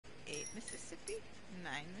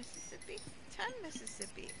9 Mississippi, 10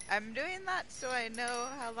 Mississippi. I'm doing that so I know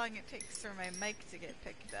how long it takes for my mic to get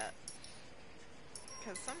picked up.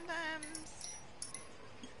 Because sometimes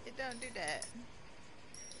it don't do that.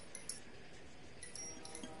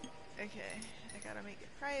 Okay, I gotta make it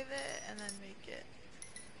private and then make it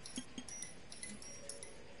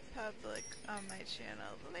public on my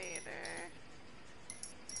channel later.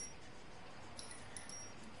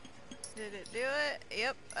 Did it do it?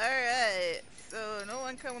 Yep, alright. So no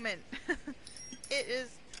one come in.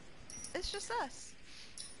 It's just us.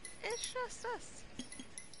 It's just us.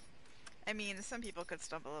 I mean, some people could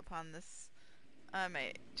stumble upon this on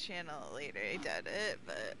my channel later. I doubt it,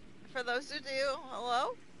 but for those who do,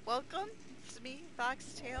 hello, welcome. It's me,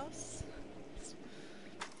 Foxtails.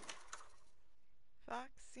 Fox,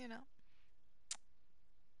 you know.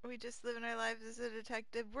 We just living our lives as a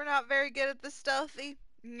detective. We're not very good at the stealthy.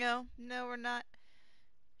 No, we're not.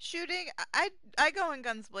 Shooting, I go in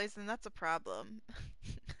guns blazing. That's a problem.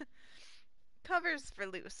 Covers for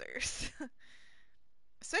losers.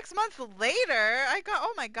 6 months later,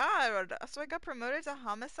 oh my god. So I got promoted to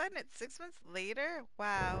homicide and it's 6 months later?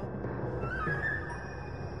 Wow.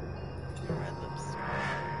 Red lipstick.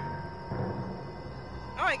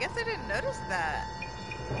 Oh, I guess I didn't notice that.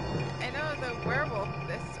 I know the werewolf,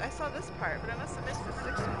 I saw this part, but I must have missed the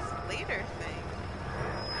 6 months later thing.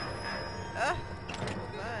 Ugh.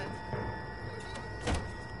 God.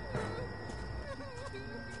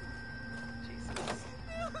 Jesus.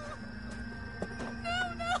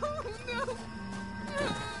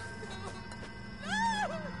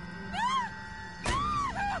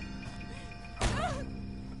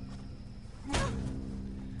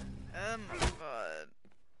 Oh my god.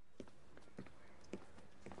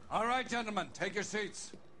 All right, gentlemen, take your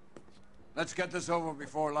seats. Let's get this over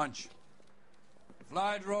before lunch.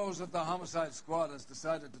 Floyd Rose of the Homicide Squad has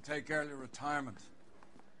decided to take early retirement.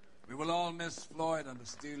 We will all miss Floyd and the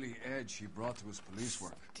steely edge he brought to his police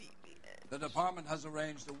work. The department has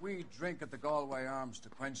arranged a wee drink at the Galway Arms to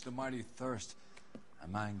quench the mighty thirst a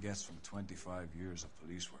man gets from 25 years of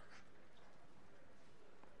police work.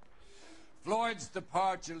 Floyd's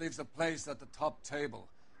departure leaves a place at the top table,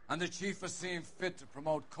 and the chief has seen fit to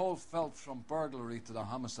promote Cole Phelps from burglary to the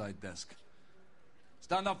homicide desk.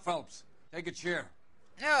 Stand up, Phelps. Take a chair.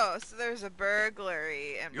 Oh, so there's a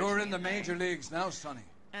burglary. You're in the major leagues now, Sonny.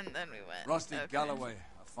 And then we went. Rusty okay. Galloway,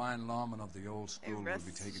 a fine lawman of the old school, will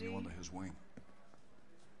be taking you under his wing.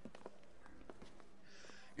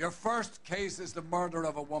 Your first case is the murder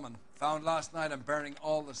of a woman, found last night and bearing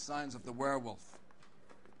all the signs of the werewolf.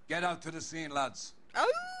 Get out to the scene, lads.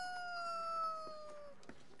 Oh!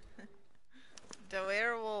 The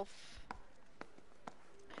werewolf.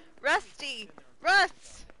 Rusty!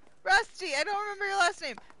 Rusty! I don't remember your last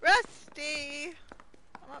name. Rusty!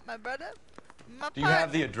 I want my brother. Do you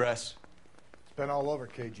have the address? It's been all over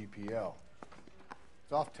KGPL.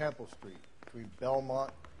 It's off Temple Street, between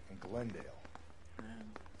Belmont and Glendale.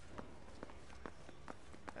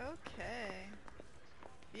 Okay.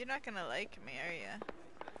 You're not gonna like me, are you?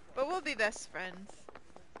 But we'll be best friends.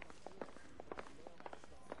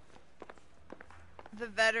 The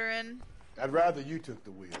veteran. I'd rather you took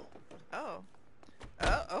the wheel. Oh.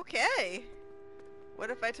 Oh, okay. What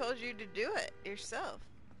if I told you to do it yourself?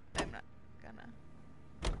 I'm not gonna.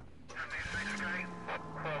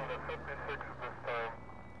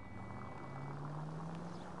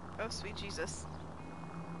 Oh, sweet Jesus.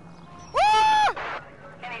 Woo!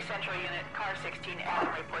 Any central unit, car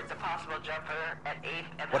 16L reports a possible jumper at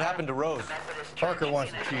 8. What happened to Rose? Parker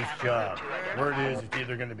wants the chief's job. Word is it's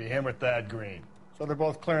either going to be him or Thad Green. So they're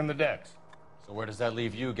both clearing the decks. So where does that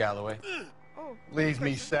leave you, Galloway? Oh, Leaves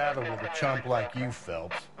me saddled with a chump like you,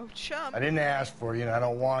 Phelps. oh, chump. I didn't ask for you, and I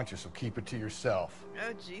don't want you, so keep it to yourself.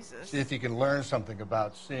 Oh, Jesus. See if you can learn something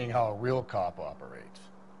about seeing how a real cop operates.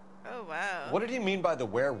 Oh, wow. What did he mean by the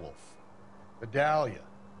werewolf? The Dahlia.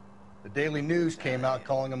 The Daily News came out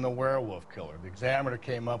calling him the werewolf killer. The Examiner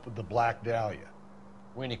came up with the Black Dahlia.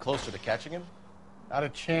 We any closer to catching him? Not a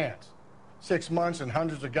chance. 6 months and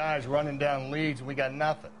hundreds of guys running down leads, and we got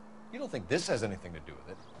nothing. You don't think this has anything to do with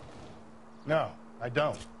it? No, I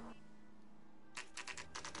don't.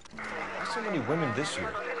 Why so many women this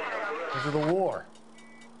year? Because of the war.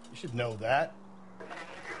 You should know that.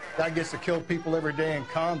 Guy gets to kill people every day in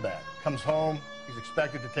combat. Comes home, he's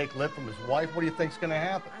expected to take lip from his wife. What do you think's going to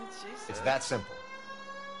happen? Oh, Jesus. It's that simple.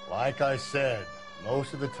 Like I said,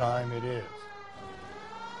 most of the time it is.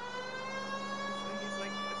 He's like,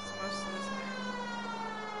 it's most of the time.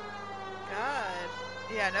 God.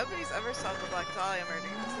 Yeah, nobody's ever solved the Black Dahlia murder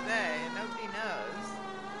today, and nobody knows.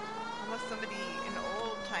 Unless somebody, an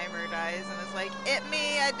old timer, dies and is like, "It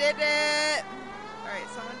me, I did it!" Alright,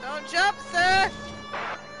 Someone don't jump, sir!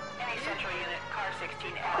 Any central unit, car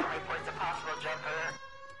 16 Adam reports a possible jumper.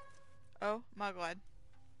 Oh my god.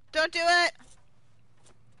 Don't do it!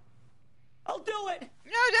 I'll do it!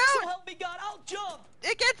 No, So don't! help me God, I'll jump!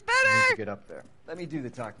 It gets You need to better! get up there. Let me do the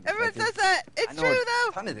talking. Everyone detective. says that! It's I know true, a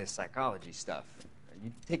though! ton of this psychology stuff.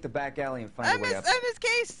 You take the back alley and find I a way miss, up. I miss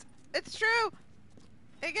Case! It's true!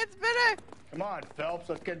 It gets better! Come on, Phelps,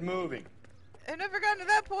 let's get moving. I've never gotten to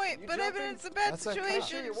that point, You but I've been in jumping? some bad That's that cop.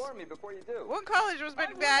 situations. You warn me before you do. One college was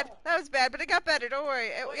pretty bad. That was bad, but it got better. Don't worry.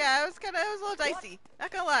 It was a little dicey.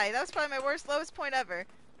 Not gonna lie. That was probably my lowest point ever.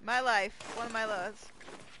 My life. One of my lows.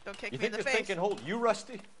 Don't kick You me in think the this face. thing can hold you,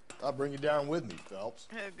 Rusty? I'll bring you down with me, Phelps.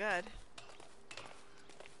 Oh god.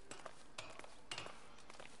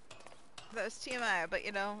 That was TMI, but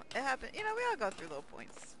you know, it happened. You know, we all go through low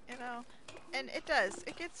points. You know, and it does.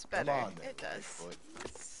 It gets better. Come on, then, it does. Bigfoot.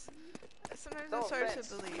 Sometimes No it's hard offense,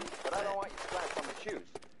 to believe. But I don't want you splashed on my shoes.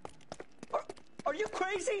 Are you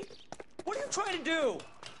crazy? What are you trying to do?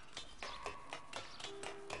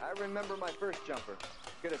 I remember my first jumper.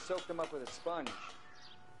 Could have soaked him up with a sponge.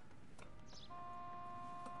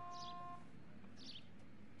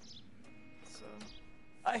 So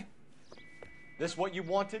This what you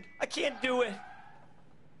wanted? I can't do it.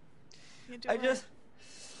 you do I it. just...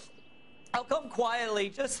 I'll come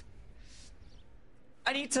quietly,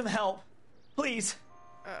 I need some help. Please.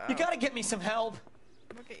 You gotta get me some help.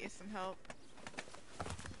 We'll get you some help.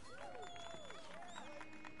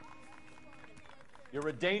 You're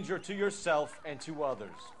a danger to yourself and to others.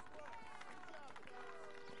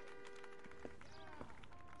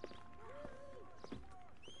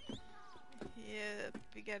 Yeah,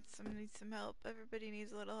 we need some help. Everybody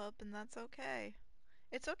needs a little help, and that's okay.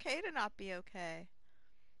 It's okay to not be okay.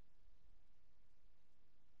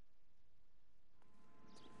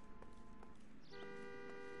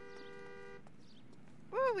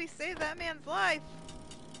 Woo, we saved that man's life.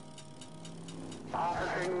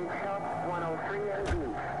 Officering shop 103 and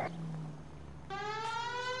east.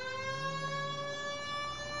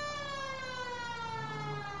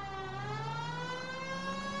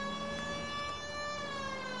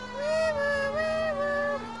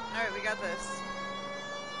 Alright, we got this.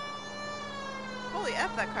 Holy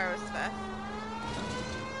F, that car was fast.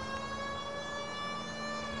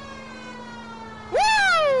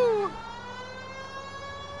 Woo!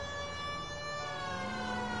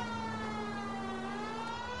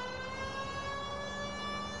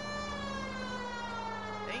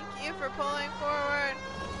 Thank you for pulling forward.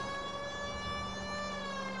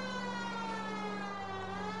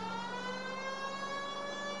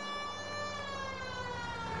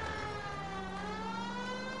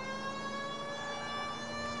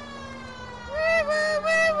 Woo, woo,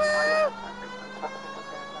 woo, woo!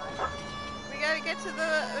 We gotta get to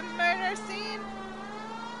the murder scene.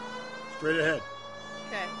 Straight ahead.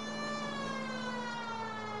 Okay.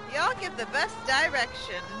 Y'all give the best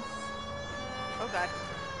directions. Oh god.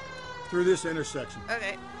 Through this intersection.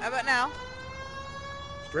 Okay. How about now?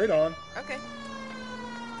 Straight on. Okay.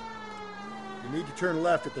 You need to turn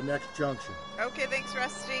left at the next junction. Okay, thanks,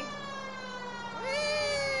 Rusty. Whee!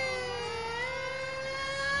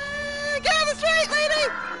 Get on the straight,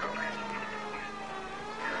 lady!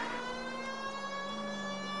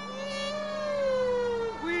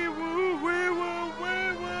 Wee woo, wee woo,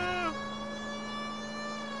 wee woo.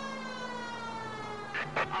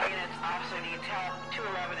 All units, officer needs help.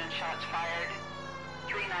 211 and shots fired.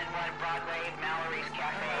 391 Broadway, Mallory's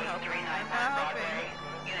Cafe. I'm not helping. 391 I'm not Broadway.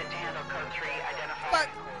 Unit to handle code 3 identified. Fuck.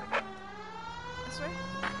 This way?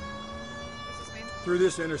 This is me. Through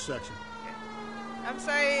this intersection. I'm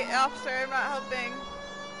sorry, officer, I'm not helping.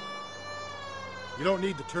 You don't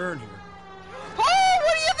need to turn here. Oh,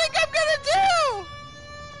 what do you think I'm gonna do?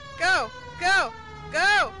 Go, go,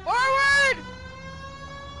 go, forward!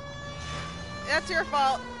 That's your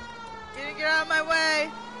fault. You didn't get out of my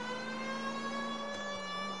way.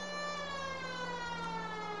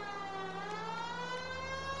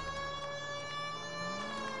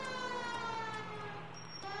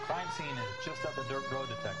 Crime scene is just up the dirt road,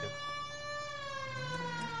 detective.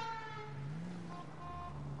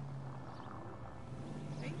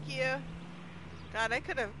 Thank you. God, I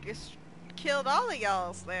could have just killed all of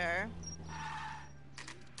y'all there.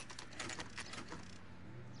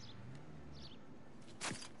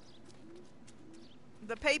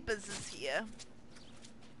 The papers is here.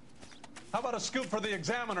 How about a scoop for the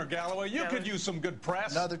Examiner, Galloway? You could use some good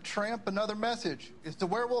press. Another tramp, another message. Is the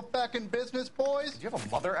werewolf back in business, boys? Do you have a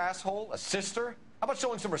mother, asshole? A sister? How about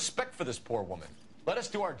showing some respect for this poor woman? Let us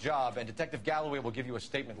do our job, and Detective Galloway will give you a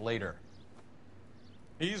statement later.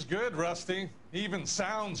 He's good, Rusty. He even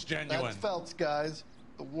sounds genuine. That's Phelps, guys.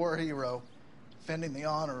 The war hero, defending the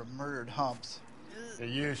honor of murdered humps. Get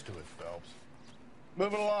used to it, Phelps.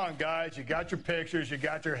 Moving along, guys. You got your pictures, you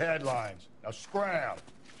got your headlines. Now scram.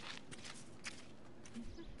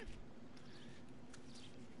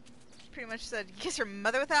 Pretty much said, you kiss your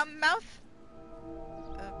mother without mouth?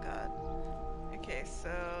 Oh god. Okay,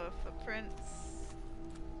 so footprints.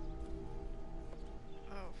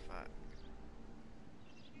 Oh fuck.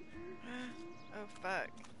 Oh fuck.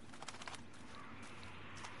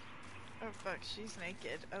 Oh fuck, she's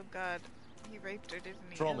naked. Oh god. He raped her, didn't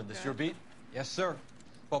he? Patrolman, Oh, this God. your beat? Yes, sir.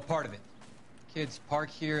 Well, part of it. Kids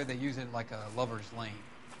park here, they use it like a lover's lane.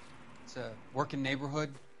 It's a working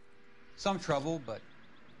neighborhood. Some trouble, but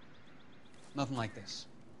nothing like this.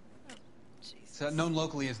 Oh, Jesus. It's known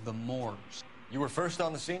locally as the Moors. You were first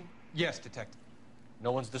on the scene? Yes, detective.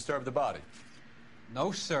 No one's disturbed the body?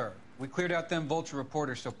 No, sir. We cleared out them vulture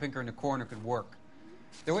reporters so Pinker and the coroner could work.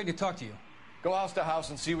 They're waiting to talk to you. Go house to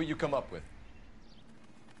house and see what you come up with.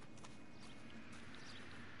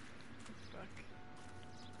 Fuck.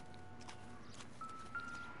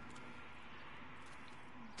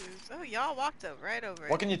 Booze. Oh, y'all walked right over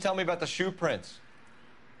it. What can you tell me about the shoe prints?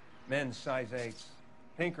 Men's size 8s.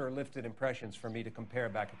 Pinker lifted impressions for me to compare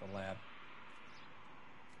back at the lab.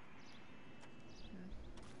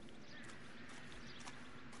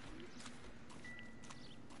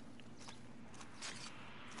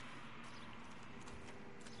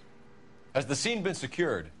 Has the scene been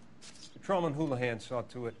secured? Patrolman Houlihan saw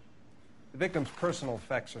to it. The victim's personal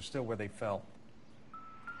effects are still where they fell.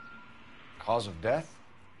 Cause of death?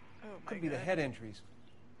 Oh my Could be the God. head injuries.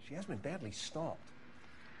 She has been badly stomped.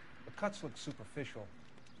 The cuts look superficial.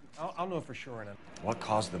 I'll know for sure in a... What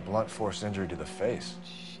caused the blunt force injury to the face?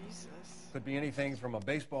 Jesus. Could be anything from a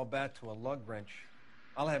baseball bat to a lug wrench.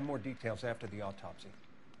 I'll have more details after the autopsy.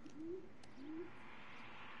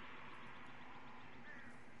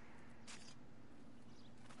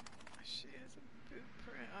 She has a boot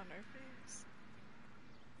print on her face.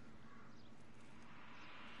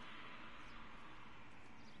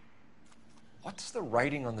 What does the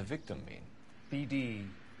writing on the victim mean? BD.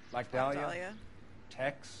 Like Dahlia? Dahlia.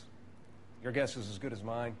 Tex? Your guess is as good as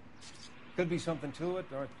mine. Could be something to it,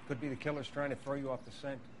 or it could be the killer's trying to throw you off the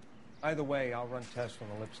scent. Either way, I'll run tests from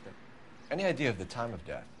the lipstick. Any idea of the time of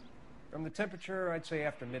death? From the temperature, I'd say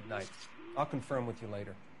after midnight. I'll confirm with you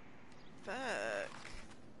later. Fuck.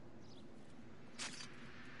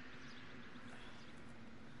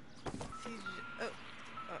 Oh.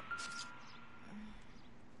 Oh.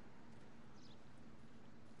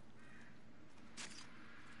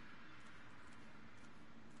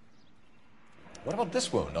 What about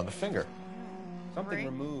this wound on the finger? Something Ring?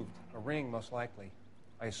 removed. A ring, most likely.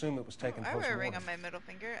 I assume it was taken I wear a post-mortem. ring on my middle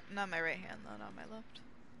finger. Not my right hand, though, not my left.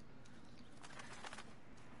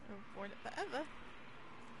 I've worn it forever.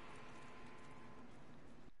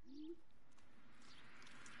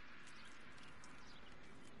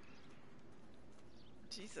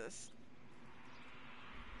 Jesus.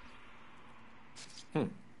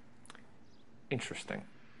 Interesting.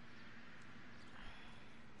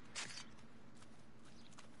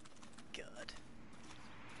 God.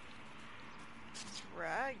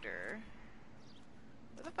 Dragged her.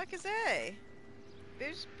 Where the fuck is A?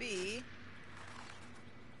 There's B.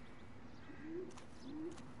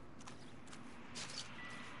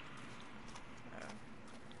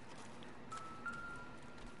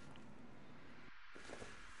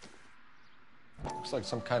 Looks like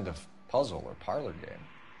some kind of puzzle or parlor game.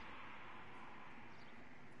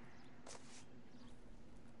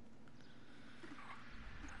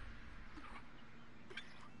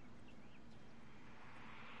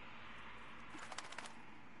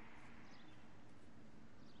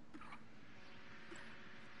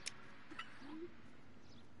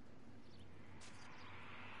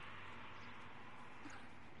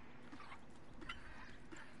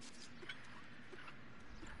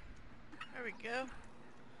 There we go.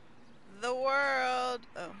 The world.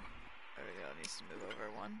 Oh, there we go. It needs to move over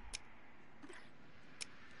one.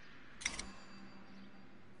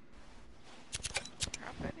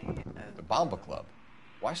 Property. The Bomba Club.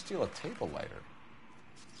 Why steal a table lighter?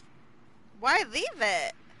 Why leave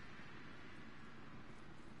it?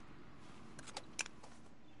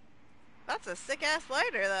 That's a sick ass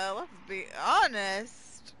lighter, though. Let's be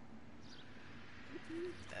honest.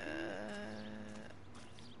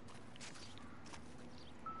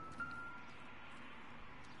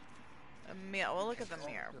 A mirror. We'll look at the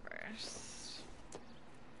mirror first.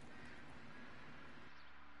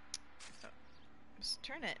 Oh, just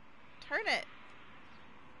turn it. Turn it.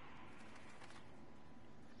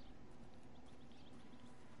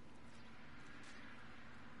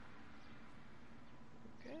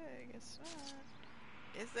 Guess what?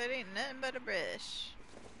 Guess that ain't nothing but a brush.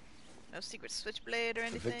 No secret switchblade or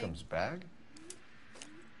anything. The victim's bag?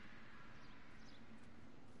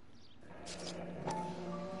 Oh,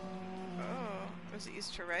 was it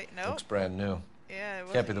used to write? Nope. Looks brand new. Yeah,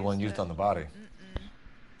 it Can't be the one used on the body.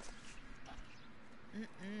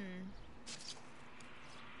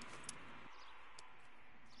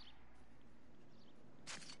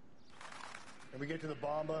 When we get to the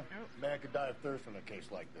Bomba, man could die of thirst in a case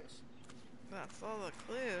like this. That's all the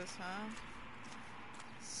clues, huh?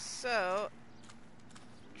 So,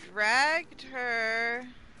 dragged her,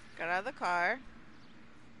 got out of the car.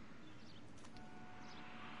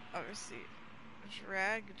 Obviously,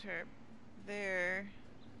 dragged her there.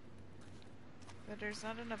 But there's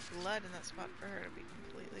not enough blood in that spot for her to be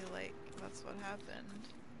completely like, that's what happened.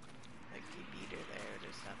 Like, he beat her there,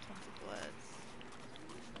 there's not tons of blood.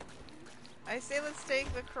 I say let's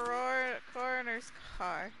take the coroner's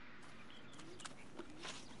car.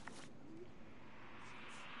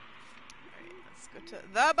 Alright, let's go to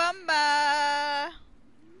the Bomba!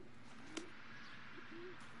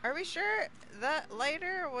 Are we sure that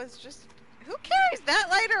lighter was just... Who carries that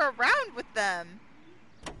lighter around with them?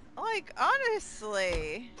 Like,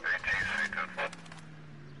 honestly.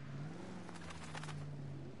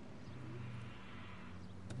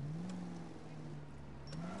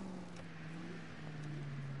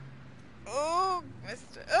 Oh,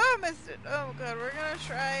 missed it. Oh, missed it. Oh, God. We're gonna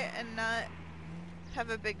try and not have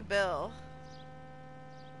a big bill.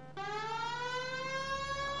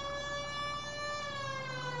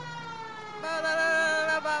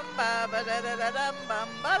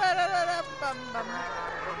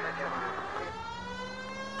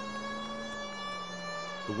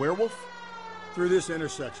 The werewolf? Through this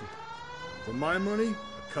intersection. For my money,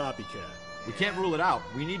 a copycat. We can't rule it out.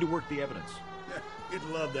 We need to work the evidence. You'd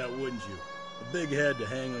love that, wouldn't you? A big head to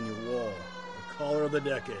hang on your wall. The caller of the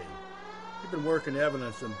decade. You've been working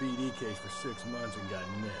evidence on BD case for 6 months and got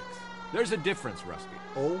nicks. There's a difference, Rusty.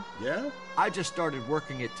 Oh, yeah? I just started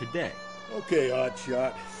working it today. Okay,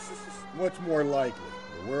 Hotshot. What's more likely?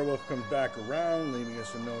 The werewolf comes back around, leaving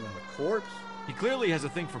us unknown on the corpse? He clearly has a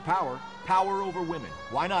thing for power. Power over women.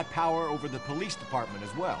 Why not power over the police department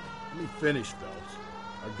as well? Let me finish, Phelps.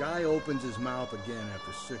 A guy opens his mouth again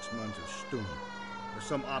after 6 months of stewing. Or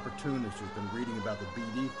some opportunist who's been reading about the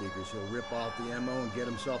BD figures, he'll rip off the MO and get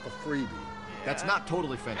himself a freebie. Yeah. That's not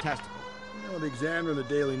totally fantastical. You know, the Examiner and the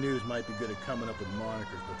Daily News might be good at coming up with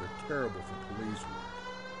monikers, but they're terrible for police work.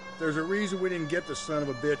 There's a reason we didn't get the son of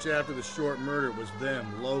a bitch after the short murder. It was them,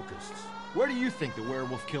 locusts. Where do you think the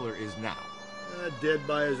werewolf killer is now? Dead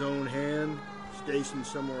by his own hand, stationed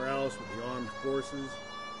somewhere else with the armed forces.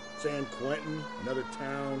 San Quentin, another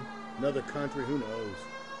town, another country, who knows?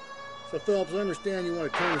 So, Phelps, I understand you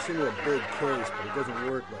want to turn this into a big case, but it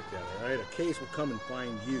doesn't work like that, all right? A case will come and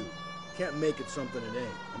find you. You can't make it something it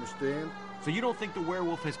ain't, understand? So you don't think the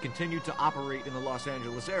werewolf has continued to operate in the Los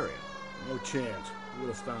Angeles area? No chance. We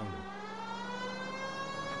would have found him.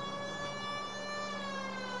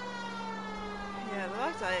 Yeah, the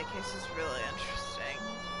Locked Elliot case is really interesting.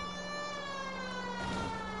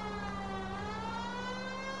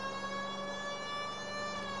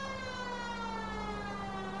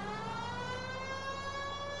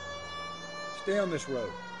 Stay on this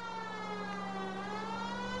road.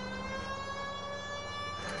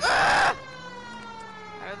 Ah!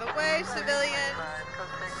 Out of the way, civilians!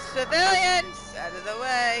 Civilians! Out of the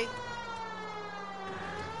way!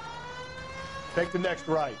 Take the next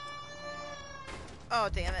right. Oh,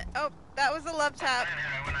 damn it. Oh, that was a love tap.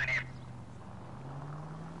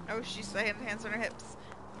 Oh, she's hands on her hips.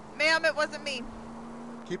 Ma'am, it wasn't me.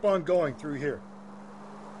 Keep on going through here.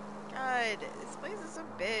 God, this place is so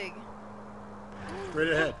big.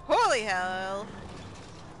 Straight ahead. Holy hell.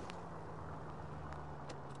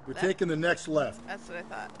 We're taking the next left. That's what I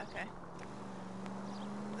thought. Okay.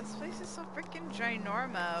 This place is so freaking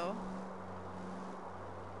ginormo.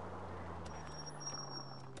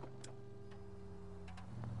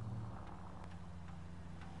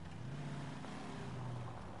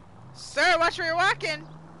 Sir, watch where you're walking.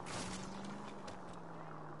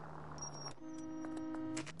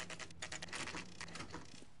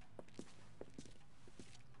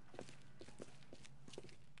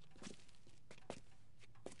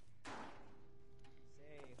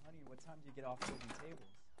 Get off moving tables.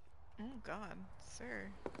 Oh God, sir.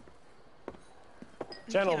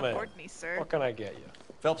 Gentlemen, you can't afford me, sir. What can I get you?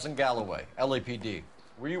 Phelps and Galloway, LAPD.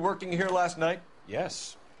 Were you working here last night?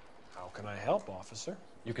 Yes. How can I help, officer?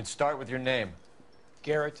 You can start with your name.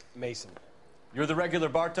 Garrett Mason. You're the regular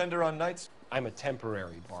bartender on nights? I'm a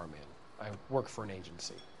temporary barman. I work for an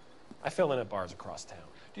agency. I fill in at bars across town.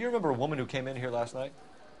 Do you remember a woman who came in here last night?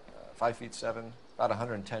 5'7", about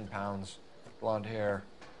 110 pounds, blonde hair,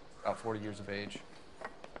 about 40 years of age.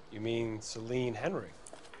 You mean Celine Henry?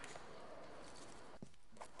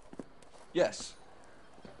 Yes.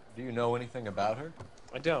 Do you know anything about her?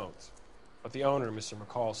 I don't. But the owner, Mr.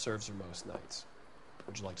 McCall, serves her most nights.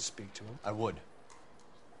 Would you like to speak to him? I would.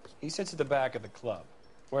 He sits at the back of the club.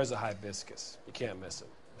 Wears a hibiscus. You can't miss him.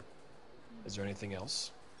 Is there anything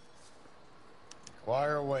else?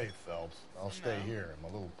 Fire away, Phelps. I'll stay here. I'm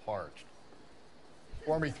a little parched.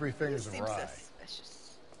 Pour me 3 fingers of rye.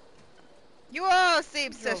 Suspicious. You all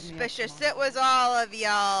seem suspicious. It was all of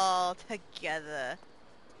y'all together.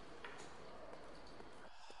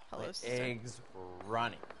 Hello, eggs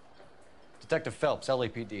running. Detective Phelps,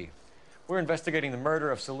 LAPD. We're investigating the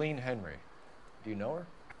murder of Celine Henry. Do you know her?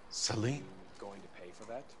 Celine? Going to pay for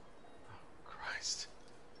that? Christ.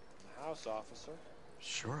 The house officer.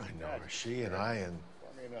 Sure I know her. She and I and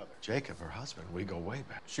Jacob, her husband, we go way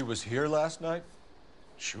back. She was here last night?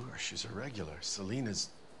 Sure, she's a regular. Celine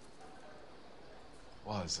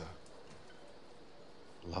was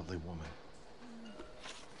a lovely woman.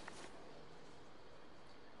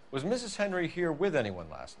 Was Mrs. Henry here with anyone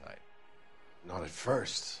last night? Not at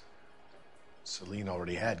first. Celine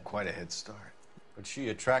already had quite a head start. But she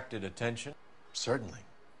attracted attention? Certainly.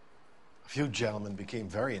 A few gentlemen became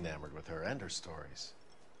very enamored with her and her stories.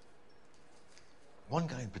 One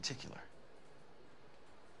guy in particular.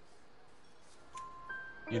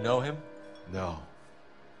 You know him? No.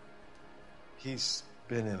 He's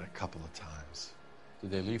been in a couple of times.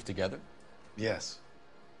 Did they leave together? Yes.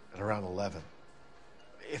 At around 11.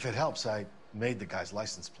 If it helps, I made the guy's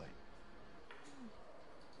license plate.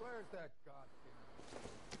 Where's that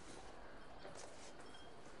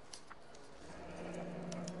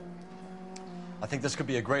I think this could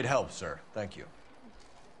be a great help, sir. Thank you.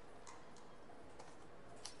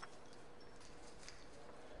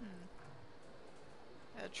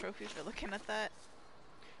 A trophy for looking at that.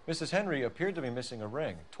 Mrs. Henry appeared to be missing a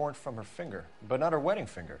ring, torn from her finger, but not her wedding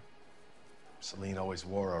finger. Celine always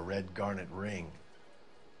wore a red garnet ring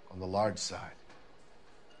on the large side.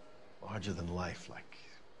 Larger than life, like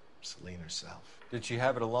Celine herself. Did she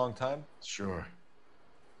have it a long time? Sure.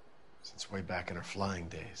 Since way back in her flying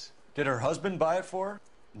days. Did her husband buy it for her?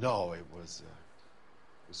 No, it was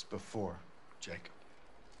before Jacob.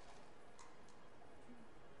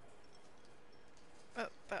 Oh,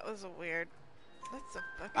 that was a weird. That's a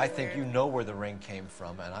fucking I think weird. you know where the ring came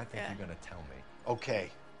from, and I think Yeah. you're going to tell me. Okay.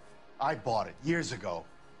 I bought it years ago.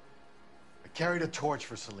 I carried a torch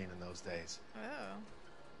for Celine in those days. Oh.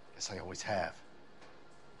 Guess I always have.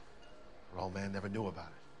 Her old man never knew about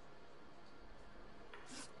it.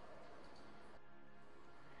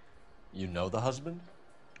 You know the husband?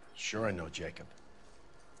 Sure I know Jacob.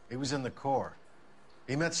 He was in the Corps.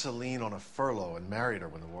 He met Celine on a furlough and married her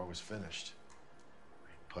when the war was finished.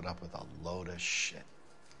 He put up with a load of shit.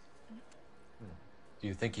 Do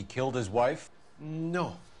you think he killed his wife?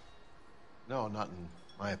 No. No, not in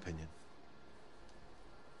my opinion.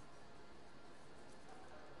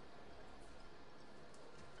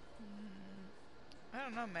 I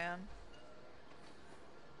don't know, man.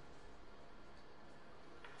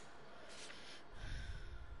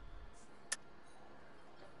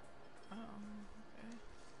 Okay.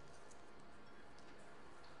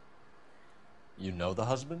 You know the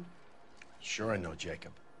husband? Sure I know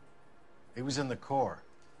Jacob. He was in the Corps.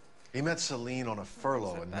 He met Celine on a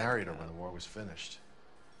furlough and married her when the war was finished.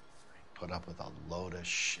 He put up with a load of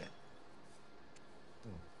shit.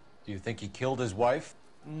 Do you think he killed his wife?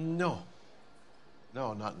 No.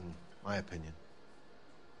 No, not in my opinion.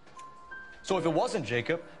 So if it wasn't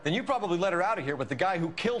Jacob, then you probably let her out of here with the guy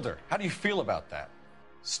who killed her. How do you feel about that?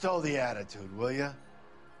 Stow the attitude, will ya?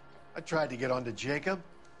 I tried to get onto Jacob.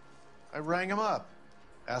 I rang him up.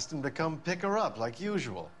 Asked him to come pick her up like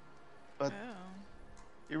usual. But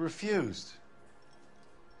he refused.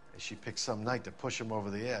 She picked some night to push him over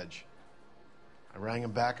the edge. I rang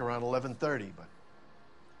him back around 11:30, but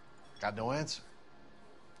got no answer.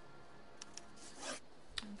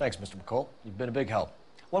 Thanks, Mr. McCall. You've been a big help.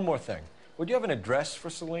 One more thing. Would you have an address for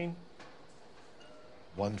Celine?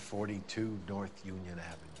 142 North Union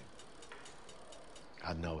Avenue.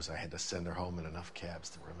 God knows I had to send her home in enough cabs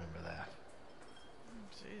to remember that.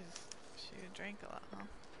 Jeez, she drank a lot, huh?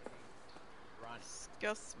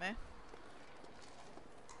 Excuse me.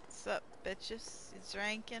 What's up, bitches? You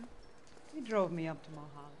drinking? He drove me up to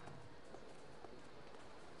Mojave.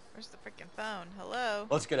 Where's the freaking phone? Hello?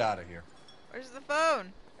 Let's get out of here. Where's the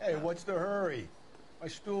phone? Hey, what's the hurry? My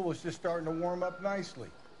stool was just starting to warm up nicely.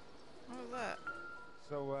 What was that?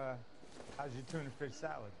 So, how's your tuna fish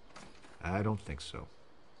salad? I don't think so.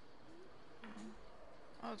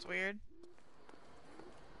 That was weird.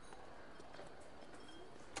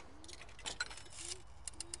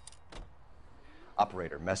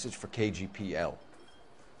 Operator, message for KGPL.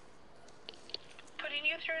 Putting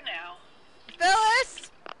you through now.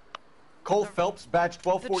 Phyllis! Cole Phelps, badge The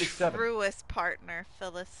 1247. truest partner,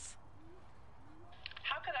 Phyllis.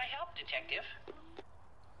 How could I help, Detective?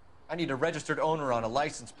 I need a registered owner on a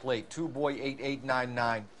license plate,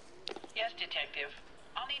 2boy8899. Yes, Detective.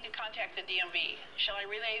 I'll need to contact the DMV. Shall I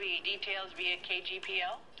relay the details via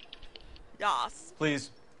KGPL? Yas.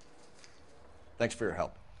 Please. Thanks for your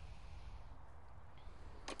help.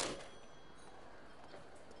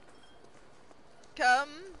 Come.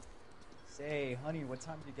 Say, honey, what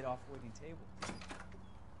time do you get off waiting table?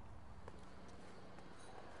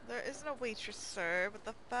 There isn't a waitress, sir. What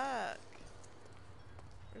the fuck?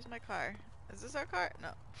 Where's my car? Is this our car? No.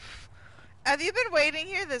 Have you been waiting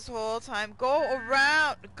here this whole time? Go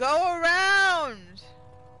around! Go around!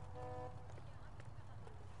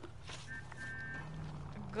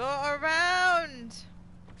 Go around!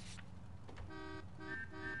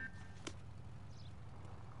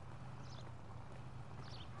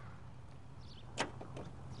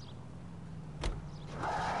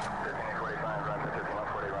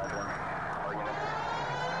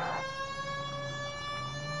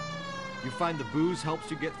 You find the booze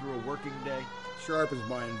helps you get through a working day? Sharpens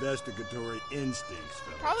my investigatory instincts,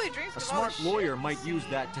 Phyllis. Probably drinks A with all the smart lawyer shit. might use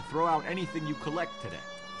that to throw out anything you collect today.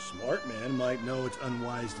 A smart man might know it's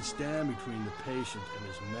unwise to stand between the patient and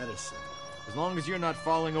his medicine. As long as you're not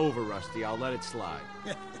falling over, Rusty, I'll let it slide.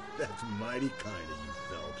 That's mighty kind of you,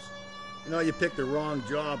 Phelps. You know, you picked the wrong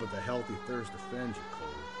job if a healthy thirst offends you, Cole.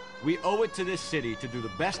 We owe it to this city to do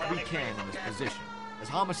the best we can in this position. As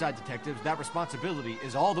homicide detectives, that responsibility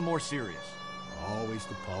is all the more serious. Always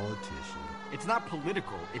the politician. It's not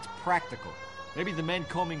political, it's practical. Maybe the men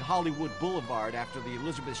combing Hollywood Boulevard after the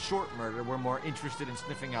Elizabeth Short murder were more interested in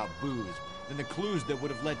sniffing out booze than the clues that would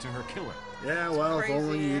have led to her killing. Yeah, well, if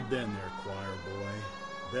only crazy. you'd been there, choir boy.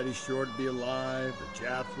 Betty Short would be alive, the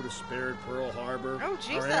Japs would have spared Pearl Harbor. Oh,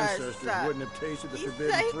 Jesus. Our ancestors wouldn't have tasted the He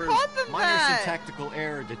forbidden said he fruit. called them Minor that. syntactical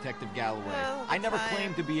error, Detective Galloway. Well, I never fine.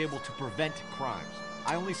 claimed to be able to prevent crimes.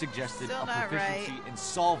 I only suggested Still a not proficiency right. in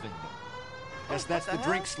solving them. Guess that's what the the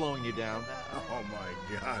drink hell? slowing you down. Oh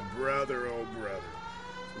my God, brother, oh brother.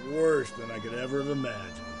 It's worse than I could ever have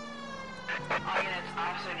imagined. All units,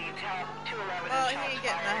 officer detail 211 Well, he shots ain't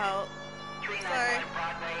getting the fired. help. 391 Sorry.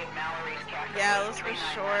 Broadway, Mallory's Cafe. Yeah, Alice was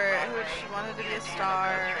 391 short, who Broadway, wanted to be a unit star,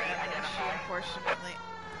 code 3 and then she identified. unfortunately...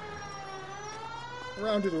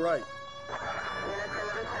 Around to the right.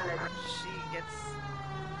 She gets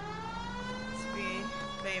to be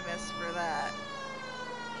famous for that.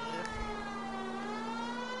 Ugh.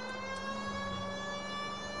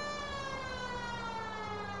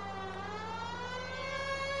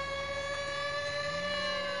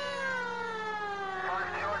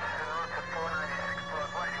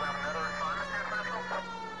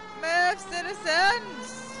 Move,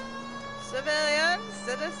 citizens! Civilians,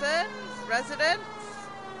 citizens, residents!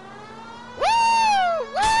 Woo!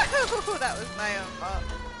 Woo! That was my own fault.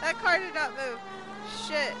 That car did not move.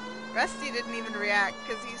 Shit. Rusty didn't even react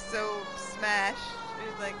because he's so smashed. He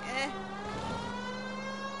was like, eh.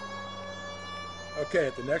 Okay,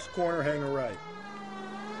 at the next corner, hang a right.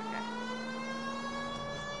 Okay.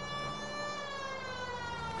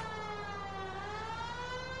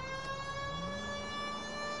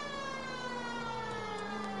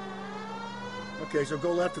 Okay, so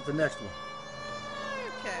go left at the next one.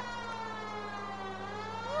 Okay.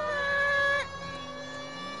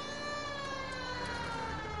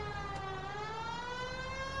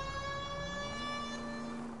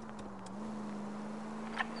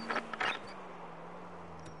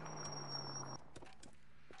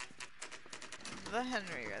 The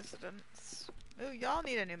Henry residence. Ooh, y'all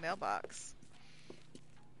need a new mailbox.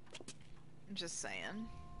 I'm just saying.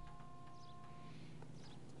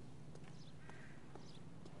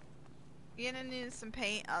 You're gonna need some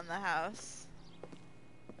paint on the house.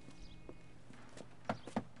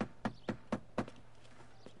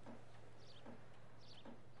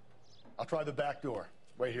 I'll try the back door.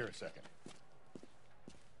 Wait here a second.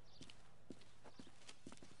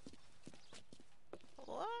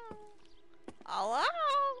 Hello? Hello?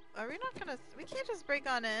 Are we not gonna... We can't just break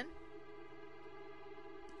on in.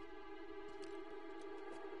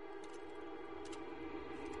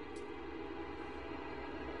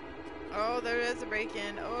 Oh, there is a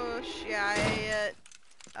break-in. Oh, shit.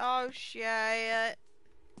 Oh, shit.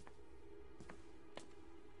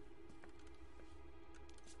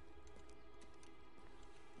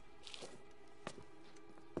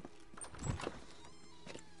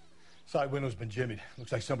 Side window's been jimmied.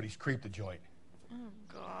 Looks like somebody's creeped the joint. Oh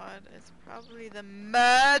god, it's probably the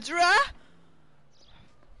murderer.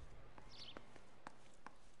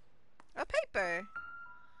 A paper.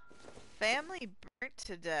 Family burnt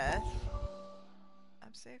to death.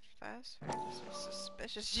 I'm safe fast.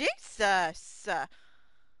 Suspicious. Jesus.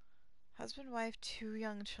 Husband, wife, 2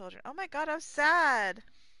 young children. Oh my god, how sad.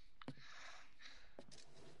 You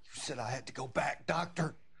said I had to go back,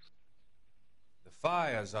 Doctor. The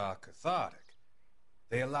fires are cathartic.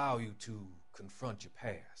 They allow you to confront your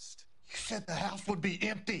past. You said the house would be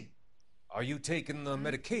empty. Are you taking the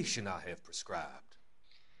medication I have prescribed?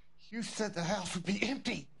 You said the house would be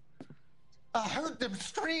empty. I heard them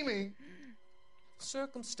screaming.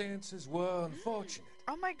 Circumstances were unfortunate.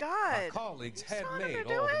 Oh my god. My colleagues had made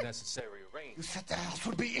all the necessary arrangements. You said the house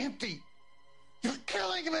would be empty. You're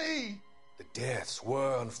killing me. The deaths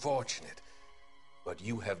were unfortunate, but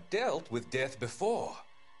you have dealt with death before.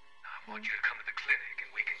 I want you to come to the clinic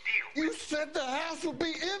and we can deal with You said the house would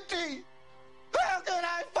be empty. How can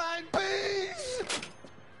I find peace?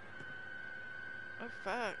 Oh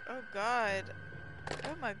fuck. Oh god.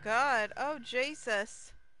 Oh my god. Oh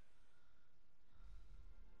Jesus.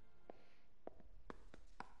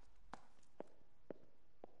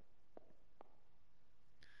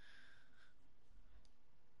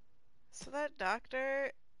 So that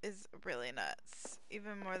doctor is really nuts.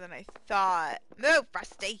 Even more than I thought. Move,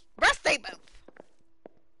 Rusty! Rusty, move!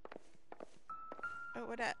 Oh,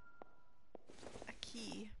 what a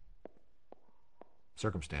key.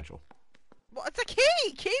 Circumstantial. Well, it's a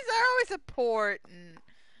key! Keys are always important.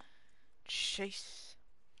 Jeez.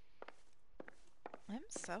 I'm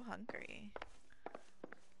so hungry.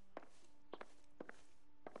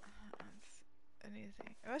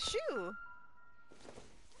 Anything. Oh, a shoe!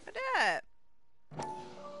 What that?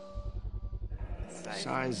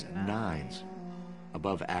 Size 9s.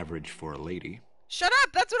 Above average for a lady. Shut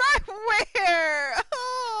up! That's what I wear!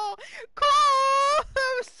 Oh! Cole!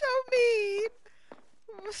 That was so mean!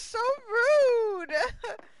 It was so rude!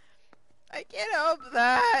 I can't help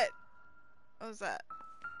that! What was that?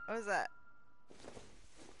 What was that?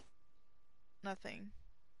 Nothing.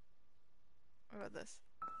 What about this?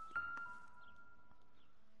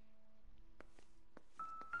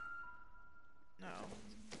 No.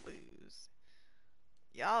 Booze.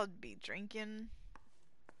 Y'all be drinking.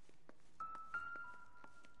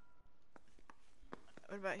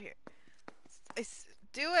 What about here?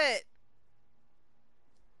 Do it!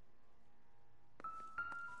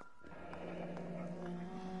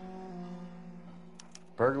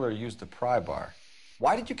 Burglar used the pry bar.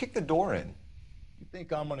 Why did you kick the door in? You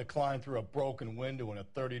think I'm gonna climb through a broken window in a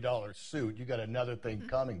 $30 suit? You got another thing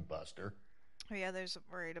coming, Buster. Oh yeah, there's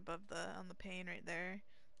right above on the pane right there.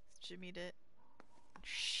 Jimmied it.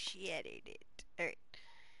 Shitted it. Alright.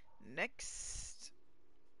 Next.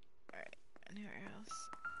 Alright. Anywhere else?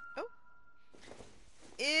 Oh!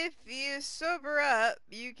 If you sober up,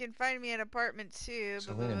 you can find me an apartment too.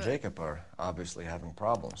 Celine and Jacob are obviously having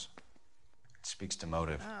problems. It speaks to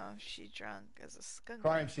motive. Oh, she drunk as a skunk.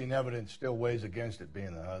 Crime scene evidence still weighs against it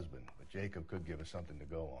being the husband, but Jacob could give us something to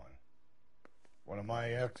go on. One of my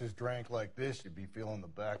exes drank like this, you'd be feeling the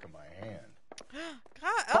back of my hand.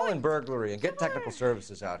 God, Call in burglary and get technical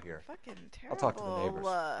services out here. Fucking terrible. I'll talk to the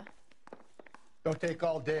neighbors. Don't take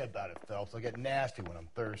all day about it, Phelps. I'll get nasty when I'm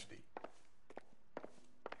thirsty.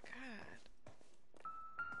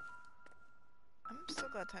 I'm so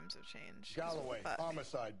glad times have changed. Galloway,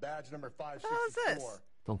 homicide, badge number 564. What the hell is this?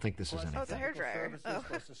 Don't think this is anything. Oh, it's a hairdryer. Services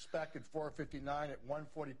for suspected 459 at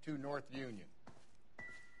 142 North Union.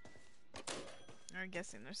 I'm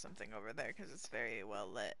guessing there's something over there because it's very well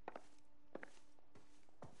lit.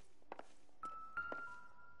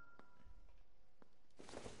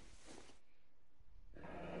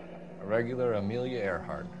 A regular Amelia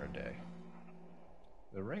Earhart in her day.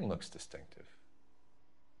 The ring looks distinctive.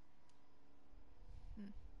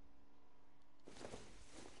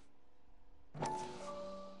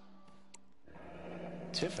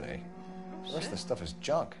 Tiffany? The rest of the stuff is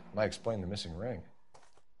junk. Might explain the missing ring.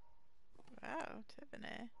 Wow,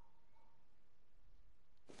 Tiffany.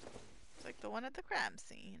 It's like the one at the crime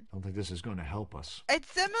scene. Don't think this is going to help us.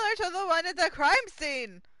 It's similar to the one at the crime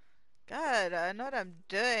scene! God, I know what I'm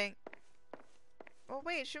doing. Well,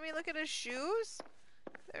 wait, should we look at his shoes?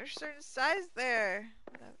 There's a certain size there.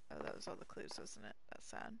 Oh, that was all the clues, wasn't it? That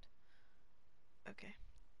sound. Okay.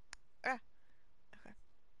 Ah. Okay.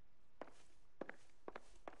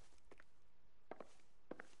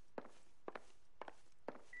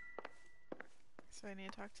 So I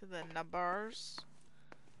need to talk to the neighbors.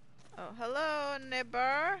 Oh, hello,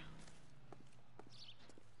 neighbor.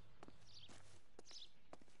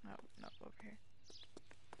 Oh, no. here.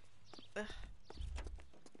 Ugh.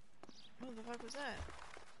 What the fuck was that?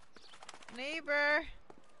 Neighbor!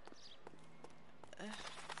 Ugh.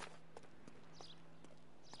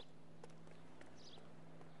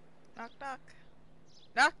 Knock, knock.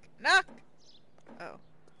 Knock, knock! Oh.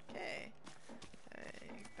 Okay.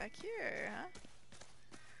 Back here, huh?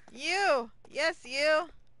 You! Yes, you!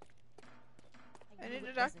 I knew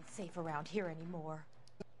it wasn't safe around here anymore.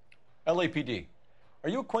 LAPD. Are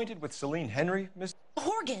you acquainted with Celine Henry, Miss?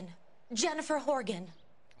 Horgan! Jennifer Horgan.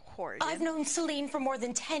 Horgan? I've known Celine for more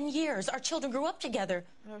than 10 years. Our children grew up together.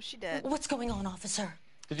 Oh, she did. What's going on, officer?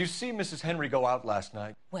 Did you see Mrs. Henry go out last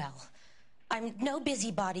night? Well, I'm no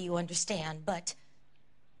busybody, you understand, but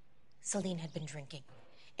Celine had been drinking.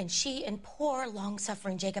 And she and poor,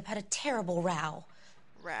 long-suffering Jacob had a terrible row.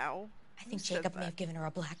 Row? I think Jacob may have given her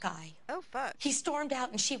a black eye. Oh, fuck. He stormed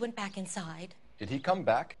out and she went back inside. Did he come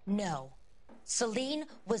back? No. Celine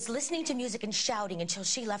was listening to music and shouting until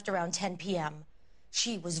she left around 10 p.m.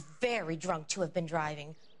 She was very drunk to have been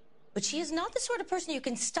driving. But she is not the sort of person you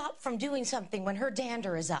can stop from doing something when her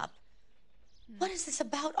dander is up. What is this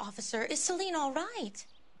about, officer? Is Celine all right?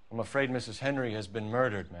 I'm afraid Mrs. Henry has been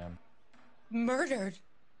murdered, ma'am. Murdered?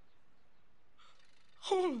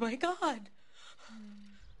 Oh, my God.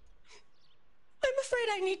 I'm afraid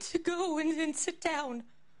I need to go and sit down.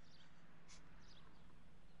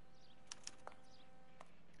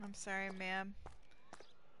 I'm sorry, ma'am.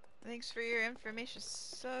 Thanks for your information.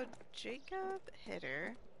 So, Jacob hit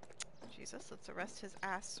her. Jesus, let's arrest his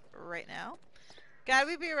ass right now. God,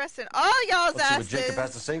 we'd be arresting all y'all's Let's see asses. what Jacob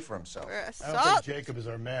has to say for himself. I don't think Jacob is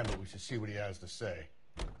our man, but we should see what he has to say.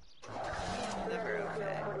 Never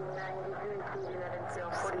okay.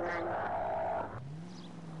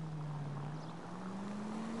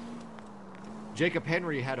 Jacob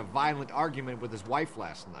Henry had a violent argument with his wife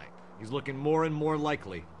last night. He's looking more and more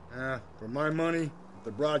likely. For my money, if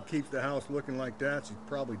the broad keeps the house looking like that, she's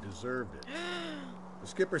probably deserved it. The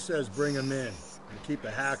skipper says bring him in and keep the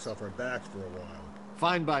hacks off our backs for a while.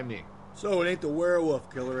 Fine by me. So it ain't the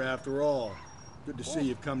werewolf killer after all. Good to see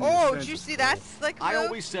you've come to your senses. Did you see that? I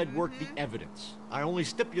always said work the evidence. I only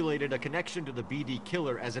stipulated a connection to the BD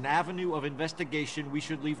killer as an avenue of investigation we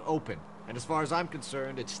should leave open. And as far as I'm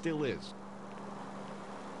concerned, it still is.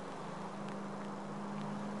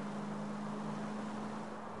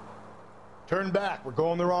 Turn back. We're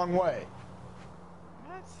going the wrong way.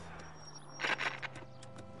 What?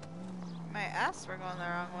 My ass, we're going the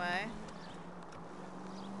wrong way.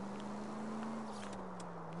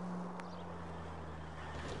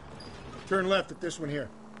 Turn left at this one here.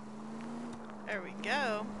 There we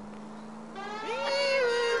go.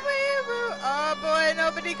 Oh boy,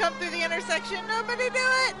 nobody come through the intersection. Nobody do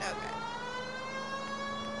it. Okay.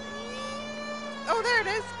 Oh, there it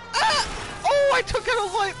is. Ah! Oh, I took out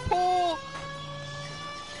a light pole.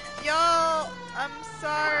 Y'all, I'm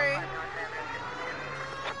sorry.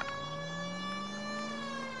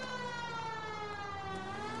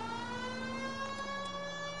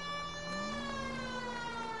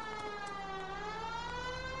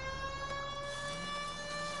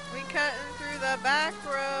 We cutting through the back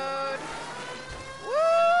road. Woo!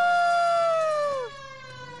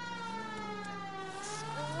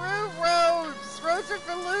 Screw roads. Roads are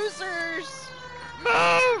for losers.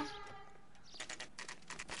 Move!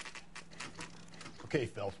 Okay,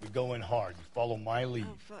 Phelps, we go in hard. You follow my lead.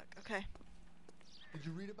 Oh, fuck. Okay. Did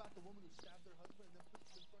you read about the woman who stabbed her husband and then put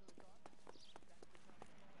him in front of the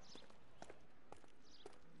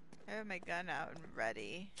car? I have my gun out and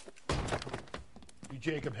ready. You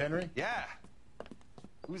Jacob Henry? Yeah.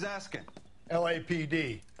 Who's asking?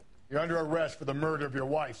 LAPD. You're under arrest for the murder of your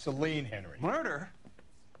wife, Celine Henry. Murder?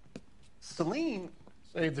 Celine?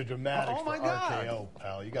 Save the dramatics Oh, my for God. RKO,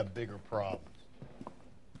 pal. You got bigger problems.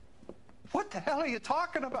 What the hell are you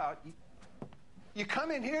talking about? You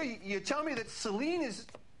come in here, you tell me that Celine is...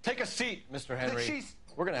 Take a seat, Mr. Henry. she's-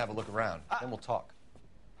 We're going to have a look around, then we'll talk.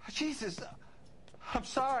 Jesus, I'm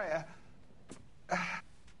sorry. I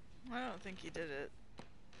don't think you did it.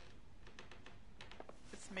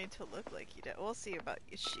 It's made to look like you did. We'll see about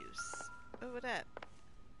your shoes. Oh, what up?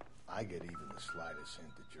 I get even the slightest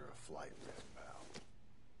hint that you're a flight risk, pal.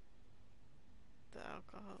 The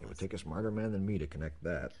alcohol. It would take a smarter man than me to connect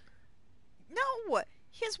that. No!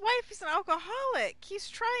 His wife is an alcoholic. He's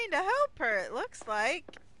trying to help her, it looks like.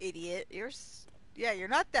 Idiot. You're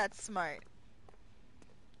not that smart.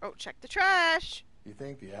 Oh, check the trash. You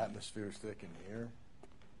think the atmosphere's thick in here?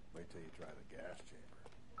 Wait till you try the gas chamber.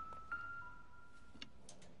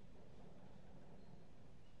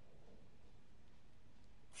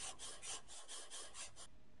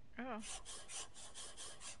 Oh.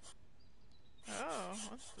 Oh,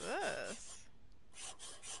 what's this?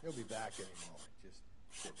 He'll be back any moment. Just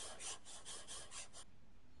sit tight.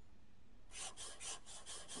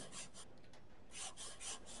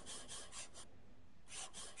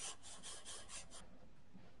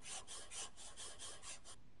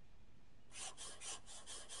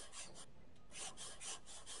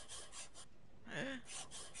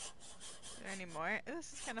 Is there any more? Oh,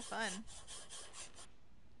 this is kind of fun.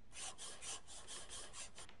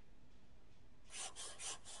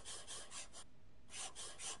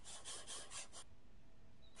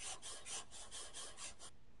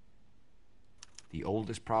 The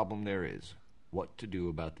oldest problem there is, what to do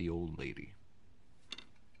about the old lady.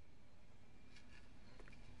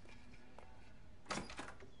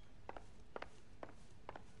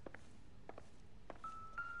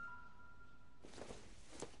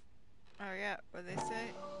 Oh yeah, what they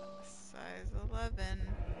say? Size 11.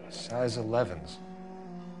 Size 11s.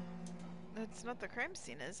 That's not the crime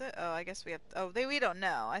scene, is it? Oh, I guess we have. Oh, we don't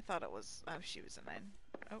know. I thought it was. Oh, she was a 9.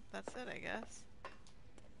 Oh, that's it, I guess.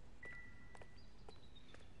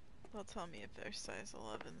 They'll tell me if they're size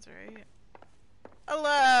 11s, right?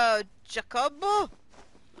 Hello, Jacob.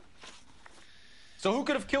 So who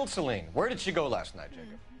could have killed Celine? Where did she go last night,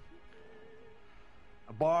 Jacob?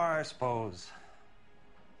 A bar, I suppose.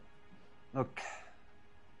 Look,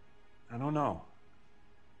 I don't know.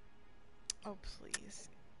 Oh, please.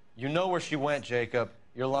 You know where she went, Jacob.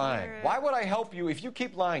 You're lying. Why would I help you if you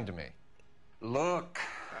keep lying to me? Look,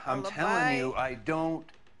 I'm telling you, I don't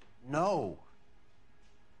know.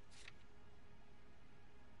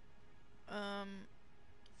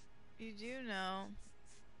 You do know.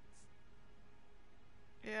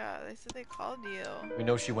 Yeah, they said they called you. We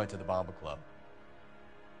know she went to the Bomba Club.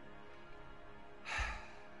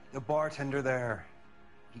 The bartender there,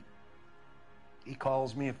 he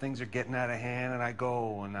calls me if things are getting out of hand, and I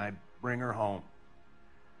go and I bring her home.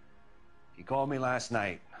 He called me last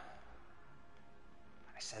night.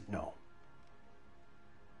 I said no.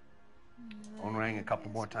 Phone rang a couple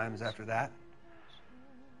more times after that.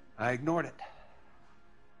 I ignored it.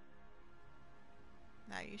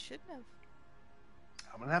 Now you shouldn't have.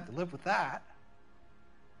 I'm gonna have to live with that.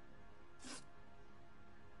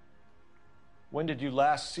 When did you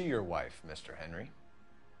last see your wife, Mr. Henry?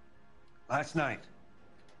 Last night.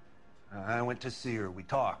 I went to see her. We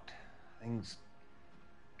talked. Things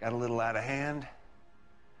got a little out of hand.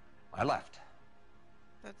 I left.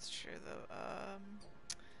 That's true, though.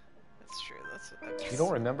 That's true. That's what that means. You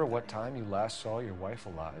don't remember what time you last saw your wife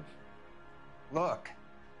alive? Look,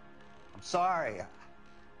 I'm sorry.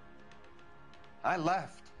 I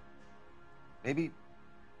left. Maybe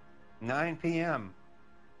 9 p.m.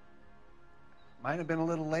 Might have been a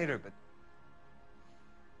little later, but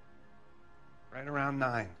right around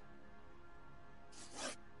 9.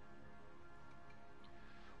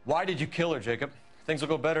 Why did you kill her, Jacob? Things will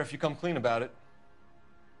go better if you come clean about it.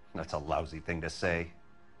 That's a lousy thing to say.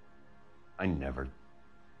 I never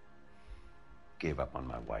gave up on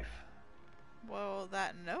my wife. Well,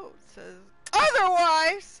 that note says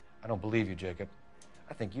otherwise! I don't believe you, Jacob.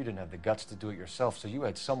 I think you didn't have the guts to do it yourself, so you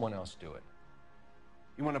had someone else do it.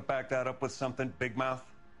 You want to back that up with something, Big Mouth?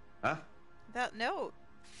 Huh? That note.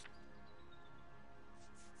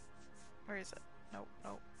 Where is it? Nope,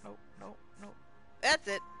 nope, nope, nope, nope. That's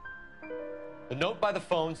it. The note by the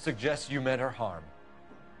phone suggests you meant her harm.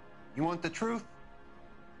 You want the truth?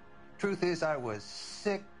 Truth is, I was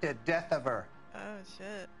sick to death of her. Oh,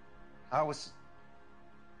 shit. I was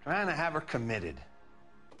trying to have her committed.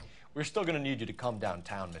 We're still going to need you to come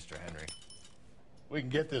downtown, Mr. Henry. We can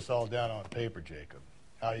get this all down on paper, Jacob.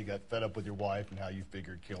 How you got fed up with your wife and how you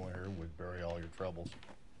figured killing her would bury all your troubles.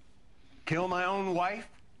 Kill my own wife?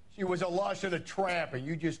 She was a lush and a tramp, and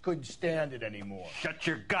you just couldn't stand it anymore. Shut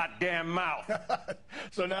your goddamn mouth.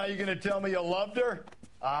 So now you're going to tell me you loved her?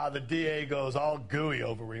 Ah, the DA goes all gooey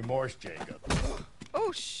over remorse, Jacob.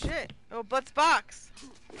 Oh, shit. Oh, Butts box.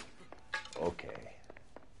 Okay.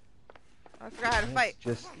 I forgot how to fight.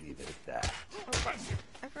 Just leave it at that. Oh, fuck.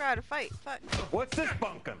 I forgot how to fight. Fuck. What's this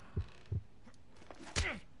bunkum?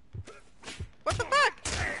 What the fuck?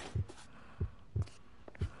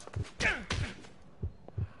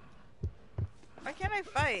 Why can't I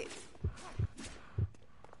fight?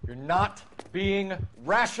 You're not being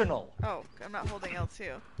rational. Oh, I'm not holding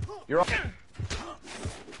L2. You're. I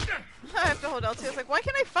have to hold L2. I was like, why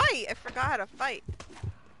can't I fight? I forgot how to fight.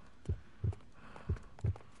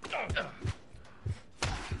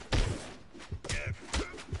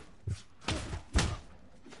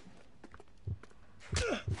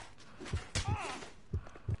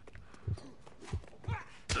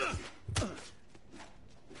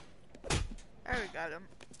 There we got him.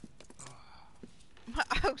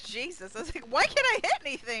 Oh, Jesus. I was like, why can't I hit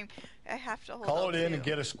anything? I have to hold Call on it in to. and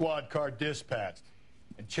get a squad car dispatched.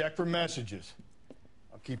 And check for messages.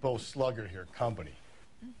 I'll keep old Slugger here company.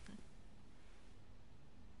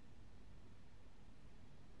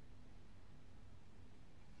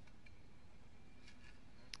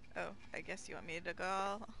 Oh, I guess you want me to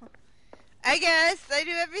go. I guess I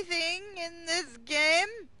do everything in this game.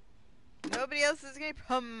 Nobody else is getting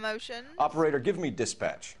promotion. Operator, give me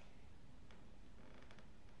dispatch.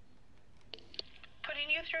 Putting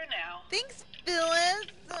you through now. Thanks, Phyllis.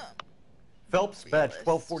 Phelps, badge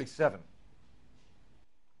 1247.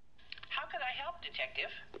 How could I help,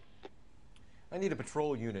 Detective? I need a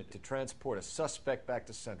patrol unit to transport a suspect back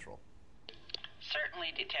to Central.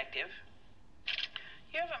 Certainly, Detective.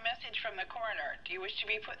 You have a message from the coroner. Do you wish to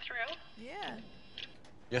be put through? Yeah.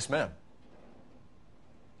 Yes, ma'am.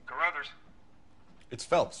 Carruthers, It's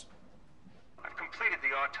Phelps. I've completed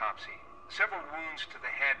the autopsy. Several wounds to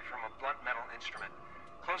the head from a blunt metal instrument.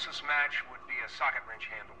 Closest match would be a socket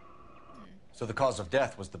wrench handle. So the cause of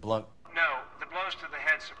death was the blunt... No, the blows to the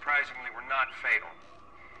head surprisingly were not fatal.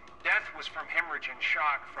 Death was from hemorrhage and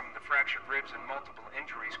shock from the fractured ribs and multiple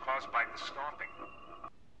injuries caused by the stomping.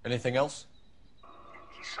 Anything else?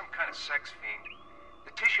 He's some kind of sex fiend.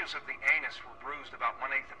 The tissues of the anus were bruised about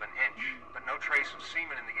 1/8 of an inch, but no trace of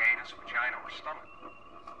semen in the anus, vagina, or stomach.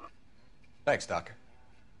 Thanks, Doc.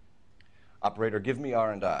 Operator, give me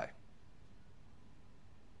R&I.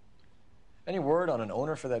 Any word on an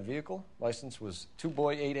owner for that vehicle? License was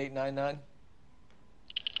 2boy8899.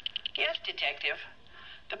 Yes, Detective.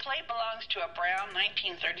 The plate belongs to a brown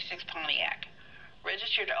 1936 Pontiac.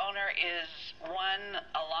 Registered owner is one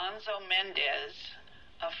Alonzo Mendez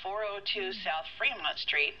of 402 South Fremont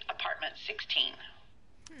Street, apartment 16.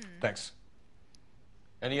 Thanks.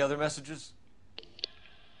 Any other messages?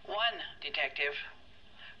 One, Detective.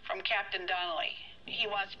 From Captain Donnelly. He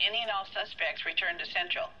wants any and all suspects returned to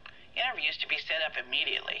Central. Interviews to be set up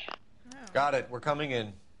immediately. Got it. We're coming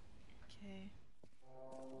in. Okay.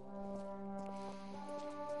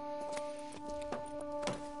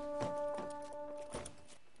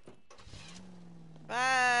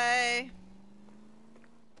 Bye.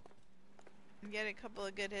 Get a couple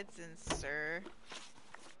of good hits in, sir.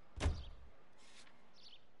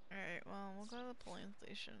 Alright, well, we'll go to the police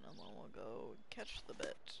station and then we'll go catch the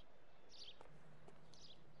bit.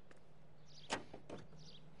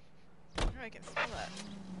 Oh, I can smell that.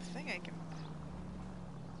 I think I can...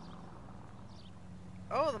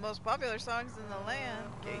 Oh, the most popular songs in the land.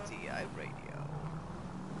 KTI Radio.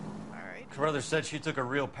 Alright. Carruthers said she took a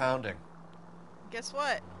real pounding. Guess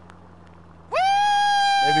what?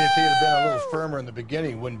 Maybe if he had been a little firmer in the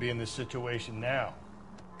beginning, he wouldn't be in this situation now.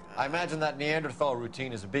 I imagine that Neanderthal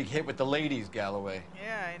routine is a big hit with the ladies, Galloway.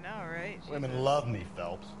 Yeah, I know, right? Women love me,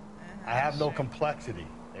 Phelps. I have no complexity.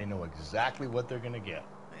 They know exactly what they're gonna get.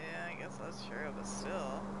 Yeah, I guess that's true, but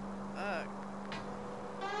still. Fuck.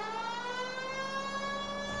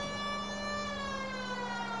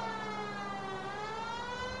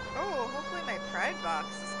 Oh, hopefully my Pride box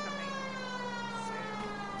is coming soon.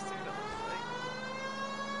 Soon it looks like.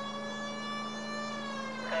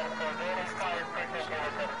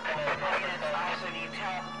 Also needs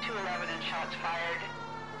help. 211 and shots fired.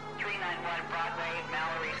 391 Broadway,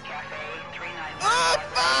 Mallory's Cafe. 391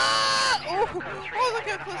 Oh, oh, look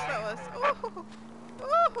how close that was. Oh,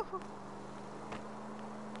 oh.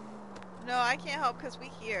 No, I can't help because we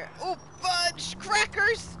hear. Oh, fudge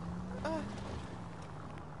crackers.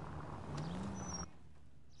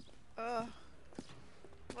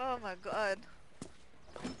 Oh my god.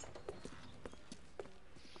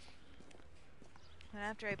 And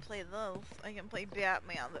after I play those, I can play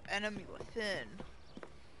Batman, the Enemy Within.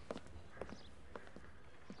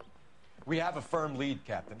 We have a firm lead,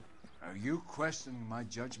 Captain. Are you questioning my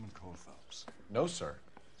judgment call, Phelps? No, sir.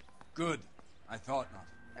 Good. I thought not.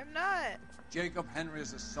 I'm not. Jacob Henry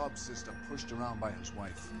is a sub-sister pushed around by his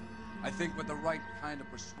wife. I think with the right kind of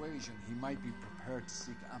persuasion, he might be prepared to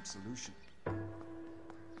seek absolution.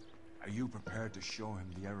 Are you prepared to show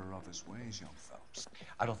him the error of his ways, young Phelps?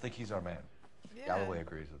 I don't think he's our man. Yeah. Galloway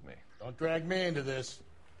agrees with me. Don't drag me into this.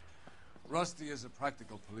 Rusty is a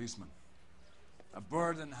practical policeman. A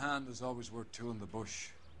bird in hand is always worth two in the bush.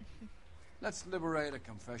 Let's liberate a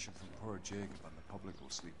confession from poor Jacob, and the public will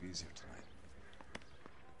sleep easier tonight.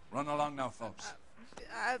 Run along now, Phelps.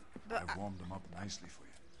 I've warmed him up nicely for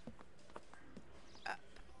you.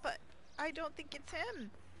 But I don't think it's him.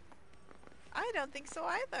 I don't think so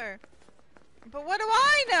either. But what do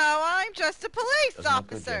I know? I'm just a police Doesn't look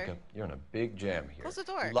good, officer. Jacob. You're in a big jam here. Close the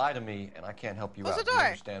door. You lie to me, and I can't help you Close out. the Do you door.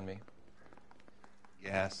 understand me?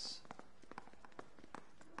 Yes.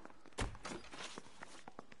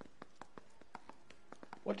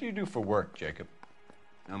 What do you do for work, Jacob?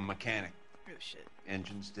 I'm a mechanic. Oh, shit.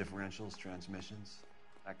 Engines, differentials, transmissions,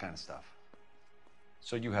 that kind of stuff.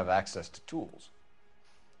 So you have access to tools?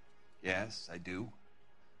 Yes, I do.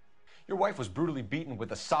 Your wife was brutally beaten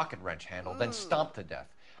with a socket wrench handle, then stomped to death.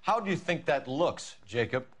 How do you think that looks,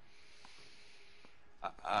 Jacob?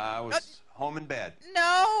 I was home in bed.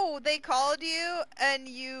 No, they called you, and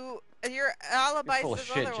your alibi You're full of says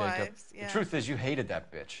shit, otherwise. Jacob. Yeah. The truth is you hated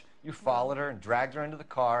that bitch. You followed her and dragged her into the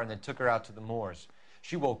car and then took her out to the moors.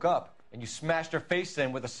 She woke up, and you smashed her face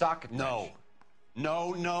in with a socket wrench. No.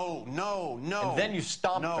 And then you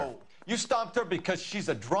stomped her. You stomped her because she's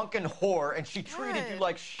a drunken whore and she treated you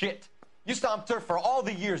like shit. You stomped her for all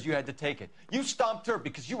the years you had to take it. You stomped her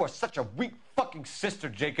because you are such a weak fucking sister,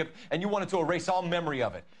 Jacob, and you wanted to erase all memory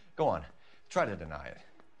of it. Go on. Try to deny it.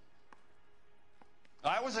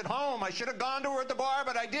 I was at home. I should have gone to her at the bar,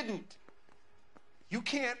 but I didn't. You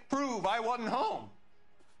can't prove I wasn't home.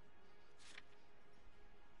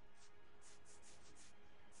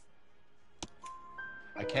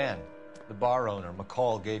 I can. The bar owner,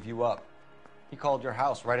 McCall, gave you up. He called your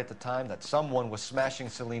house right at the time that someone was smashing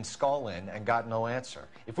Celine's skull in and got no answer.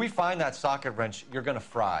 If we find that socket wrench, you're gonna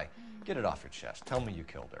fry. Get it off your chest. Tell me you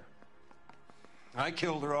killed her. I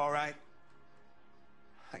killed her, all right.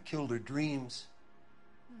 I killed her dreams.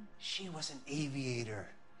 She was an aviator.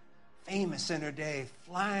 Famous in her day,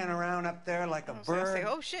 flying around up there like a bird. Say,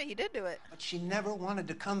 oh shit, he did do it. But she never wanted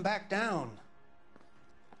to come back down.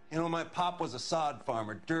 You know, my pop was a sod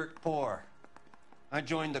farmer, dirt poor. I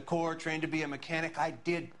joined the Corps, trained to be a mechanic. I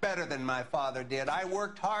did better than my father did. I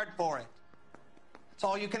worked hard for it. That's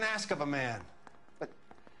all you can ask of a man. But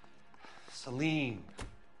Celine,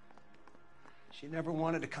 she never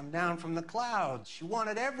wanted to come down from the clouds. She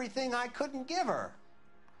wanted everything I couldn't give her.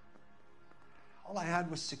 All I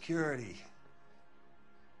had was security.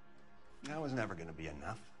 That was never going to be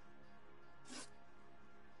enough.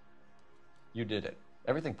 You did it.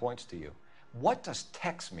 Everything points to you. What does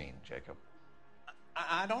Tex mean, Jacob?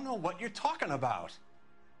 I don't know what you're talking about.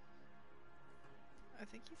 I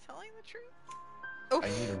think he's telling the truth. Oof. I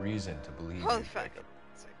need a reason to believe Holy you, fuck. Jacob.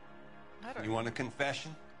 You want a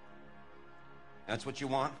confession? That's what you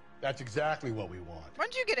want? That's exactly what we want.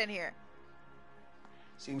 When'd you get in here?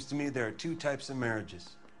 Seems to me there are two types of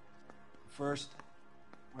marriages. First,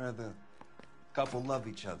 where the couple love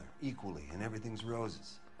each other equally and everything's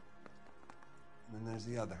roses. And then there's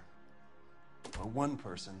the other, where one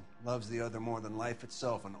person loves the other more than life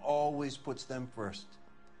itself and always puts them first.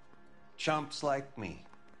 Chumps like me,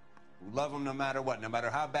 who love them no matter what, no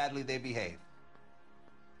matter how badly they behave.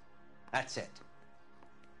 That's it.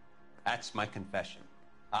 That's my confession.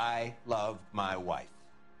 I love my wife.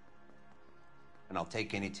 And I'll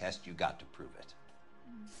take any test you got to prove it.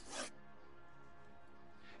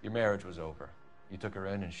 Your marriage was over. You took her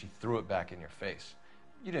in and she threw it back in your face.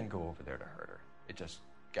 You didn't go over there to hurt her. It just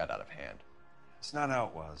got out of hand. It's not how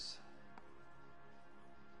it was.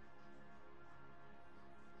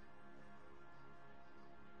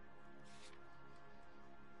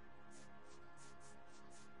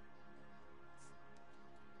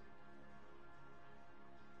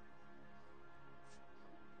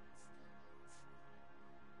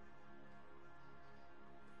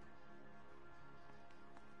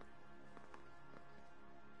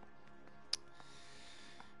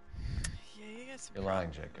 You're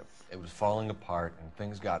lying, Jacob. It was falling apart and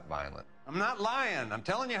things got violent. I'm not lying. I'm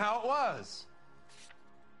telling you how it was.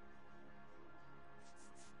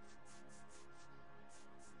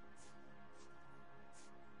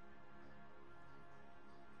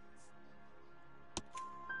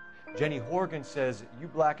 Jenny Horgan says you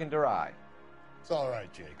blackened her eye. It's all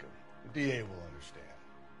right, Jacob. The DA will understand.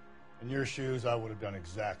 In your shoes, I would have done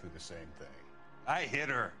exactly the same thing. I hit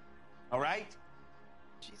her. All right?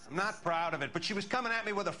 Jesus. I'm not proud of it, but she was coming at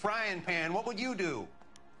me with a frying pan. What would you do?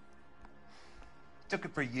 Took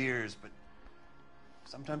it for years, but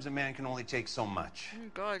sometimes a man can only take so much.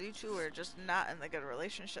 Oh God, you two were just not in a good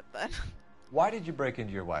relationship then. Why did you break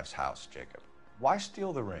into your wife's house, Jacob? Why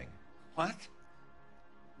steal the ring? What?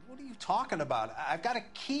 What are you talking about? I've got a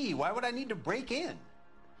key. Why would I need to break in?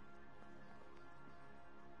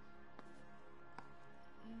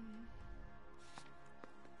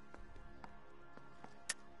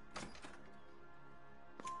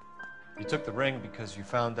 You took the ring because you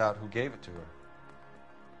found out who gave it to her.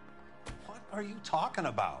 What are you talking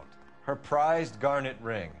about? Her prized garnet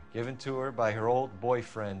ring, given to her by her old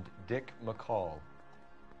boyfriend, Dick McCall.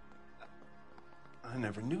 I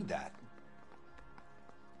never knew that.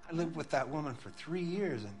 I lived with that woman for 3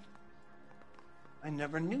 years, and I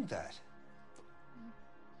never knew that.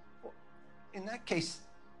 Well, in that case,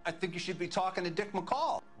 I think you should be talking to Dick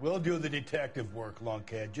McCall. We'll do the detective work,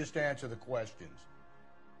 lunkhead. Just answer the questions.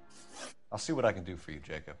 I'll see what I can do for you,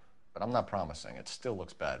 Jacob. But I'm not promising. It still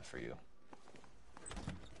looks bad for you.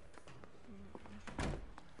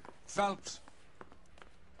 Phelps,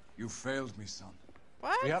 you failed me, son.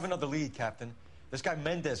 What? We have another lead, Captain. This guy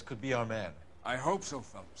Mendez could be our man. I hope so,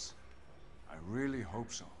 Phelps. I really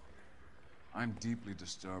hope so. I'm deeply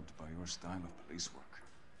disturbed by your style of police work.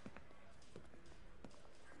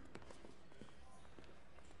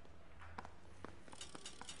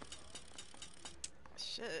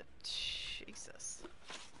 Shit. Jesus.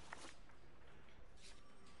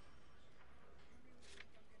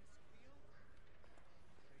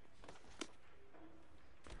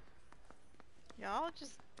 Y'all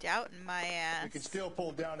just doubting my ass. We can still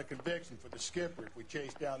pull down a conviction for the skipper if we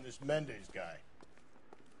chase down this Mendez guy.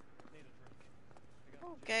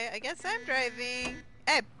 Okay, I guess I'm driving.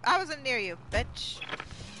 Hey, I wasn't near you, bitch.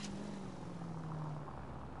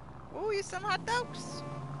 Ooh, you some hot dogs?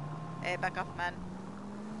 Hey, back off, man.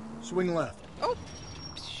 Swing left. Oh,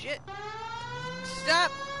 shit.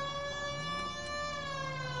 Stop.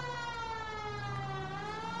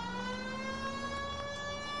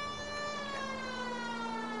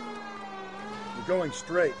 We're going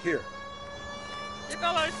straight. Here. You're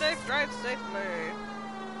going safe, drive safely.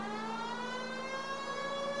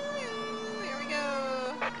 Here we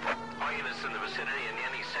go. All units in the vicinity in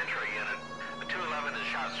any Central unit. The 211 is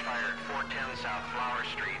shots fired 410 South Flower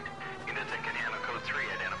Street. Units that can handle code 3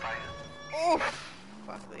 identify. Oh,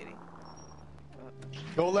 fuck, lady.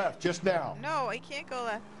 Go left, just now. No, I can't go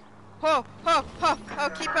left. Oh, oh, oh, oh,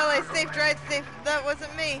 keep LA safe, drive safe. That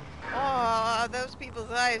wasn't me. Oh, those people's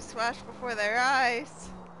lives flashed before their eyes.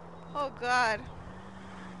 Oh, God.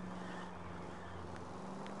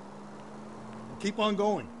 Keep on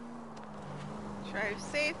going. Drive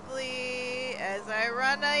safely as I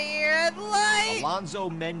run a red light. Alonzo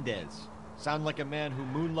Mendez. Sound like a man who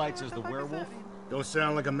moonlights as the werewolf? Don't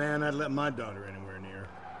sound like a man I'd let my daughter anywhere near.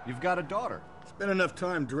 You've got a daughter. Spend enough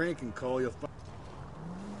time drinking, Cole. You'll find.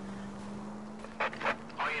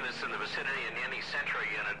 All units in the vicinity in any Central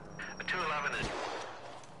unit. The 211 is...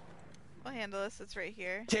 I'll handle this. It's right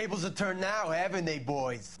here. Tables are turned now, haven't they,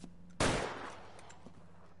 boys?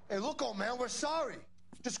 Hey, look, old man, we're sorry.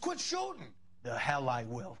 Just quit shooting. The hell I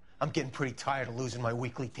will. I'm getting pretty tired of losing my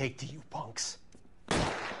weekly take to you punks.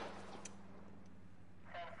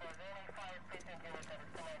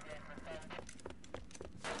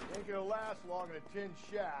 Ain't gonna last long in a tin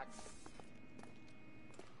shack.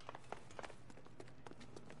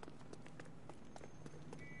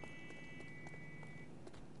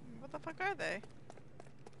 What the fuck are they?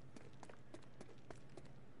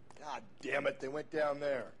 God damn it, they went down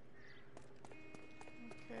there.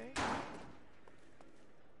 Okay.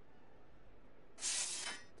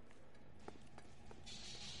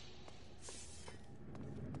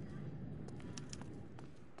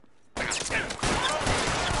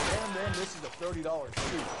 And then this is a $30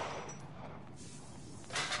 suit.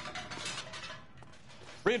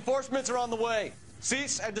 Reinforcements are on the way.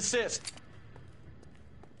 Cease and desist.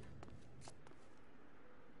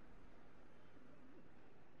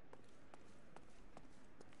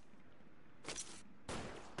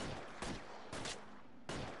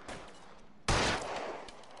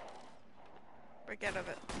 Break out of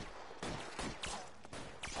it.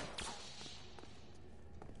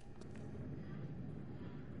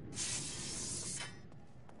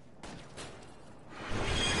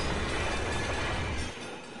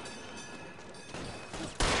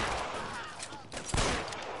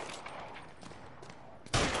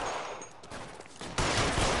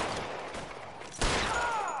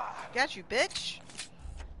 Got you, bitch.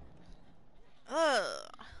 Ugh.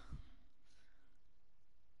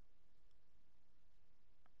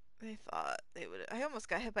 They thought they would. I almost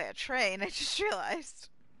got hit by a train. I just realized.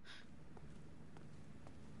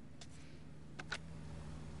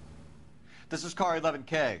 This is car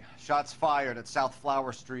 11K. Shots fired at South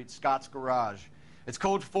Flower Street, Scott's Garage. It's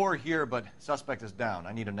code 4 here, but suspect is down.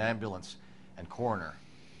 I need an ambulance and coroner.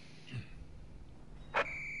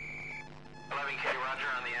 11K, roger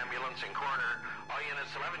on the ambulance and coroner. All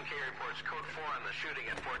units, 11K reports code 4 on the shooting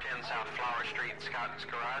at 410 South Flower Street, Scott's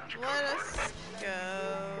Garage. Let us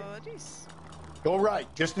go. Jeez. Go right,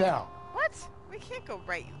 just now. What? We can't go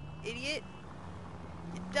right, you idiot.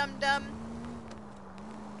 You dum-dum.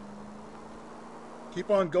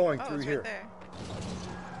 Keep on going Oh, through it's here. right there.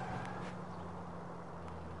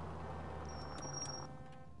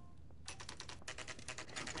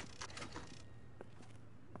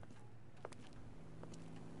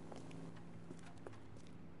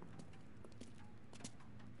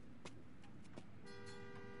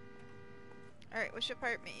 Alright, which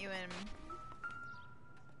apartment you in?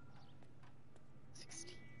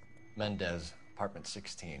 16. Mendez, apartment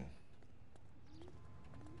 16.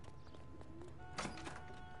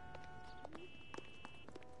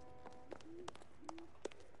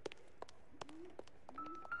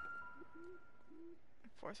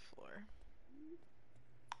 Fourth floor.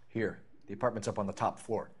 Here, the apartment's up on the top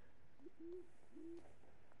floor.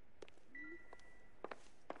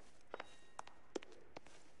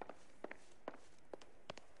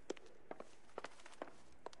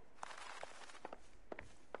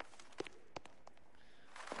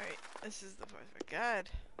 Alright, this is the fourth floor. God.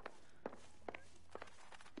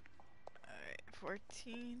 Alright,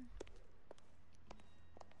 14.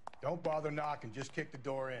 Don't bother knocking, just kick the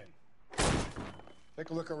door in. Take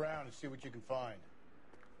a look around and see what you can find.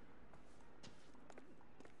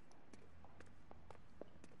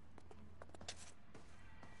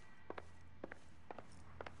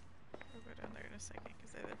 We'll go down there in a second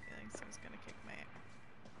because I have a feeling someone's gonna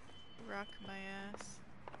rock my ass.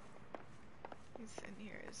 He's in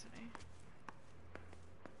here, isn't he?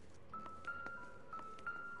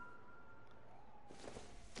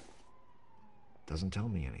 Doesn't tell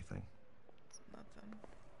me anything. It's nothing.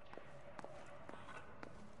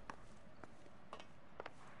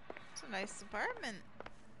 It's a nice apartment.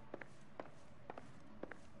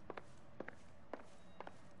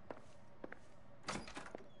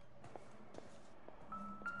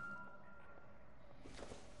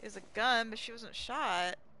 He has a gun, but she wasn't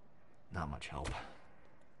shot. Not much help.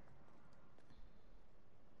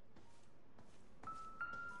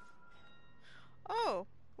 Oh,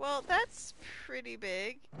 well, that's pretty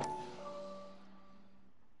big.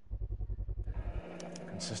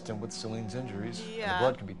 Consistent with Celine's injuries. Yeah. And the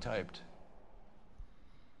blood can be typed.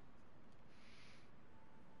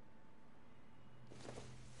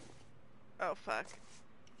 Oh, fuck.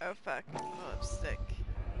 Oh, fuck. Lipstick.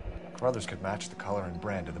 Carruthers could match the color and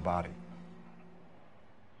brand of the body.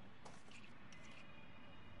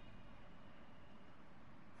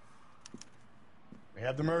 We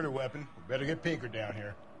have the murder weapon. We better get Pinker down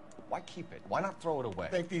here. Why keep it? Why not throw it away?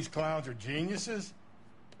 Think these clowns are geniuses?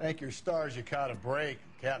 Thank your stars you caught a break.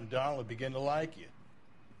 Captain Donald will begin to like you.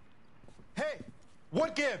 Hey,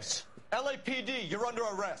 what gives? LAPD, you're under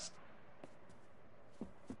arrest.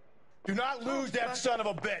 Do not lose that son of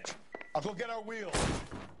a bitch. I'll go get our wheels.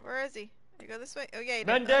 Where is he? You go this way? Oh, yeah, he did.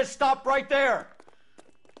 Mendez, stop right there!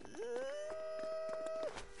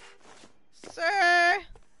 Sir!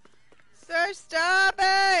 Sir, stop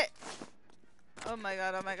it! Oh my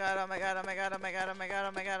god, oh my god, oh my god, oh my god, oh my god, oh my god,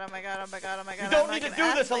 oh my god, oh my god, oh my god, oh my god. You don't need to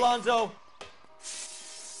do this, Alonzo!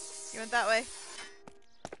 You went that way.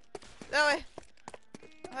 That way.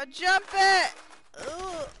 Oh, jump it!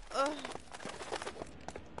 Ugh. Ugh.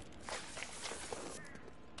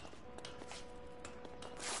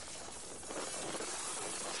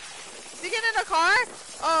 Is he getting in a car?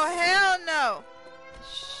 Oh, hell no.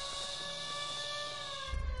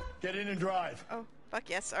 Get in and drive. Oh, fuck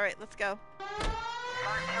yes. Alright, let's go.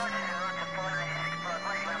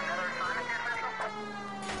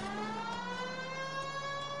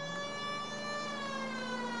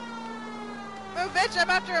 Move, bitch, I'm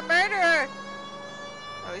after a murderer.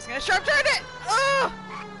 Oh, he's gonna sharp turn it. Oh!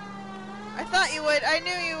 I thought you would. I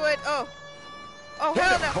knew you would. Oh. Oh,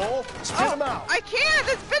 hell no. Cole. Spit him out. I can't.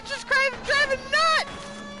 This bitch is driving nuts.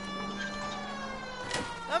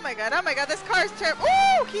 Oh my god, this car is terrible.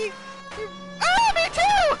 Oh, oh, me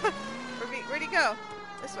too! Where'd he go?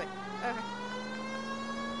 This way. Okay.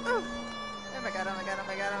 Oh. Oh my god, oh my god, oh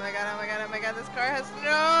my god, oh my god, oh my god, oh my god, this car has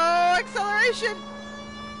no acceleration!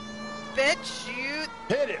 Bitch, you...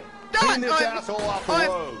 Hit him! Clean this asshole off the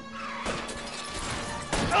road!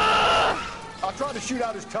 I'll try to shoot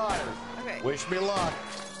out his tires. Okay. Wish me luck.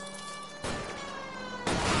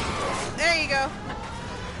 There you go.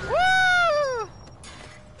 Woo!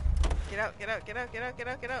 Get out, get out, get out, get out, get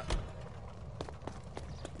out, get out.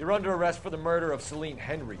 You're under arrest for the murder of Celine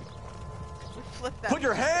Henry. We flipped that. Put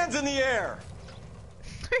your hands in the air!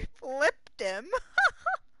 We flipped him.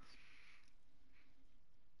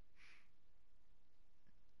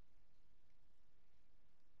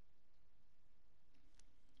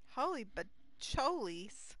 Holy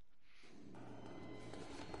bacholies.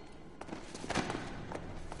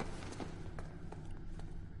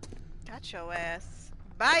 Got your ass.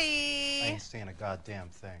 Bye! I ain't saying a goddamn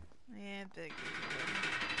thing. Yeah, big.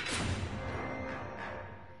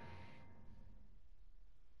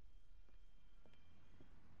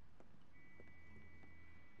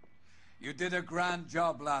 You did a grand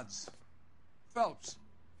job, lads. Phelps,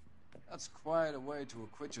 that's quite a way to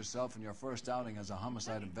acquit yourself in your first outing as a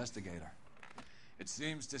homicide investigator. It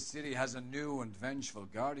seems the city has a new and vengeful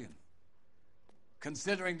guardian.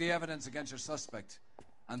 Considering the evidence against your suspect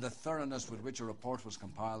and the thoroughness with which a report was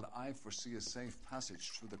compiled, I foresee a safe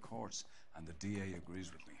passage through the courts, and the DA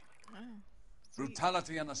agrees with me. Oh,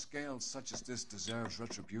 brutality on a scale such as this deserves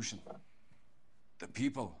retribution. The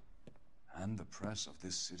people and the press of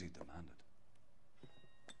this city demand it.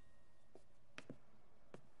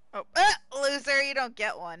 Oh, loser, you don't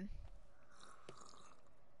get one.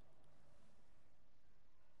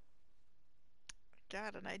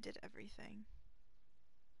 God, and I did everything.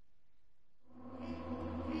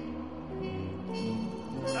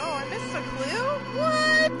 Oh, I missed a clue?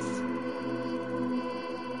 What?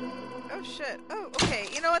 Oh, shit. Oh, okay.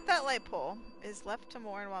 You know what? That light pole is left to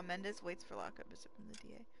mourn while Mendez waits for lockup visit from the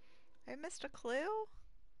DA. I missed a clue?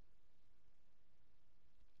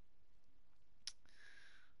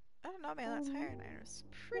 I don't know, man. That tire iron was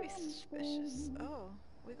pretty suspicious. Oh,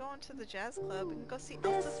 we going to the jazz club. We can go see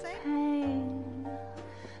Elsa sing.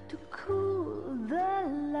 To cool the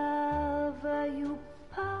lava you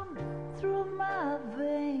pump through my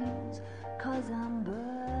veins, 'cause I'm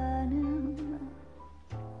burning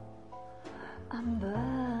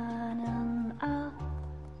up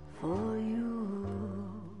for you.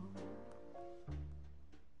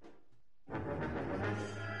 That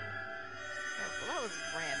was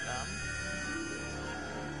random.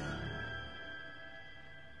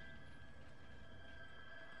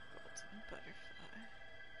 Golden butterfly.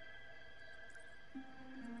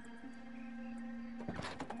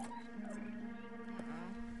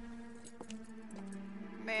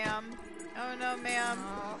 Ma'am. Oh no, ma'am.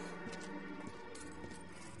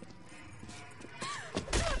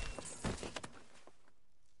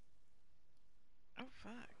 Oh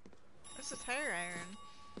fuck. That's a tire iron.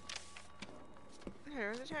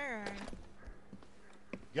 There's a tire iron.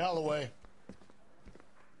 Galloway.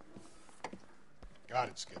 Got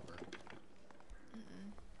it, Skipper.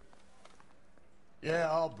 Yeah,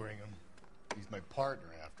 I'll bring him. He's my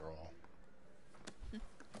partner, after all.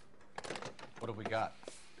 What have we got?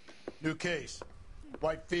 New case.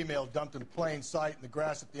 White female dumped in plain sight in the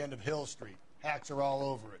grass at the end of Hill Street. Hacks are all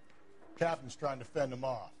over it. Captain's trying to fend them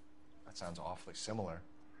off. That sounds awfully similar.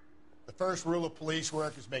 The first rule of police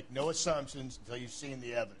work is make no assumptions until you've seen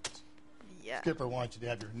the evidence. Yeah. Skipper wants you to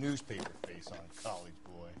have your newspaper face on, college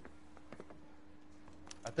boy.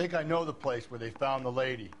 I think I know the place where they found the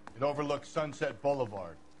lady. It overlooks Sunset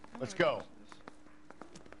Boulevard. Let's go.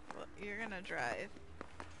 Well, you're gonna drive.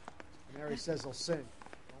 Mary says he'll sing.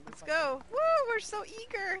 Let's go. Woo, we're so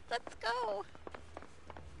eager. Let's go.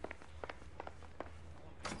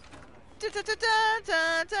 Da da da da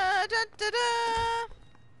da da da da da.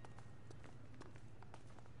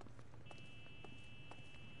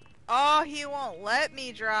 Oh, he won't let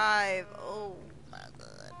me drive. Oh my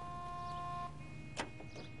god.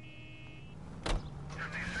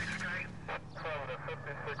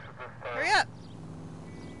 Hurry up.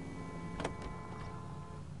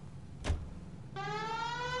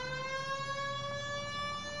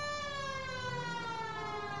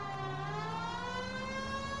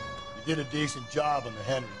 You did a decent job on the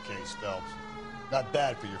Henry case, Phelps. Not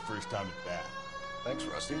bad for your first time at bat. Thanks,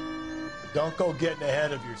 Rusty. But don't go getting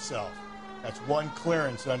ahead of yourself. That's one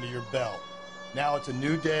clearance under your belt. Now it's a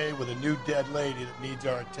new day with a new dead lady that needs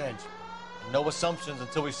our attention. And no assumptions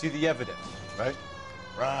until we see the evidence, right?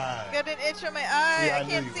 Right. Got an itch on my eye. See, I knew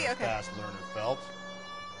can't you see. were a Okay. fast learner, Phelps.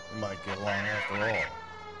 We might get along after all.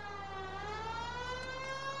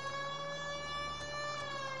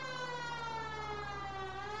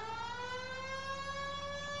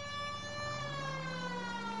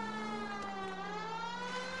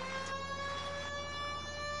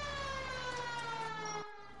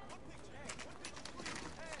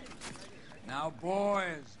 Now,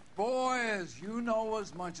 boys, you know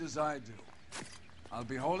as much as I do. I'll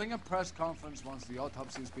be holding a press conference once the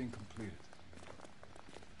autopsy's been completed.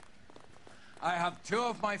 I have two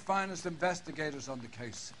of my finest investigators on the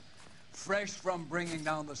case, fresh from bringing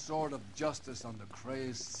down the sword of justice on the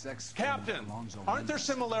crazed sex... Captain, aren't there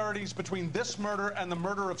similarities between this murder and the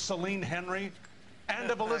murder of Celine Henry?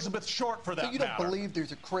 And of Elizabeth Short, for that So you matter? don't believe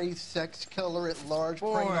there's a crazed sex killer at large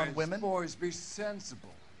preying on women? Boys, be sensible.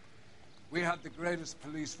 We have the greatest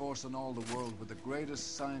police force in all the world with the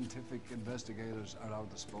greatest scientific investigators at our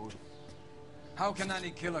disposal. How can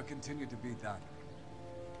any killer continue to beat that?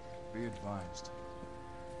 Be advised.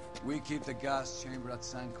 We keep the gas chamber at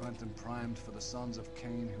San Quentin primed for the sons of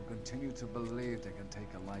Cain who continue to believe they can take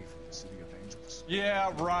a life in the City of Angels.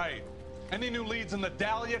 Yeah, right. Any new leads in the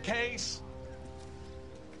Dahlia case?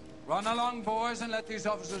 Run along, boys, and let these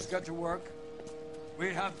officers get to work.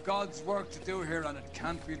 We have God's work to do here, and it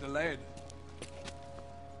can't be delayed.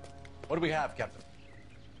 What do we have, Captain?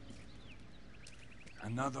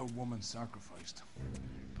 Another woman sacrificed.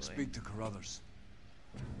 Speak to Carruthers.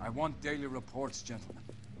 I want daily reports, gentlemen.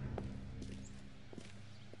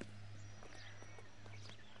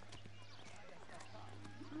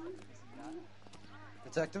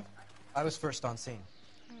 Detective, I was first on scene.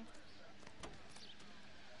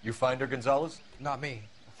 You find her, Gonzalez? Not me.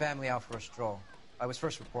 A family out for a stroll. I was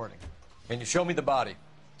first reporting. Can you show me the body?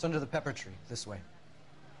 It's under the pepper tree, this way.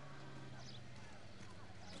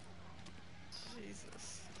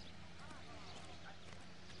 Jesus.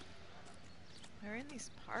 They're in these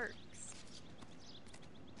parks.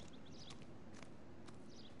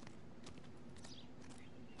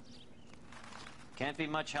 Can't be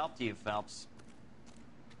much help to you, Phelps.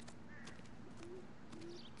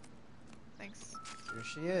 Thanks. Here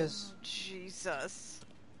she is. Oh, Jesus.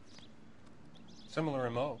 Similar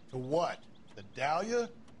MO. To what? The Dahlia?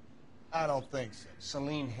 I don't think so.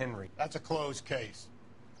 Celine Henry. That's a closed case.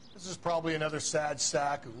 This is probably another sad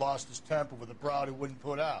sack who lost his temper with a broad who wouldn't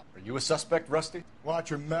put out. Are you a suspect, Rusty? Watch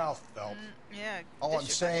your mouth, Phelps. Yeah. All I'm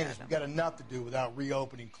saying is we've got enough to do without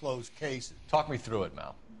reopening closed cases. Talk me through it,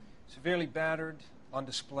 Mal. Severely battered, on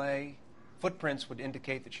display. Footprints would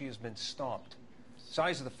indicate that she has been stomped.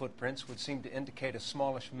 Size of the footprints would seem to indicate a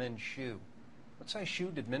smallish men's shoe. What size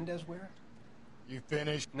shoe did Mendez wear? You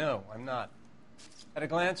finished? No, I'm not. At a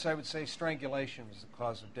glance, I would say strangulation was the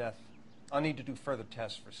cause of death. I'll need to do further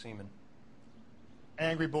tests for semen.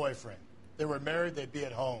 Angry boyfriend. If they were married, they'd be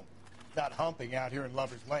at home. Not humping out here in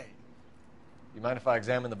Lover's Lane. You mind if I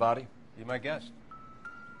examine the body? Be my guest.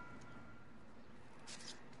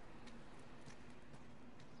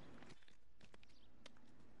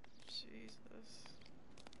 Jesus.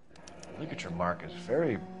 Look at your mark. It's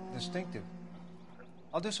very distinctive.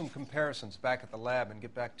 I'll do some comparisons back at the lab and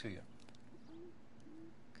get back to you.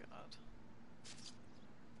 God.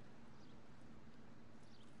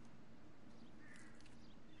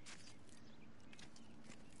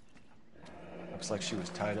 Looks like she was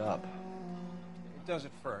tied up. It does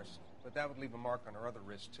at first, but that would leave a mark on her other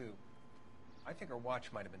wrist, too. I think her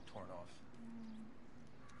watch might have been torn off.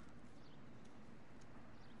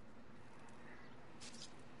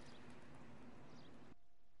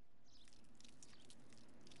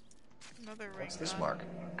 Another ring. What's this mark?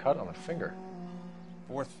 A cut on a finger.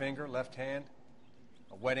 Fourth finger, left hand.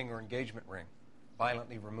 A wedding or engagement ring.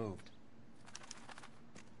 Violently removed.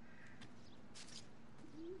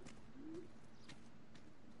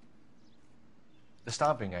 The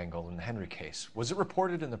stomping angle in the Henry case, was it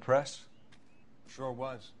reported in the press? Sure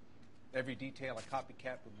was. Every detail a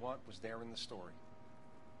copycat would want was there in the story.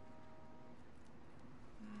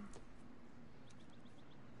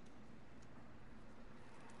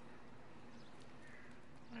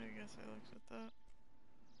 I guess I looked at that.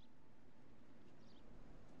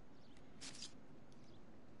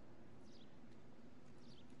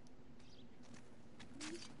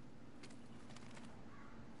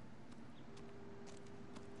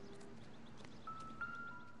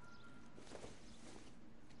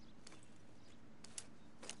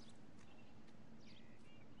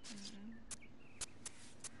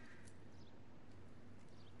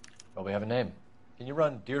 Well, we have a name. Can you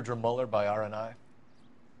run Deirdre Muller by RNI?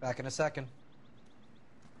 Back in a second.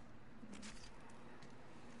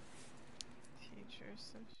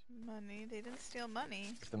 Teachers of money. They didn't steal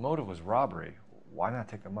money. If the motive was robbery, why not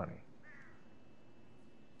take the money?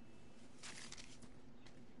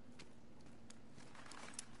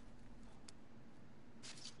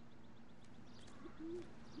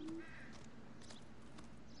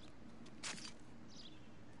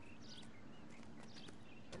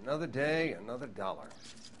 Another day, another dollar.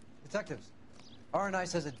 Detectives, RNI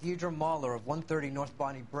says that Deirdre Mahler of 130 North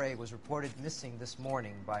Bonnie Bray was reported missing this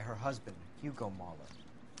morning by her husband, Hugo Mahler.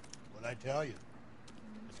 What'd I tell you?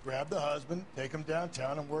 Just grab the husband, take him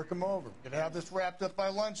downtown, and work him over. We could have this wrapped up by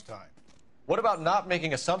lunchtime. What about not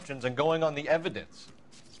making assumptions and going on the evidence?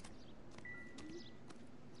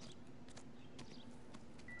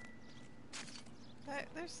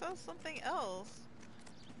 There's still something else.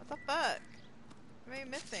 What the fuck? What am I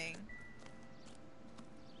missing?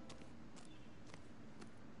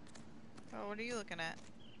 Oh, what are you looking at?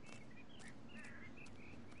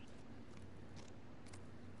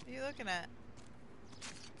 What are you looking at?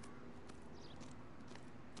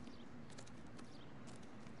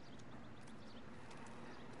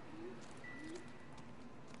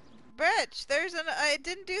 Bitch, there's an I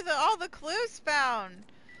didn't do all the clues found.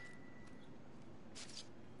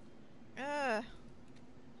 Ugh.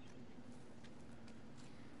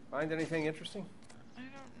 Find anything interesting? I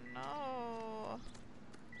don't know.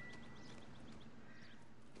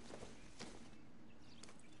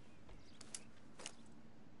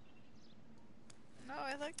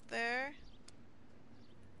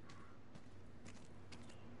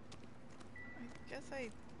 I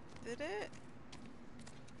did it?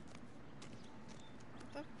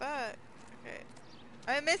 What the fuck? Okay.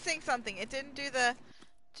 I'm missing something. It didn't do the...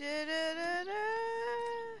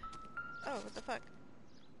 Oh, what the fuck?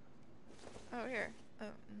 Oh, here. Oh,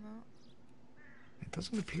 no. It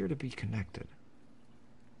doesn't appear to be connected.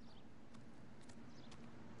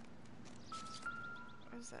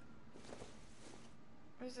 What is that?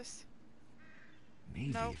 What is this?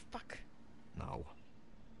 Maybe. No, fuck. No.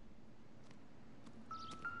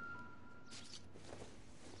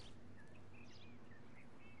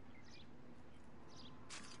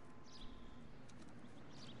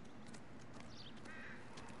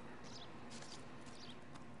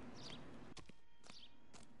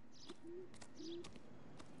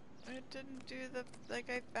 It didn't do the... Like,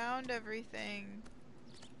 I found everything.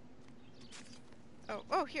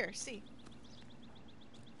 Oh, here, see.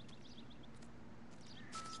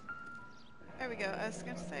 There we go. I was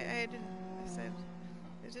gonna say, I said,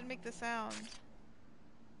 it didn't make the sound.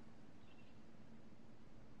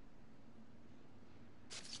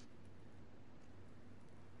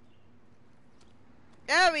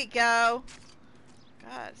 There we go!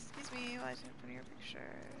 God, excuse me, why didn't I put your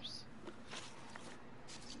pictures?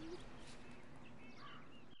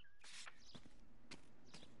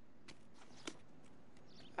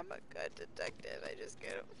 I'm a good detective, I just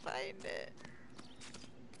can't find it.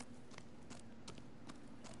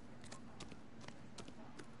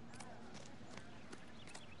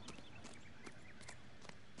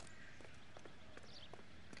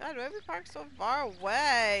 God, why are we parked so far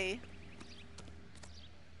away?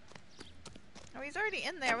 Oh, he's already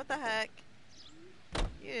in there, what the heck?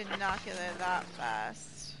 You did not get there that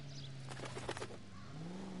fast.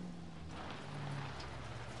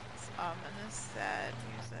 It's ominous, sad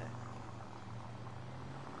music.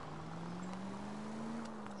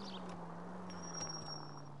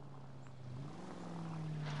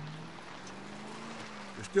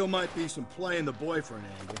 There still might be some playing the boyfriend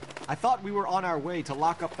angle. I thought we were on our way to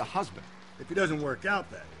lock up the husband. If he doesn't work out,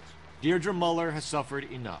 that is. Deirdre Muller has suffered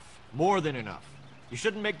enough. More than enough. You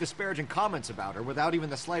shouldn't make disparaging comments about her without even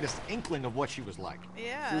the slightest inkling of what she was like.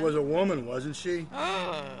 Yeah. She was a woman, wasn't she?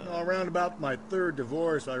 Around about my third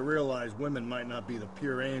divorce, I realized women might not be the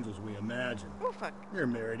pure angels we imagine. Oh, fuck. You're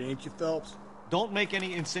married, ain't you, Phelps? Don't make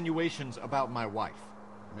any insinuations about my wife.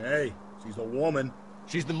 Hey, she's a woman.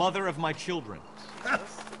 She's the mother of my children.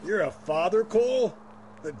 You're a father, Cole?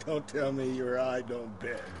 Don't tell me your eye don't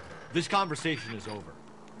bend. This conversation is over.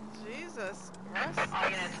 Jesus Christ. All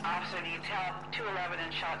units, officer needs help. 211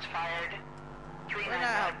 and shots fired.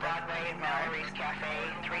 391 Broadway, Mallory's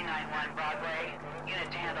Cafe. 391 Broadway.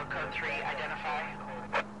 Unit to handle code 3, identify.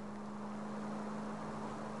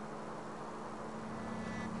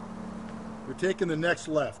 You're taking the next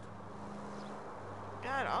left.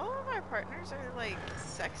 God, all of our partners are like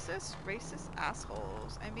sexist, racist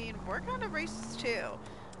assholes. I mean, we're kind of racist too.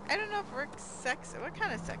 I don't know if we're sexist. What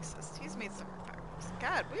kind of sexist? He's made some remarks.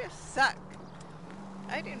 God, we suck.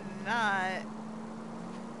 I do not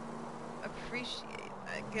appreciate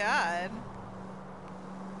that.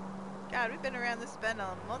 God, we've been around this bend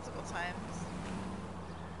multiple times.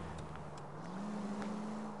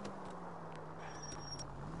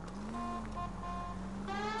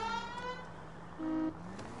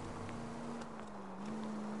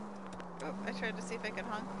 Oh, I tried to see if I could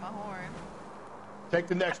honk my horn. Take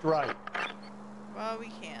the next right. Well, we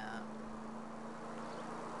can't.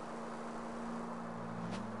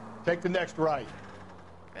 Take the next right.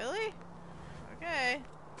 Really? Okay.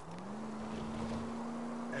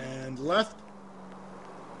 And left.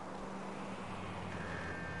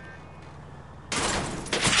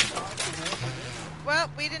 Well,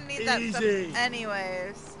 we didn't need that stuff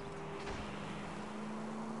anyways.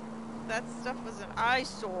 That stuff was an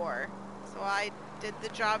eyesore. So I did the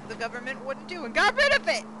job the government wouldn't do and got rid of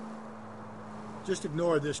it! Just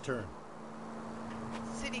ignore this turn.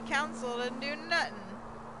 City council didn't do nothing.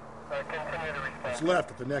 It's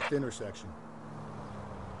left at the next intersection.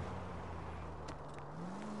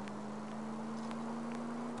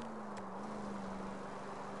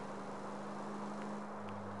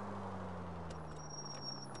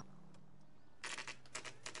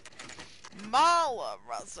 Mala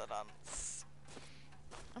residence.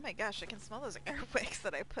 Oh my gosh, I can smell those airwigs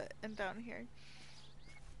that I put in down here.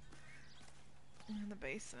 In the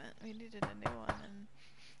basement. We needed a new one and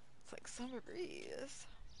it's like summer breeze.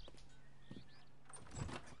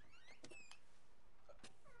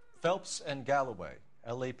 Phelps and Galloway,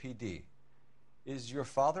 LAPD. Is your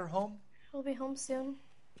father home? He'll be home soon.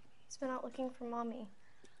 He's been out looking for Mommy.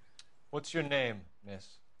 What's your name,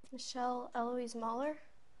 miss? Michelle Eloise Mahler?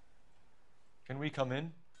 Can we come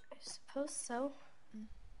in? I suppose so.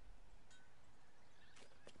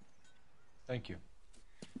 Thank you.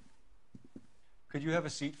 Could you have a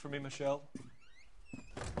seat for me, Michelle?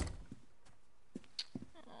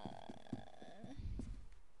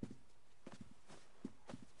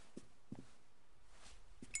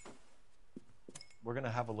 We're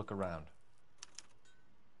gonna have a look around. I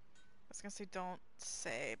was gonna say, don't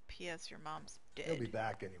say, P.S. your mom's dead. He'll be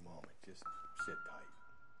back any moment. Just sit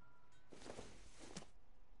tight.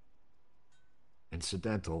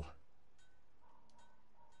 Incidental.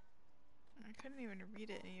 I couldn't even read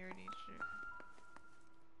it and you already should.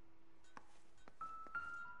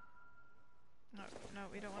 No, no,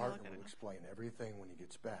 we don't want to look Partner at will it. explain everything when he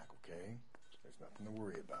gets back, okay? There's nothing to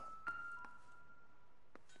worry about.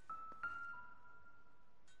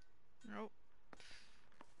 Nope.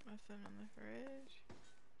 Nothing on the fridge.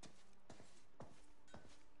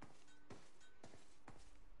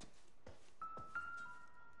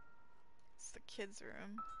 It's the kids'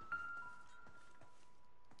 room.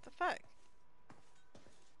 What the fuck?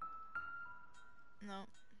 No.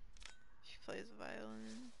 She plays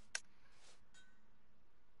violin.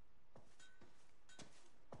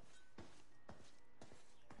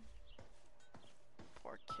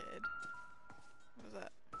 Poor kid. What was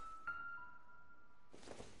that?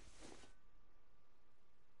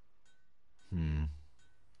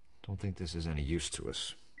 Don't think this is any use to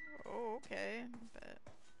us. Oh, okay. But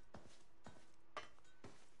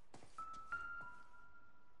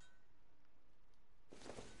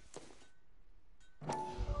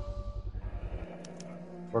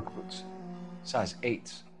Work boots. Size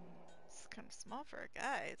 8s. it's kind of small for a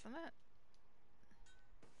guy, isn't it?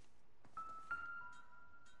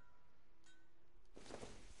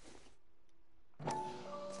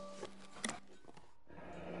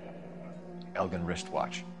 Elgin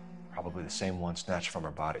wristwatch. Probably the same one snatched from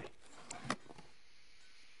her body.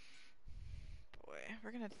 Boy,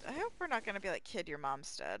 I hope we're not gonna be like, kid, your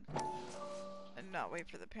mom's dead. And not wait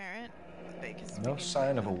for the parent. Because we No need to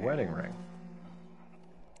sign wait of for a the parent. wedding ring.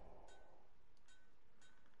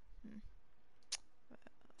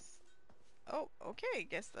 Oh, okay.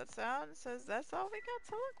 Guess that sound says that's all we got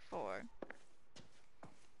to look for.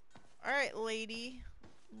 Alright, lady.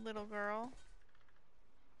 Little girl.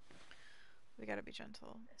 We gotta be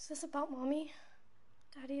gentle. Is this about Mommy?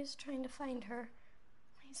 Daddy is trying to find her.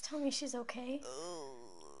 Please tell me she's okay.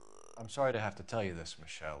 I'm sorry to have to tell you this,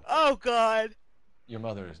 Michelle. Oh, God. Your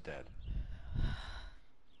mother is dead.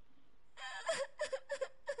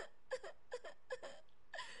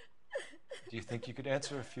 Do you think you could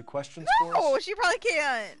answer a few questions for us? Oh, she probably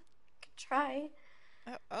can't. Could try.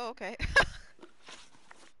 Oh, okay.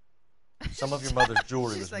 Some of your mother's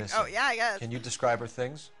jewelry She's was like, missing. oh, yeah, I guess. Can you describe her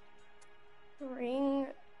things? A ring,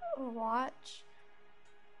 a watch.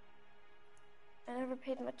 I never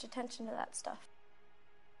paid much attention to that stuff.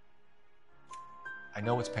 I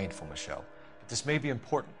know it's painful, Michelle, but this may be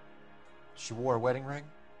important. She wore a wedding ring?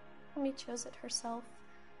 Mommy chose it herself.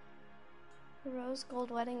 A rose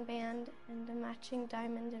gold wedding band and a matching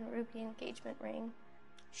diamond and ruby engagement ring.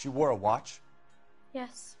 She wore a watch?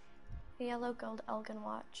 Yes, a yellow gold Elgin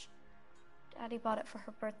watch. Daddy bought it for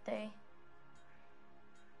her birthday.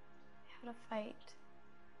 We had a fight.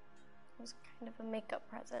 It was kind of a makeup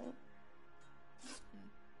present.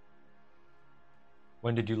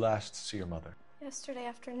 When did you last see your mother? Yesterday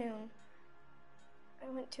afternoon. I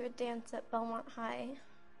went to a dance at Belmont High.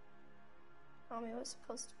 Mommy was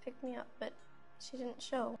supposed to pick me up, but she didn't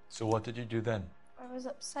show. So what did you do then? I was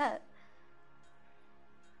upset.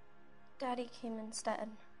 Daddy came instead.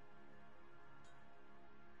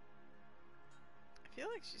 I feel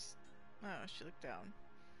like she's... Oh, she looked down.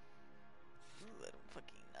 Ooh, I don't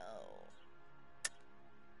fucking know.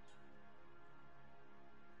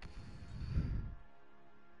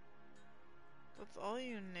 That's all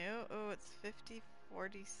you knew? Oh, it's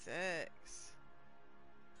 5046.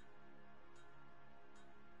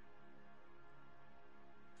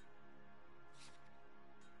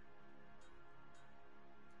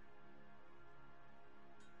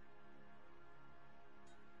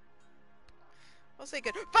 I'll say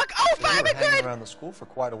good. Fuck! Oh, So you fine, were I'm hanging good! around the school for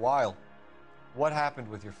quite a while. What happened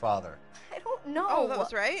with your father? I don't know. Oh, that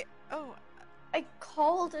was right? Oh. I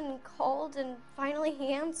called and finally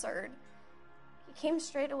he answered. He came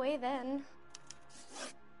straight away then.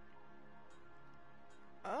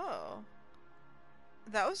 Oh.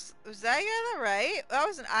 Was that guy right? That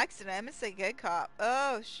was an accident. I meant to say good cop.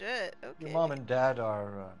 Oh, shit. Okay. Your mom and dad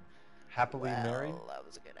are happily married? Well, that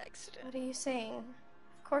was a good accident. What are you saying?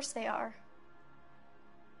 Of course they are.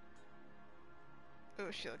 Oh,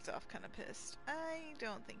 she looked off kind of pissed. I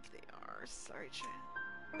don't think they are. Sorry, Chan.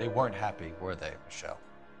 They weren't happy, were they, Michelle?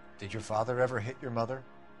 Did your father ever hit your mother?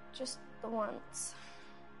 Just the once.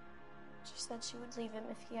 She said she would leave him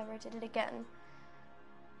if he ever did it again.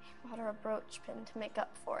 He bought her a brooch pin to make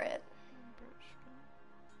up for it.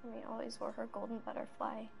 And he always wore her golden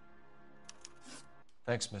butterfly.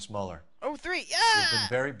 Thanks, Miss Muller. Oh, 3, yeah! You've been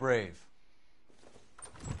very brave.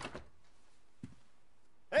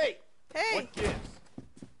 Hey! Hey! What gives?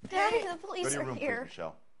 Daddy, the Go police to your are room, here. please,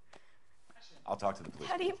 Michelle. I'll talk to the police.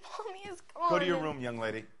 Daddy, Mommy is gone. Go to your room, young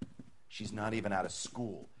lady. She's not even out of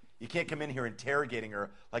school. You can't come in here interrogating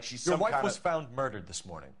her like she's Your some wife kind was of... found murdered this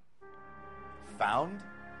morning. Found?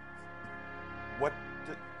 What?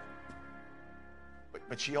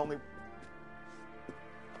 But she only...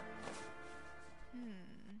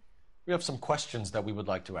 We have some questions that we would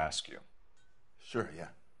like to ask you. Sure, yeah.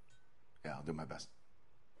 Yeah, I'll do my best.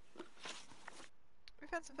 We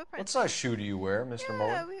found some What footprints. size shoe do you wear, Mr.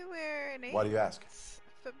 Muller? Yeah, we wear an 8. Why do you ask?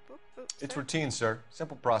 It's routine, sir.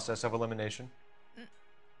 Simple process of elimination.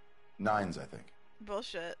 9s, I think.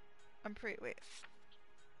 Bullshit. I'm pretty... Wait.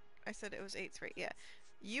 I said it was 8s, right? Yeah.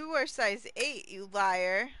 You were size 8, you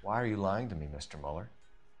liar. Why are you lying to me, Mr. Muller?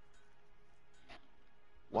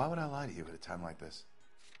 Why would I lie to you at a time like this?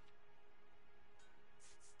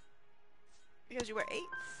 Because you wear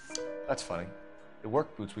 8s. That's funny. The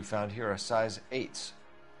work boots we found here are size 8s.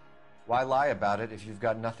 Why lie about it if you've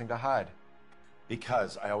got nothing to hide?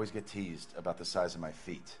 Because I always get teased about the size of my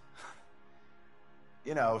feet.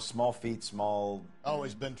 You know, small feet, small...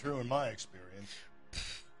 Always been true in my experience.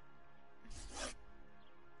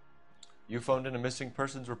 You phoned in a missing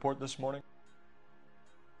persons report this morning?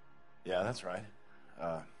 Yeah, that's right.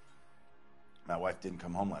 My wife didn't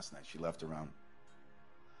come home last night. She left around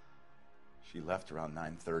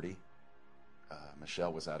 9:30.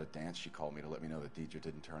 Michelle was out at dance. She called me to let me know that Deidre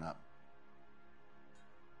didn't turn up.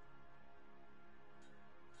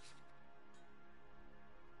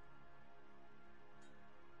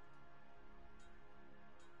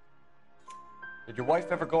 Did your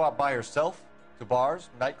wife ever go out by herself? To bars,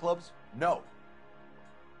 nightclubs? No.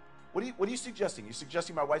 What are you suggesting? You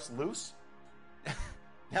suggesting my wife's loose?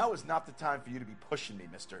 Now is not the time for you to be pushing me,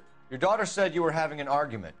 mister. Your daughter said you were having an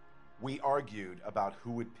argument. We argued about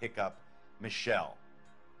who would pick up Michelle.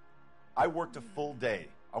 I worked a full day.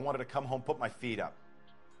 I wanted to come home, put my feet up.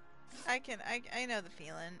 I know the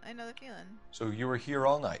feeling. I know the feeling. So you were here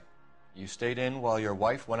all night. You stayed in while your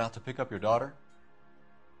wife went out to pick up your daughter?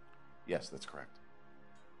 Yes, that's correct.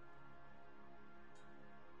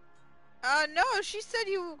 No, she said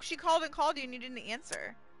she called you and you didn't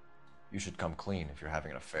answer. You should come clean if you're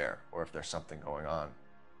having an affair, or if there's something going on.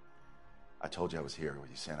 I told you I was here. Were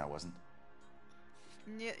you saying I wasn't?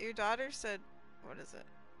 Your daughter said, what is it?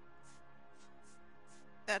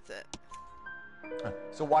 That's it.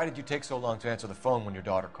 So why did you take so long to answer the phone when your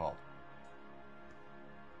daughter called?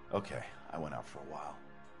 Okay, I went out for a while.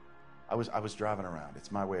 I was driving around.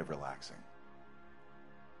 It's my way of relaxing.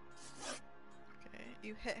 Okay,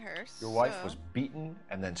 you hit her. Your wife was beaten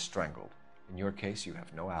and then strangled. In your case, you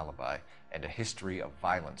have no alibi and a history of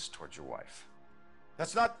violence towards your wife.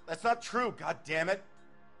 That's not true, god damn it.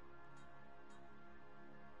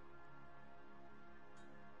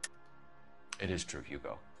 It is true,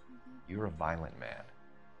 Hugo. You're a violent man.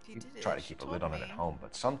 You You try to keep a lid on it at home,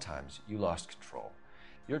 but sometimes you lost control.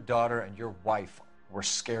 Your daughter and your wife were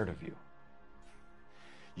scared of you.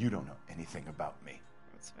 You don't know anything about me.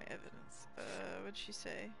 What's my evidence? What'd she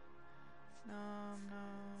say? No.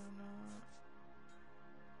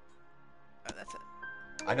 Oh, that's it.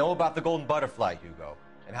 I know about the golden butterfly, Hugo,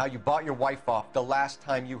 and how you bought your wife off the last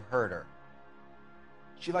time you heard her.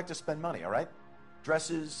 She liked to spend money, all right?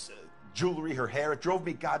 Dresses, jewelry, her hair. It drove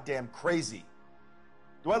me goddamn crazy.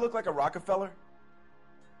 Do I look like a Rockefeller?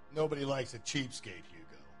 Nobody likes a cheapskate,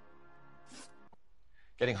 Hugo.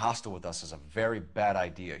 Getting hostile with us is a very bad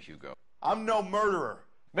idea, Hugo. I'm no murderer.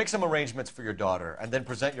 Make some arrangements for your daughter, and then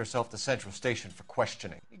present yourself to Central Station for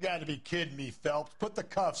questioning. You gotta be kidding me, Phelps. Put the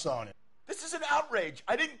cuffs on him. This is an outrage.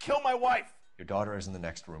 I didn't kill my wife. Your daughter is in the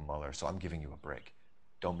next room, Muller, so I'm giving you a break.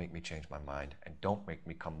 Don't make me change my mind, and don't make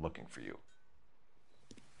me come looking for you.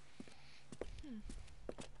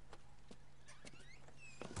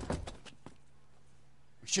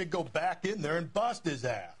 We should go back in there and bust his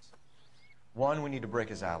ass. 1, we need to break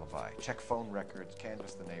his alibi, check phone records,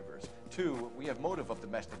 canvass the neighbors. 2, we have motive of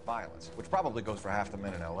domestic violence, which probably goes for half the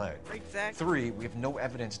men in L.A. Exactly. 3, we have no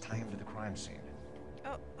evidence tying him to the crime scene.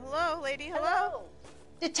 Oh, hello, lady. Hello.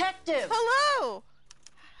 Detective. Hello.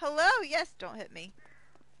 Hello. Yes, don't hit me.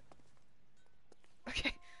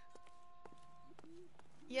 Okay.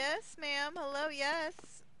 Yes, ma'am. Hello. Yes.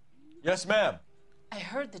 Yes, ma'am. I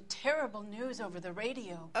heard the terrible news over the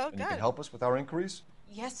radio. Oh, And you can help us with our inquiries?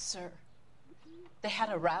 Yes, sir. They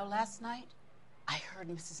had a row last night. I heard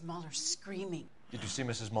Mrs. Muller screaming. Did you see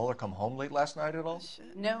Mrs. Muller come home late last night at all?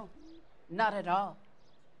 No, not at all.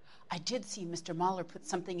 I did see Mr. Muller put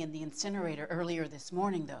something in the incinerator earlier this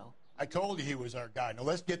morning, though. I told you he was our guy. Now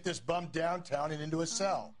let's get this bum downtown and into a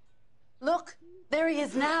cell. Look, there he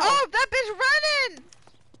is now. Oh, that bitch running!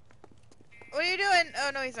 What are you doing?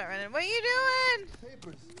 Oh, no, he's not running. What are you doing?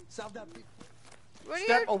 Papers. Solve that. What are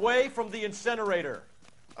Step you... away from the incinerator.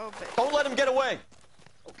 Oh, bitch. Don't let him get away.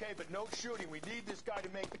 Okay, but no shooting. We need this guy to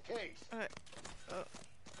make the case.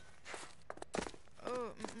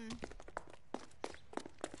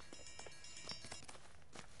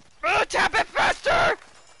 Oh, tap it faster!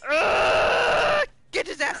 Get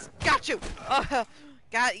his ass! Got you!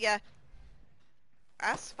 Got ya.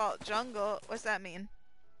 Asphalt jungle. What's that mean?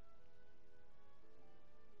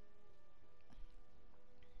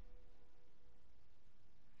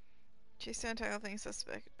 Chase down tackling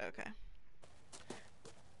suspect. Okay.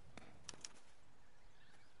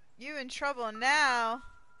 You in trouble now.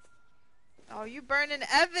 Oh, you burning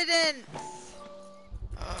evidence.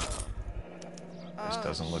 This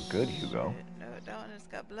doesn't look good, Hugo. No, it don't. It's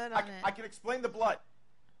got blood on it. I can explain the blood.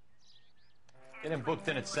 Get him booked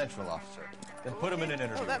in at Central, officer. Then put him in an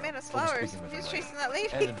interview. Oh, that man has We'll be flowers. speaking with He's him chasing later. that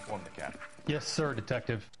lady. And inform the captain. Yes, sir,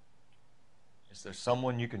 Detective. Is there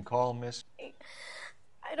someone you can call, miss?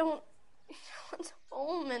 I don't want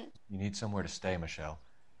home, and You need somewhere to stay, Michelle.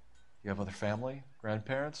 You have other family?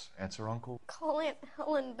 Grandparents? Aunts or uncle? call Aunt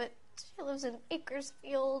Helen, but she lives in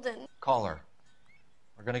Bakersfield, and Call her.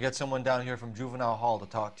 We're gonna get someone down here from Juvenile Hall to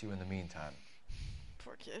talk to you in the meantime.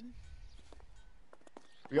 Poor kid.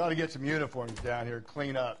 We ought to get some uniforms down here,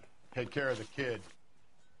 clean up, take care of the kid.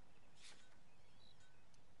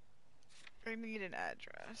 We need an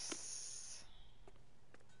address.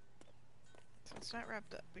 So it's not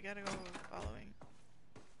wrapped up. We gotta go with the following.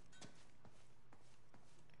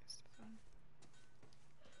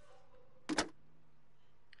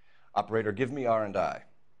 Operator, give me R&I.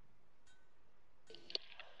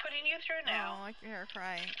 Putting you through now. Oh, I can hear her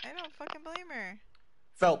crying. I don't fucking blame her.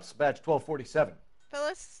 Phelps, badge 1247.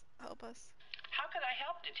 Phyllis, help us. How could I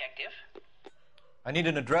help, Detective? I need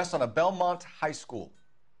an address on a Belmont High School.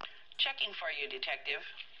 Checking for you, Detective.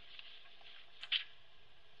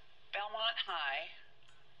 Belmont High,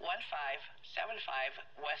 1575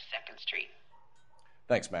 West 2nd Street.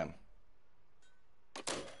 Thanks, ma'am.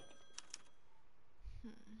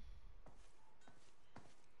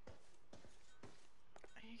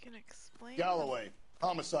 You can explain. Galloway,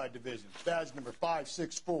 Homicide Division, badge number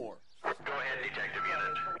 564. Go ahead, Detective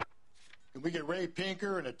Unit. Can we get Ray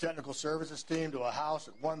Pinker and a technical services team to a house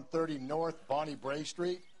at 130 North Bonnie Bray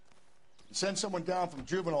Street? And send someone down from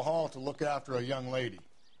Juvenile Hall to look after a young lady.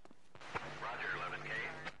 Roger, 11K.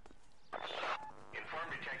 Inform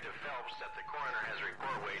Detective Phelps that the coroner has a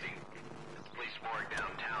report waiting at the police morgue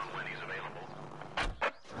downtown when he's available.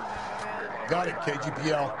 Got it,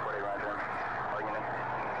 KGPL.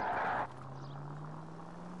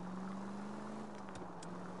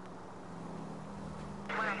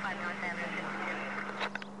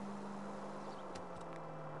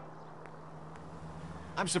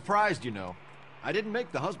 I'm surprised, you know. I didn't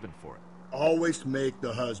make the husband for it. Always make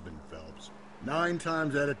the husband, Phelps. 9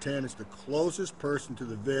 times out of 10, it's the closest person to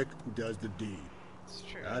the Vic who does the deed. It's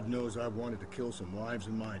true. God knows I've wanted to kill some wives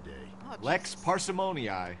in my day. Oh, Lex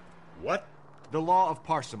parsimoniae. What? The law of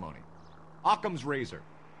parsimony. Occam's razor.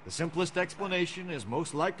 The simplest explanation is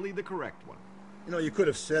most likely the correct one. You know, you could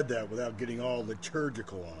have said that without getting all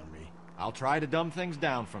liturgical on me. I'll try to dumb things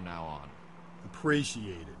down from now on.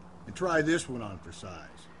 Appreciate it. And try this one on for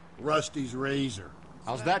size. Rusty's razor.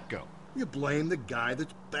 How's that go? You blame the guy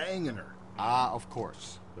that's banging her. Ah, of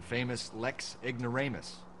course. The famous Lex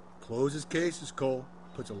Ignoramus. Closes cases, Cole.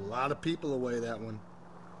 Puts a lot of people away, that one.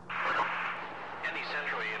 Any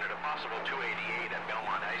Central Unit, a possible 288 at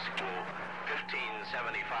Belmont High School,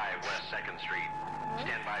 1575 West 2nd Street.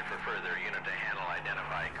 Stand by for further unit to handle.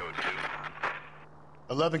 Identify code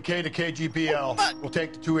 2. 11K to KGPL. We'll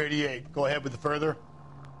take the 288. Go ahead with the further.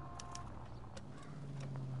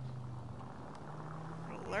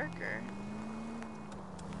 Lurker.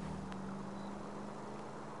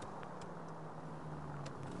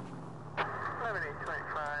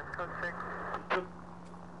 Code 6.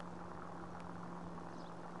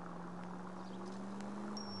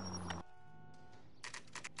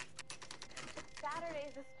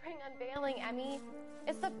 Saturday's the spring unveiling, Emmy.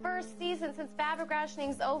 It's the first season since fabric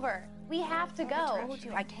rationing's over. We have to go. I told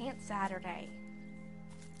you I can't Saturday.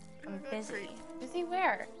 I'm busy. Busy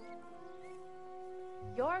where?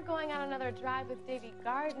 You're going on another drive with Davy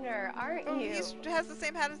Gardner, aren't you? He has the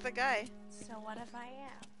same hat as the guy. So what if I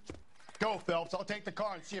am? Go, Phelps. I'll take the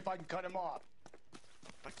car and see if I can cut him off.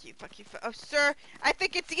 Fuck you, fuck you, oh, sir, I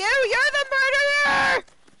think it's you! You're the murderer!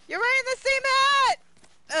 You're wearing the same hat!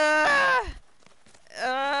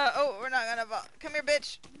 Oh, we're not gonna vote. Come here,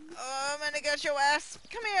 bitch. Oh, I'm gonna get your ass.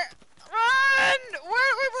 Come here. Run! What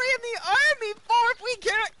were we in the army for if we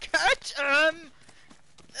can't catch him?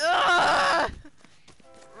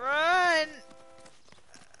 Run!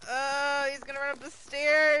 Oh, he's gonna run up the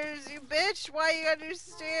stairs. You bitch, why you gotta do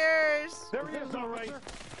stairs? There he is, all right.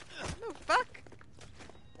 No, fuck.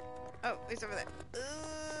 Oh, he's over there.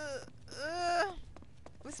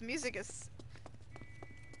 This music is...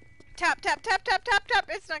 Tap, tap, tap, tap, tap, tap.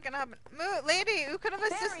 It's not gonna happen. Move, lady, who could have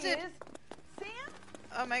assisted? There he is. Sam?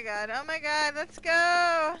 Oh my god, let's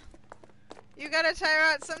go. You gotta tire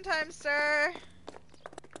out sometime, sir.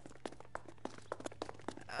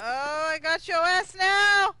 Oh, I got your ass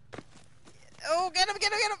now. Oh, get him,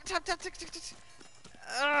 get him, get him. Tap, tap, tap, tap, tap.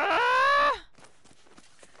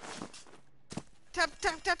 Tap,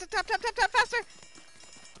 tap, tap, tap, tap, tap, tap, tap, faster.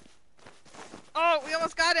 Oh, we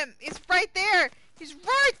almost got him. He's right there. He's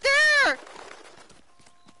right there.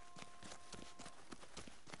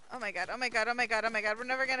 Oh my god, oh my god, oh my god, oh my god. We're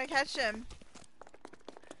never gonna catch him.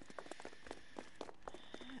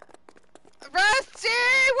 Rusty,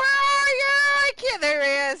 where are you? I can't, there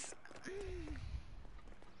he is.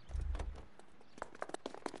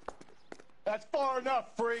 That's far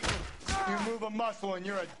enough, freak. You move a muscle and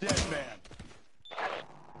you're a dead man.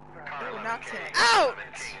 Ooh, knocked him out!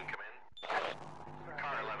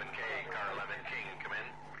 Car 11K, car 11 King, come in.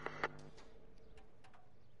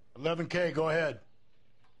 11K, go ahead.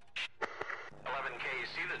 11K,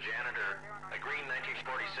 see the janitor. A green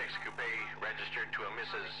 1946 coupe registered to a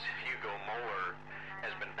Mrs. Hugo Moeller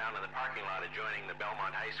has been found in the parking lot adjoining the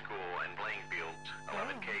Belmont High School and playing fields.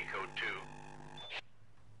 11K, code 2.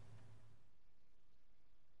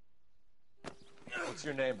 What's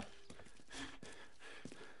your name?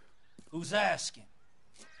 Who's asking?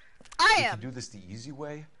 I You am. can do this the easy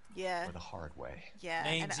way Yeah. or the hard way. Yeah.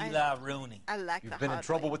 Name's and Eli Rooney. I like You've the been in hard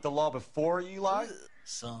trouble way. with the law before, Eli?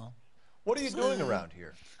 Some. What are you doing around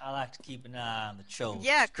here? I like to keep an eye on the children.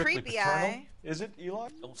 Yeah, Strictly creepy paternal? eye. Is it, Eli?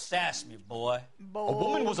 Don't sass me, boy. A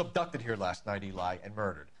woman was abducted here last night, Eli, and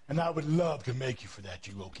murdered. And I would love to make you for that,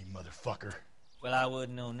 you oaky motherfucker. Well, I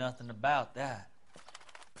wouldn't know nothing about that.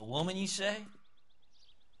 A woman, you say?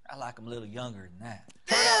 I like 'em a little younger than that.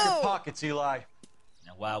 Turn out your pockets, Eli.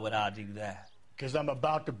 Now, why would I do that? Because I'm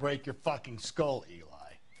about to break your fucking skull, Eli.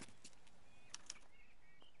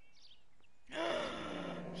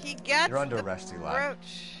 He gets You're under the arrest, Eli.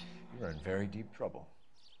 brooch. You're in very deep trouble.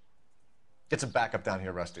 Get some backup down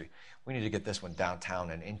here, Rusty. We need to get this one downtown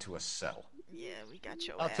and into a cell. Yeah, we got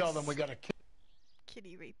your I'll ass. tell them we got a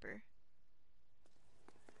Kitty Reaper.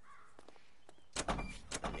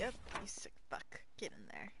 Yep, you sick fuck. Get in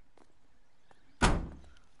there.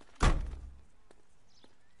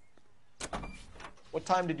 What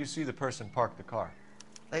time did you see the person park the car?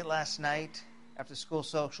 Late last night, after school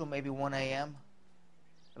social, maybe 1 a.m.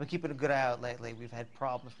 I've been keeping a good eye out lately. We've had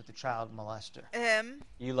problems with the child molester.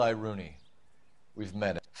 Eli Rooney. We've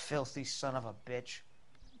met him. Filthy son of a bitch.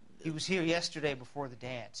 He was here yesterday before the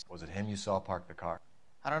dance. Was it him you saw park the car?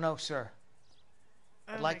 I don't know, sir.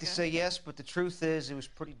 I'd like to say yes, but the truth is it was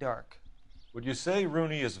pretty dark. Would you say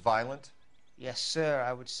Rooney is violent? Yes, sir.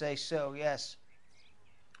 I would say so, yes.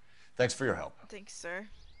 Thanks for your help. Thanks, sir.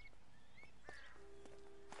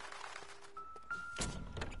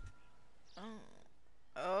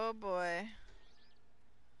 Oh boy.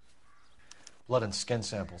 Blood and skin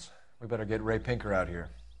samples. We better get Ray Pinker out here.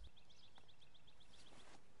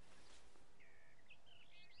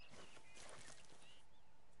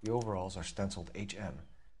 The overalls are stenciled HM.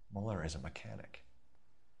 Muller is a mechanic.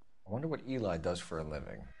 I wonder what Eli does for a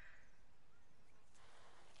living.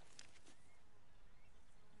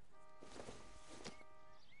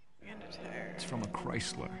 It's from a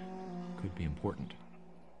Chrysler. Could be important.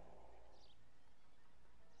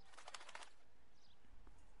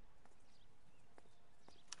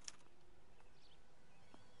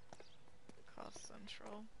 Call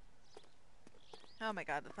Central. Oh my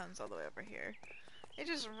god, the phone's all the way over here. They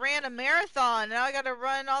just ran a marathon. Now I gotta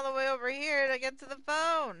run all the way over here to get to the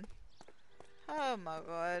phone. Oh my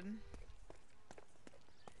god.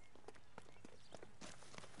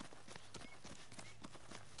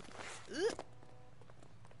 Ugh.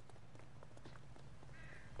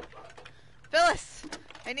 Phyllis!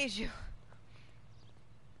 I need you.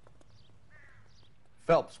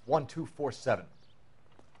 Phelps, 1247.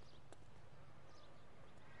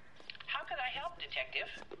 How could I help, Detective?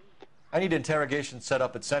 I need interrogation set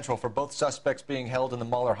up at Central for both suspects being held in the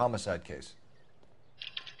Mahler homicide case.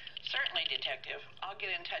 Certainly, Detective. I'll get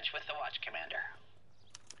in touch with the watch commander.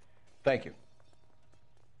 Thank you.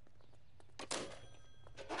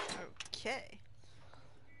 Okay.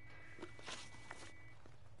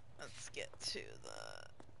 Let's get to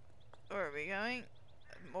the... Where are we going?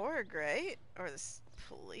 Morgue, right? Or this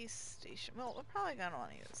police station? Well, we're probably gonna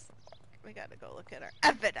want to use the morgue. We gotta go look at our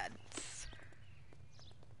evidence.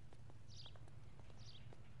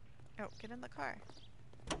 Oh, get in the car.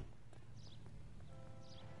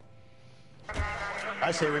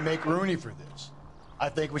 I say we make Rooney for this. I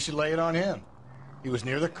think we should lay it on him. He was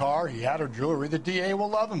near the car, he had her jewelry, the DA will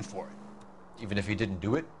love him for it. Even if he didn't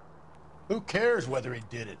do it? Who cares whether he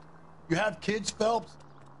did it? You have kids, Phelps?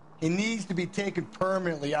 He needs to be taken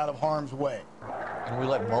permanently out of harm's way. Can we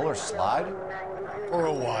let Mueller slide? For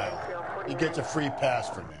a while. He gets a free pass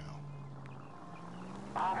for now.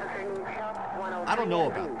 I don't know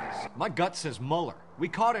about this. My gut says Mueller. We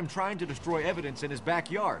caught him trying to destroy evidence in his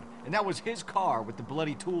backyard, and that was his car with the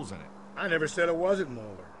bloody tools in it. I never said it wasn't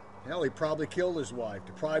Mueller. Hell, he probably killed his wife,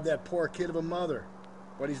 deprived that poor kid of a mother.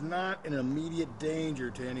 But he's not in immediate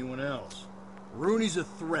danger to anyone else. Rooney's a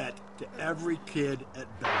threat to every kid at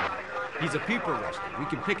Belmont. He's a peeper, Rusty. We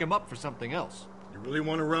can pick him up for something else. You really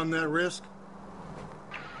want to run that risk?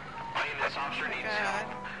 This officer needs help.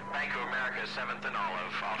 Bank of America, 7th and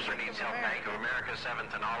Olive. Officer needs help. Bank of America,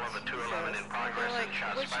 7th and Olive, a 211 in progress and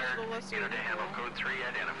shots fired. Unit to handle code 3,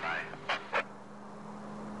 identify.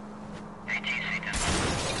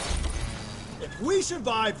 If we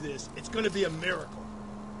survive this, it's going to be a miracle.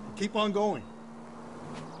 Keep on going.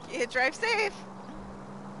 Yeah, drive safe.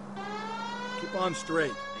 Keep on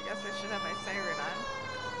straight. I guess I should have my siren on.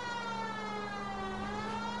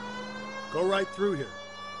 Go right through here.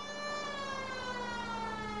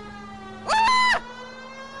 Ah!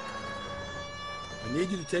 I need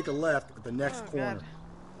you to take a left at the next corner. God.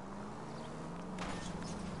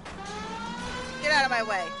 Get out of my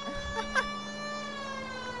way.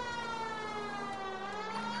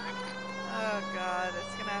 Oh god,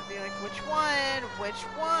 it's gonna have to be like, which one? Which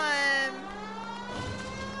one?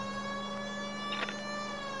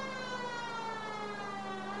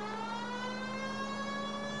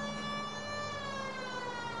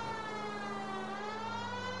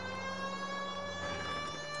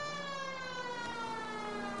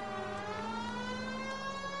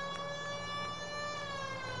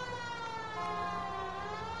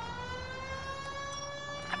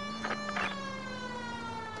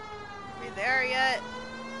 There yet?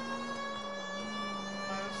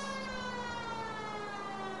 Almost.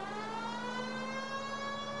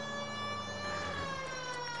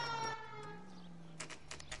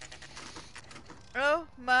 Oh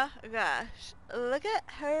my gosh. Look at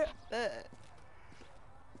her butt.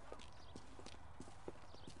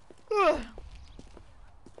 Ugh.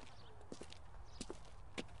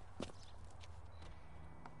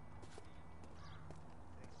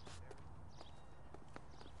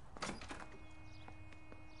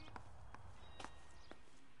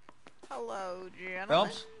 Hello, gentlemen.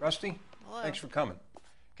 Phelps, Rusty, Hello. thanks for coming.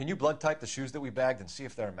 Can you blood type the shoes that we bagged and see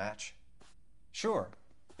if they're a match? Sure.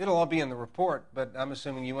 It'll all be in the report, but I'm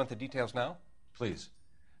assuming you want the details now? Please.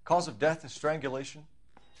 Cause of death is strangulation?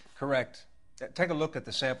 Correct. Take a look at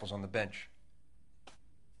the samples on the bench.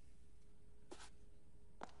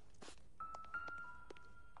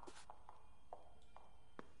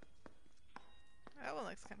 That one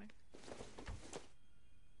looks kind of...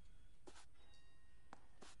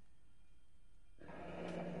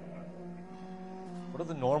 What are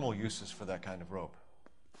the normal uses for that kind of rope?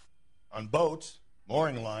 On boats,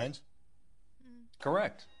 mooring lines.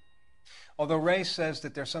 Correct. Although Ray says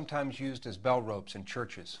that they're sometimes used as bell ropes in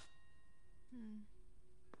churches.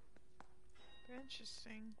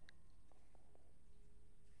 Interesting.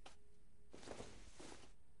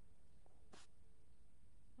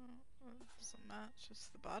 It doesn't match.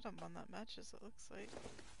 Just the bottom one that matches, it looks like.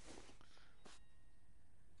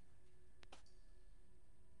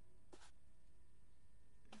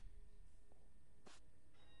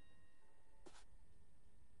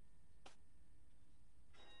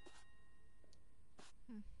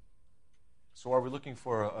 So are we looking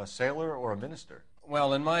for a sailor or a minister?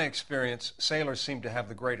 Well, in my experience, sailors seem to have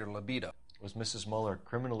the greater libido. Was Mrs. Mueller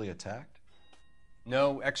criminally attacked?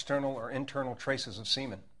 No external or internal traces of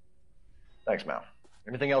semen. Thanks, Mal.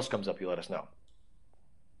 Anything else comes up, you let us know.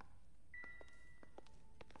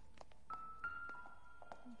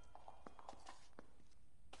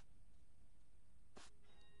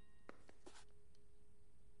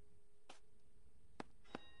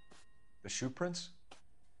 The shoe prints?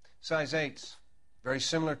 Size 8s. Very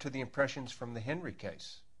similar to the impressions from the Henry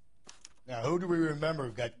case. Now, who do we remember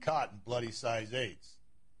who got caught in bloody size 8s?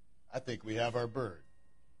 I think we have our bird.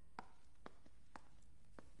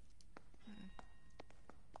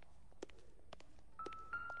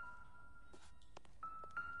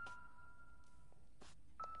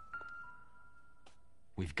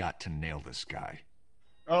 We've got to nail this guy.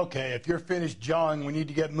 Okay, if you're finished jawing, we need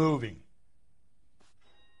to get moving.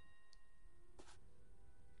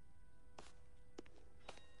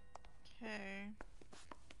 Okay.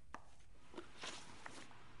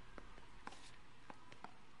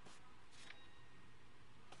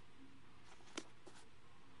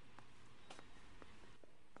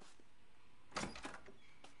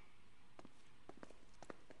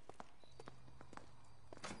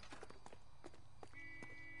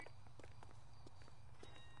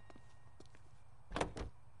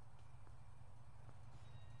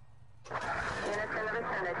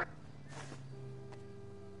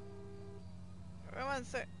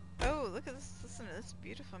 Oh, look at this. Listen to this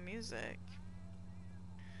beautiful music.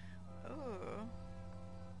 Oh.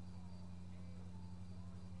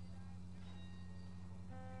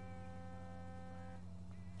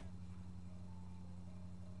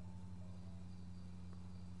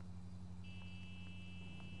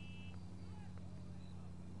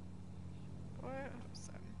 What? Oh,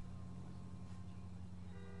 sorry.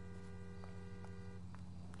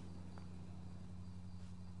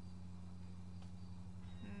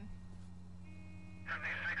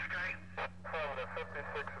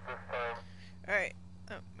 Alright.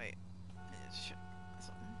 Oh, wait.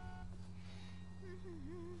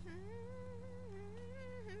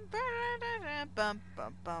 Bum,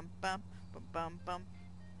 bum, bum, bum, bum, bum, bum.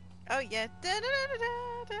 Oh, yeah.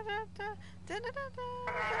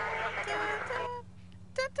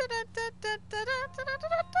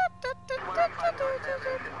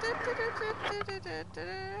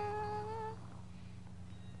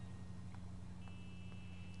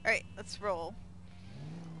 Alright, let's roll.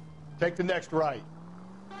 Take the next right.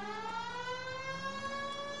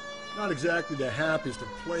 Not exactly the happiest of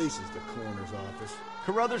places, the coroner's office.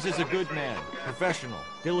 Carruthers is a good man, professional,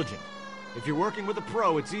 diligent. If you're working with a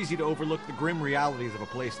pro, it's easy to overlook the grim realities of a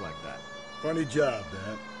place like that. Funny job,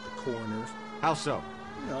 that, the coroner's. How so?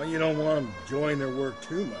 You don't want them enjoying their work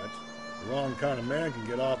too much. The wrong kind of man can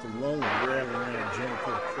get awfully lonely rattling around a joint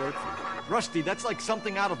full of corpses. Rusty, that's like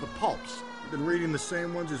something out of the pulps. You been reading the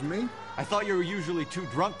same ones as me? I thought you were usually too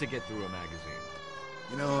drunk to get through a magazine.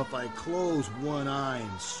 If I close one eye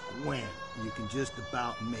and squint, you can just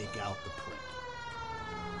about make out the print.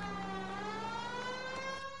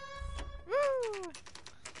 Woo!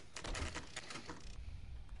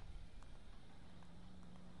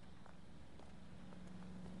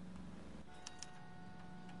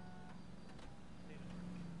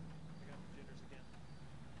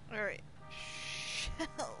 Alright.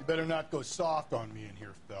 You better not go soft on me in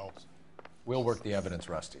here, Phelps. We'll work the evidence,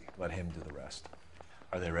 Rusty. Let him do the rest.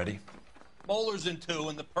 Are they ready? Moeller's in 2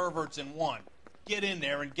 and the pervert's in 1. Get in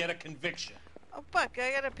there and get a conviction. Oh, fuck,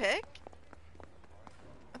 I gotta pick?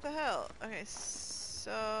 What the hell? Okay,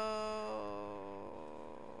 so...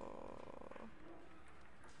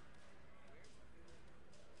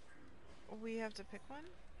 we have to pick one?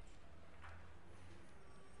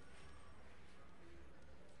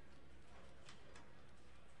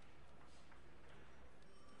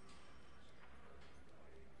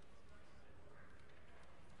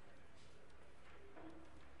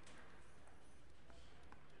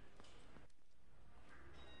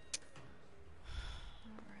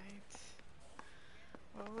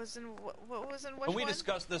 What was in which Can we one?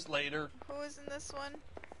 discuss this later? Who was in this one?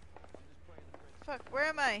 Fuck, where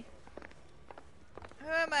am I? Who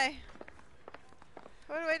am I?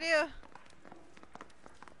 What do I do?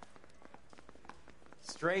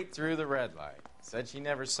 Straight through the red light. Said she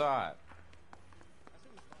never saw it.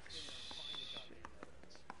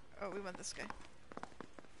 Oh, we want this guy.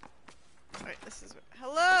 Alright, this is...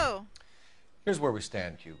 Hello! Here's where we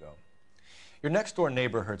stand, Hugo. Your next-door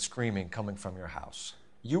neighbor heard screaming coming from your house.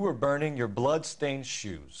 You were burning your blood-stained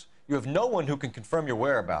shoes. You have no one who can confirm your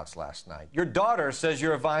whereabouts last night. Your daughter says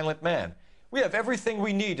you're a violent man. We have everything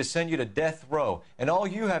we need to send you to death row, and all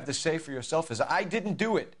you have to say for yourself is, I didn't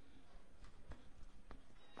do it.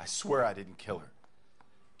 I swear I didn't kill her.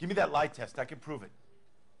 Give me that lie test. I can prove it.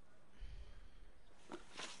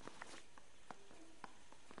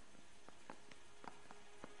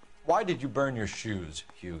 Why did you burn your shoes,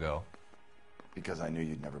 Hugo? Because I knew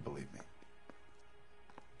you'd never believe me.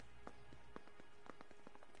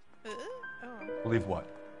 Oh. Believe what?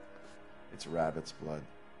 It's rabbit's blood.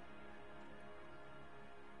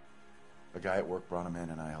 A guy at work brought him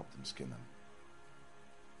in, and I helped him skin them.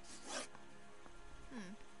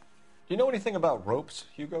 Do you know anything about ropes,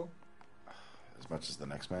 Hugo? As much as the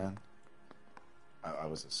next man. I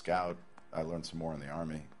was a scout. I learned some more in the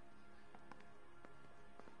Army.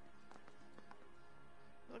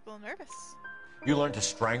 You look a little nervous. You learned to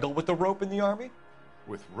strangle with the rope in the Army?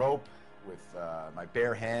 With rope with my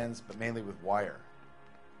bare hands, but mainly with wire.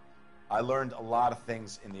 I learned a lot of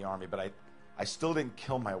things in the Army, but I still didn't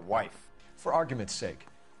kill my wife. For argument's sake,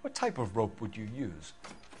 what type of rope would you use?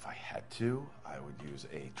 If I had to, I would use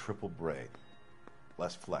a triple braid.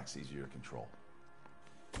 Less flex, easier to control.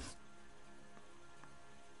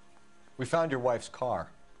 We found your wife's car.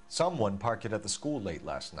 Someone parked it at the school late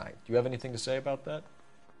last night. Do you have anything to say about that?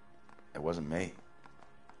 It wasn't me.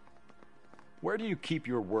 Where do you keep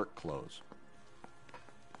your work clothes?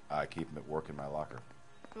 I keep them at work in my locker.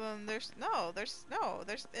 Well, those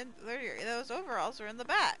overalls are in the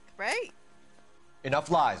back, right?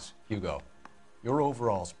 Enough lies, Hugo. Your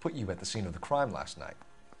overalls put you at the scene of the crime last night.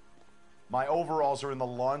 My overalls are in the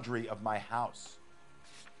laundry of my house.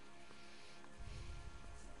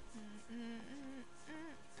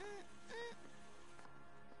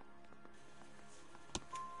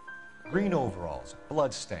 Green overalls,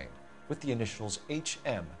 bloodstained, with the initials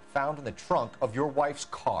HM found in the trunk of your wife's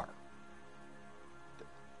car.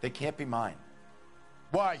 They can't be mine.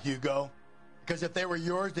 Why, Hugo? Because if they were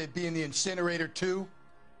yours, they'd be in the incinerator too?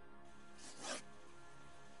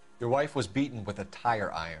 Your wife was beaten with a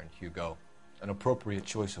tire iron, Hugo. An appropriate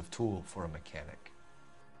choice of tool for a mechanic.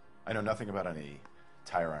 I know nothing about any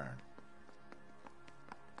tire iron.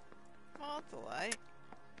 Well, it's a lie.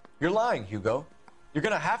 You're lying, Hugo. You're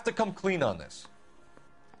gonna have to come clean on this.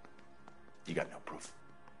 You got no proof.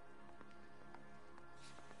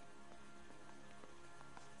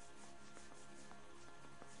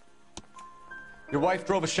 Your wife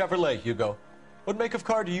drove a Chevrolet, Hugo. What make of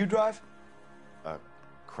car do you drive? A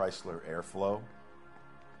Chrysler Airflow.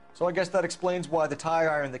 So I guess that explains why the tire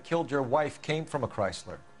iron that killed your wife came from a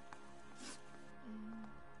Chrysler.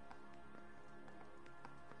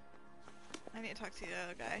 I need to talk to the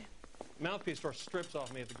other guy. Mouthpiece tore strips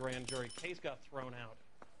off me at the grand jury. Case got thrown out.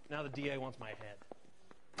 Now the DA wants my head.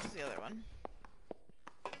 Who's the other one?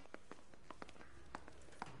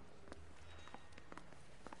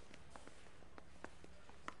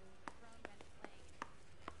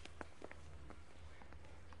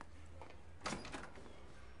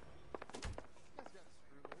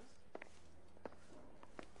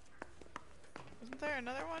 Isn't there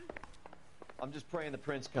another one? I'm just praying the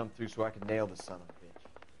prince come through so I can nail this son of a bitch.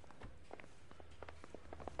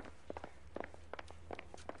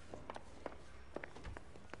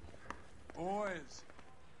 Boys,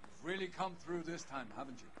 you've really come through this time,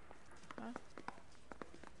 haven't you? Huh?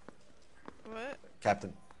 What?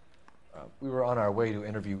 Captain, we were on our way to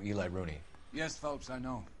interview Eli Rooney. Yes, Phelps, I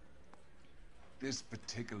know. This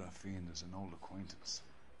particular fiend is an old acquaintance.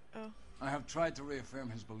 Oh. I have tried to reaffirm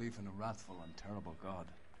his belief in a wrathful and terrible God.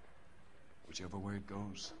 Whichever way it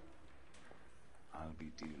goes, I'll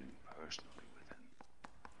be dealing personally with him.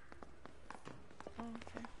 Oh,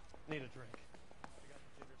 okay. Need a drink.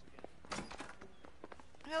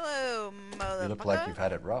 Hello, motherfucker. You look like you've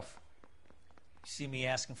had it rough. You see me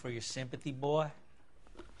asking for your sympathy, boy?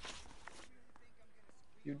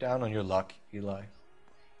 You down on your luck, Eli?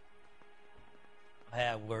 I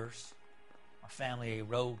had worse. My family ate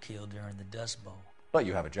roadkill during the Dust Bowl. But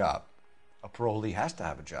you have a job. A parolee has to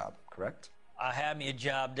have a job, correct? I had me a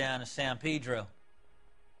job down in San Pedro.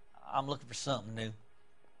 I'm looking for something new.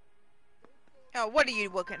 Oh, what are you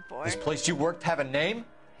looking for? This place you worked have a name?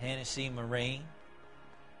 Hennessy Marine.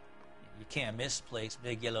 You can't miss the place.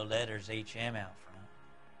 Big yellow letters, HM out front.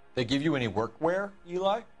 They give you any workwear,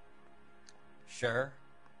 Eli? Sure.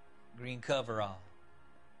 Green coverall.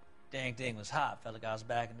 Dang thing was hot. Felt like I was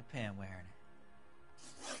back in the pen wearing it.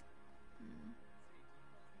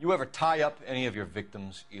 You ever tie up any of your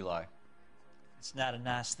victims, Eli? It's not a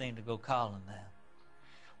nice thing to go calling them.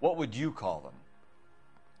 What would you call them?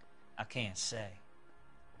 I can't say.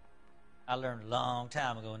 I learned a long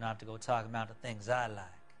time ago not to go talking about the things I like.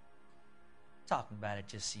 Talking about it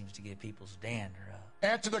just seems to get people's dander up.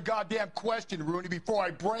 Answer the goddamn question, Rooney, before I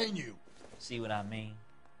brain you. See what I mean?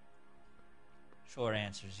 Short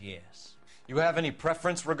answer is yes. You have any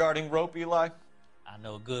preference regarding rope, Eli? I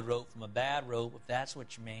know a good rope from a bad rope, if that's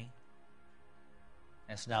what you mean.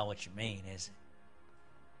 That's not what you mean, is it?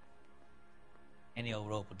 Any old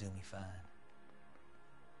rope will do me fine.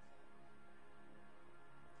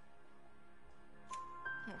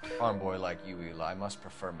 A farm boy like you, Eli, must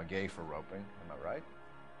prefer Magay for roping. Am I right?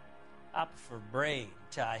 I prefer braid.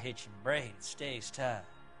 Tie hitching braid. It stays tied.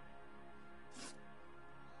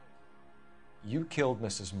 You killed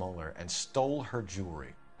Mrs. Muller and stole her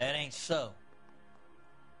jewelry. That ain't so.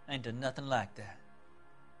 I ain't done nothing like that.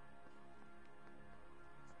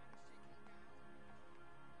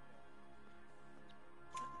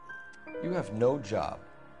 You have no job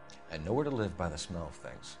and nowhere to live by the smell of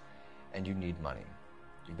things. And you need money.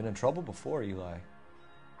 You've been in trouble before, Eli.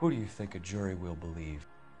 Who do you think a jury will believe?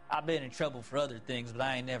 I've been in trouble for other things, but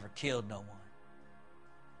I ain't never killed no one.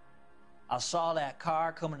 I saw that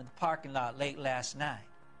car coming to the parking lot late last night.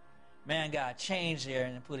 Man got changed there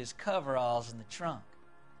and then put his coveralls in the trunk.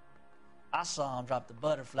 I saw him drop the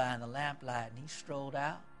butterfly in the lamplight, and he strolled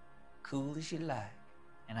out, cool as you like.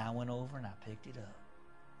 And I went over and I picked it up.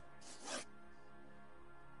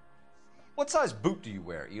 What size boot do you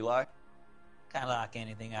wear, Eli? Kind of like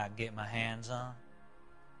anything I can get my hands on.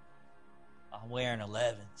 I'm wearing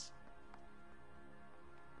 11s.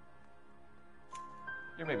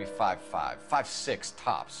 You're maybe 5'5", 5'6"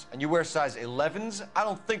 tops. And you wear size 11s? I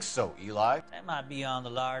don't think so, Eli. That might be on the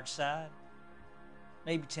large side.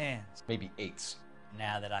 Maybe 10s. Maybe 8s.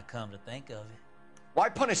 Now that I come to think of it. Why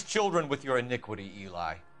punish children with your iniquity,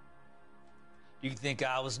 Eli? You think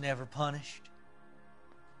I was never punished?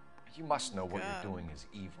 You must know what you're doing is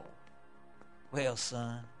evil. Well,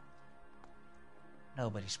 son,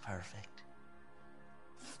 nobody's perfect.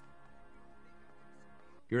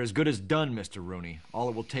 You're as good as done, Mr. Rooney. All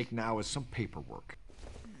it will take now is some paperwork.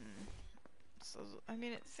 So, I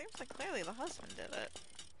mean, it seems like clearly the husband did it.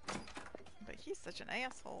 But he's such an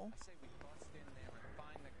asshole.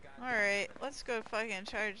 Alright, let's go fucking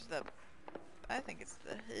charge the... I think it's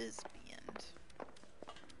the husband.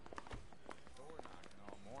 Door knocking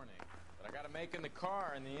all morning, but I gotta make in the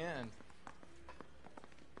car in the end.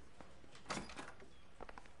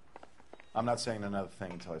 I'm not saying another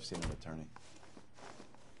thing until I've seen an attorney.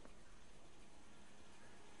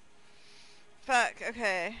 Fuck,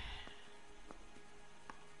 okay.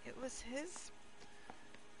 It was his...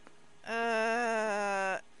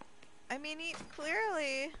 I mean, he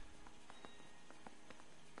clearly...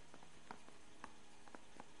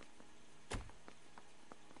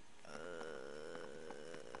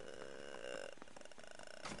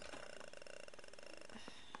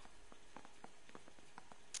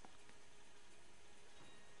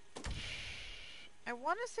 I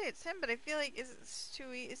want to say it's him, but I feel like it's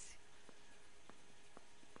too easy.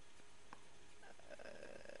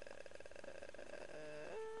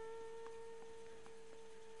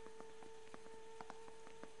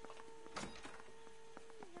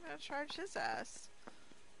 I'm gonna charge his ass.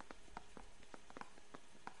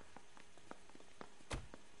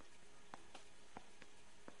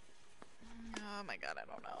 Oh my god, I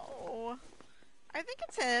don't know. I think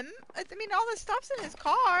it's him. I mean, all this stuff's in his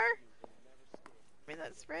car. I mean,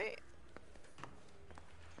 that's right.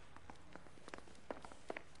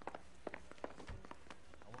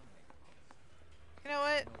 You know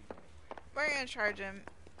what? We're gonna charge him.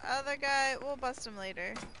 Other guy, we'll bust him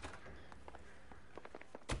later.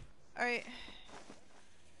 Alright.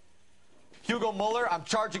 Hugo Muller, I'm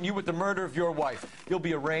charging you with the murder of your wife. You'll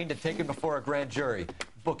be arraigned and taken before a grand jury.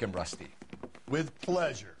 Book him, Rusty. With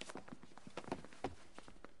pleasure.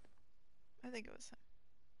 I think it was him.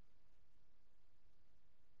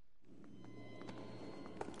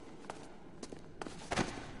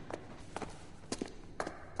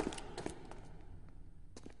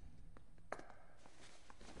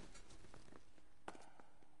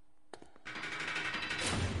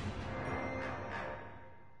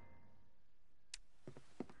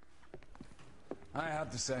 I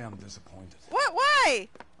have to say I'm disappointed. What? Why?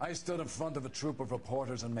 I stood in front of a troop of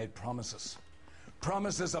reporters and made promises.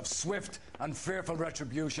 Promises of swift and fearful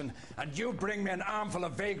retribution, and you bring me an armful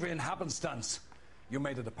of vagary and happenstance. You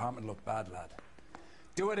made the department look bad, lad.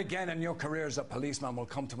 Do it again and your career as a policeman will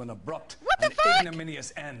come to an abrupt and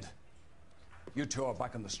ignominious end. You two are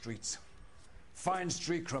back on the streets. Find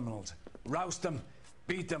street criminals, roust them,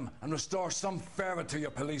 beat them, and restore some fervor to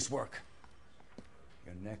your police work.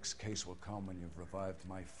 Your next case will come when you've revived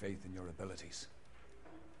my faith in your abilities.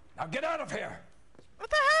 Now get out of here! What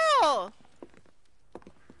the hell?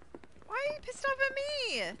 Why are you pissed off at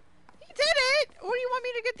me? He did it! What, do you want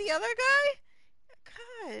me to get the other guy?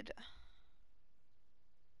 God.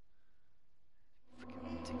 Freaking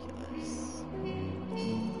ridiculous.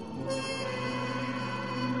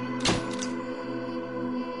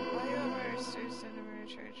 Why you a murder student in a murder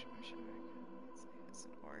church? It's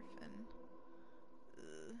an orphan.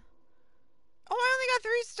 Ugh. Oh, I only got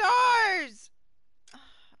 3 stars! Oh,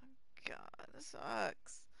 God, this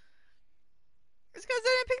sucks. It's because I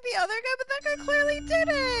didn't pick the other guy, but that guy clearly did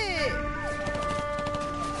it!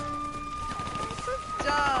 I'm so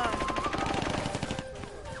dumb.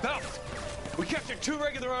 Belt! We captured 2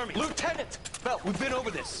 regular armies. Lieutenant! Belt, we've been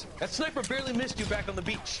over this. That sniper barely missed you back on the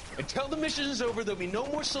beach. Until the mission is over, there'll be no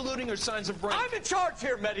more saluting or signs of rank. I'm in charge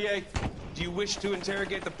here, Medier! Do you wish to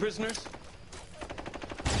interrogate the prisoners?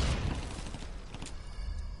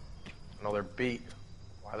 I know they're beat.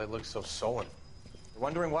 Why they look so sullen?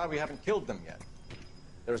 Wondering why we haven't killed them yet.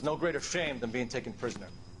 There is no greater shame than being taken prisoner.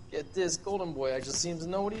 Get this, Golden Boy actually seems to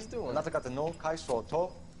know what he's doing.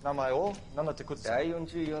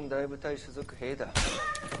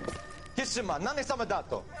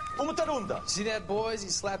 See that, boys? He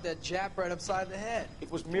slapped that Jap right upside the head.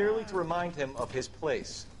 It was merely to remind him of his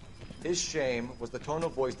place. His shame was the tone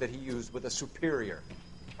of voice that he used with a superior.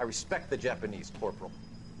 I respect the Japanese, Corporal.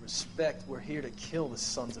 Respect, we're here to kill the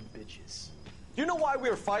sons of bitches. Do you know why we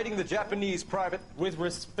are fighting the Japanese, Private? With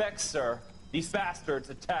respect, sir, these bastards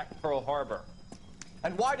attacked Pearl Harbor.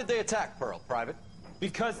 And why did they attack Pearl, Private?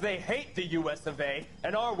 Because they hate the US of A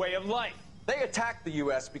and our way of life. They attacked the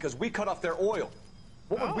US because we cut off their oil.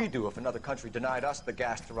 What would we do if another country denied us the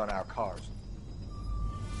gas to run our cars?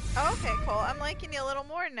 Okay, Cole. I'm liking you a little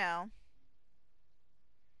more now.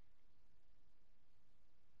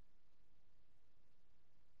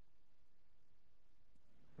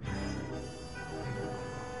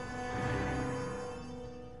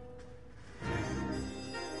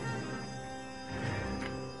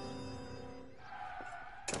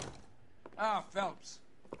 Ah, Phelps.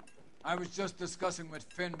 I was just discussing with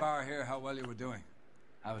Finbar here how well you were doing.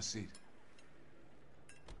 Have a seat.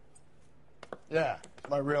 Yeah, it's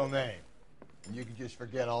my real name. And you can just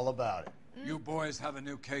forget all about it. You boys have a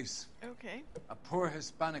new case. Okay. A poor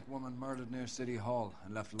Hispanic woman murdered near City Hall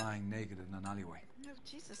and left lying naked in an alleyway. Oh,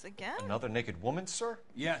 Jesus, again? Another naked woman, sir?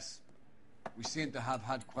 Yes. We seem to have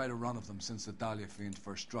had quite a run of them since the Dahlia fiend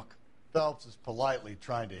first struck. Phelps is politely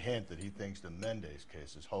trying to hint that he thinks the Mendez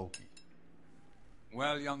case is hokey.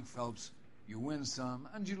 Well, young Phelps, you win some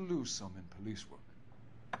and you lose some in police work.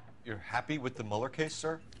 You're happy with the Mueller case,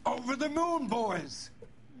 sir? Over the moon, boys!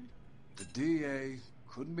 The DA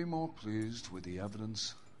couldn't be more pleased with the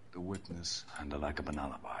evidence, the witness, and the lack of an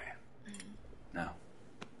alibi. Now,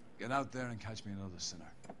 get out there and catch me another sinner.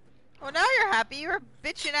 Well, now you're happy. You were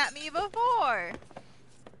bitching at me before.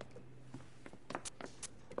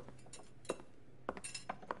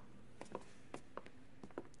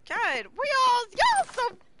 God, y'all so...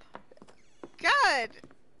 God.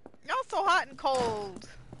 Y'all so hot and cold.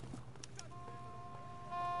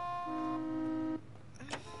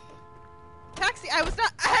 Taxi, I was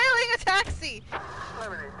not hailing a taxi!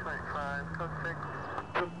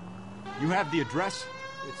 You have the address?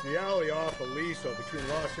 It's the alley off Aliso between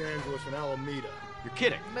Los Angeles and Alameda. You're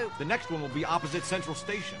kidding. Move. The next one will be opposite Central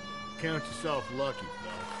Station. Count yourself lucky,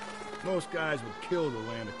 Phelps. Most guys would kill to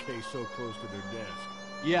land a case so close to their desk.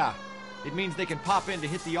 Yeah, it means they can pop in to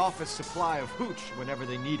hit the office supply of hooch whenever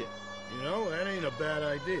they need it. You know, that ain't a bad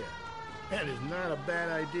idea. That is not a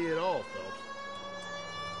bad idea at all, Phelps.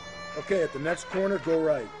 Okay, at the next corner, go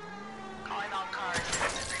right.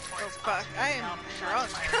 Oh, fuck. I am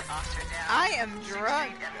drunk. I am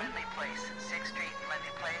drunk. Lindley Place, 6th Street and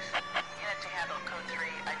Lindley Place. Unit to handle code 3,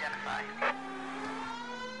 identify.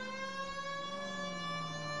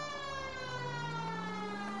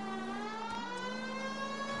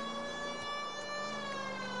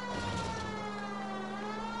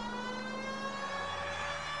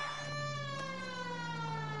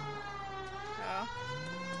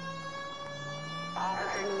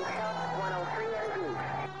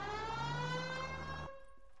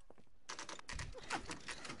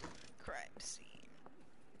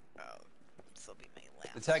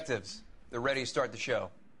 Detectives, they're ready to start the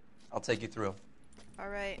show. I'll take you through.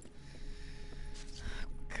 Alright.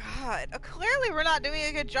 God, clearly we're not doing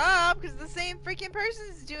a good job because the same freaking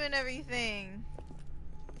person's doing everything.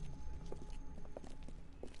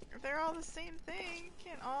 If they're all the same thing, you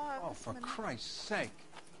can't all have Oh, for Christ's sake.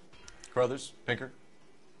 Crothers, Pinker.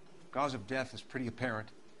 Cause of death is pretty apparent.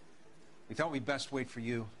 We thought we'd best wait for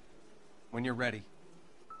you. When you're ready.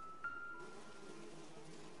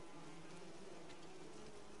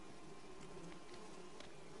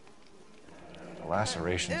 The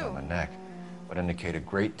lacerations on the neck would indicate a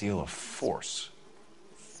great deal of force.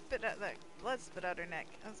 Spit out that blood spit out her neck.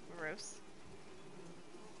 That's gross.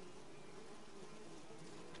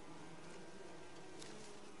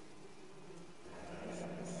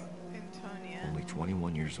 Antonia. Only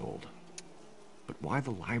 21 years old. But why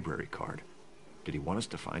the library card? Did he want us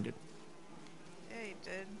to find it? Yeah, he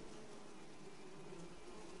did.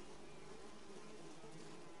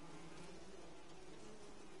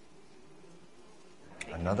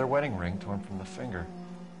 Another wedding ring torn from the finger.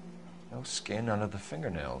 No skin under the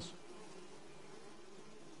fingernails.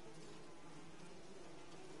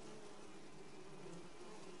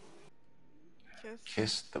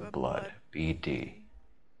 Kiss the blood. BD.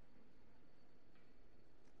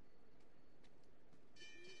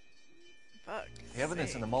 Fuck. The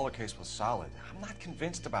evidence in the Mueller case was solid. I'm not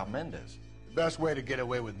convinced about Mendez. The best way to get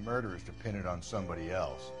away with murder is to pin it on somebody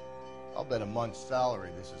else. I'll bet a month's salary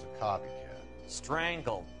this is a copycat.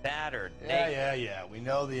 Strangled, battered, Yeah. We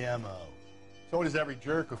know the M.O. So does every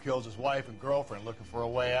jerk who kills his wife and girlfriend looking for a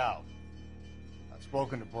way out. I've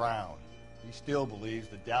spoken to Brown. He still believes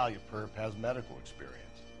the Dahlia perp has medical experience.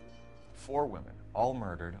 4 women, all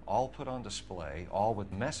murdered, all put on display, all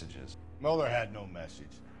with messages. Mueller had no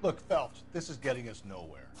message. Look, Phelps, this is getting us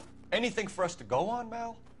nowhere. Anything for us to go on,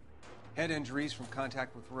 Mal? Head injuries from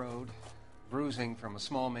contact with road, bruising from a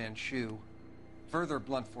small man's shoe, further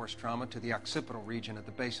blunt force trauma to the occipital region at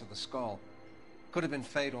the base of the skull. Could have been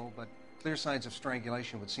fatal, but clear signs of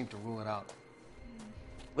strangulation would seem to rule it out.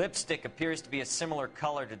 Lipstick appears to be a similar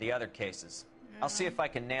color to the other cases. I'll see if I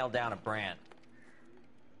can nail down a brand.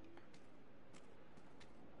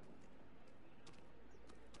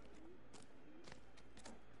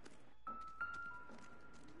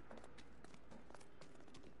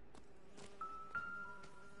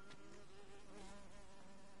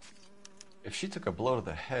 If she took a blow to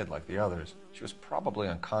the head like the others, she was probably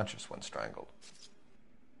unconscious when strangled.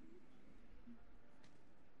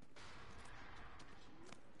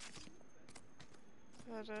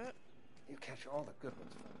 Is that it? You catch all the good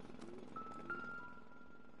ones.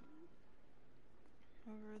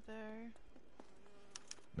 Over there.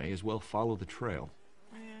 May as well follow the trail.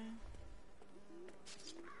 Yeah.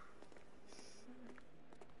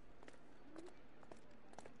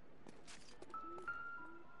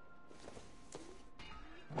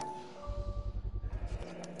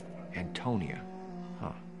 Antonia.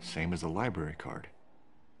 Huh. Same as the library card.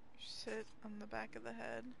 Sit on the back of the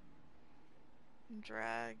head. And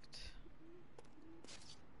dragged.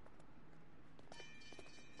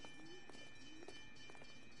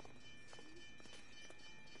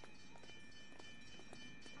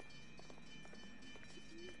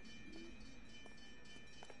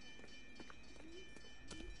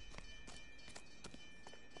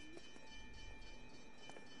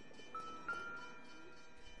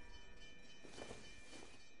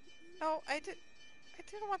 No, I didn't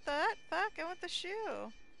want that back. I want the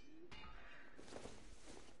shoe.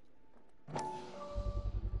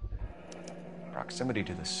 Proximity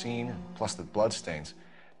to the scene, plus the bloodstains.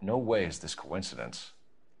 No way is this coincidence.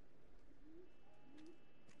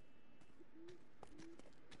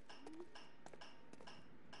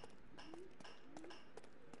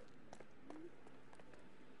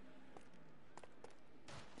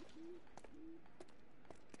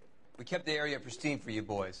 We kept the area pristine for you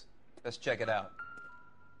boys. Let's check it out.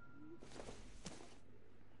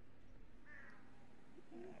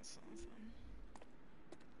 That's awesome.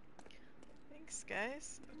 Thanks,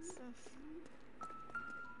 guys. What's this?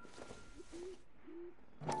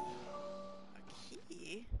 A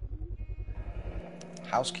key?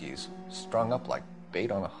 House keys, strung up like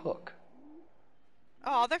bait on a hook.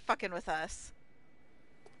 Oh, they're fucking with us.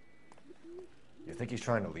 You think he's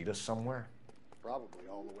trying to lead us somewhere? Probably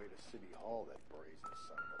all the way to City Hall, that brazen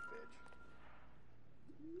son of a bitch.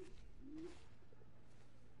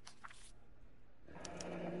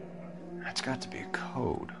 That's got to be a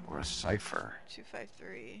code or a cipher.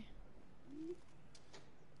 253.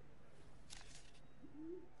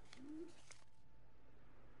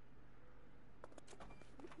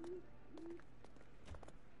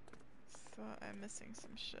 So I'm missing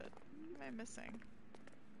some shit. What am I missing?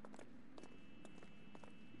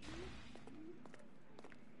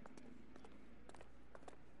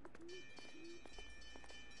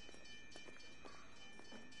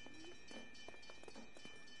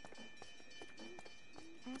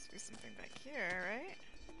 Must be something back here, right?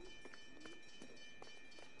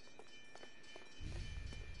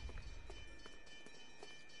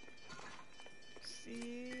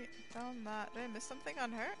 See, found that. Did I miss something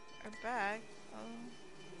on her? Her bag? Oh.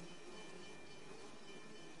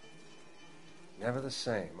 Never the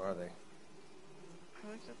same, are they?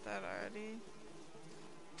 I looked at that already.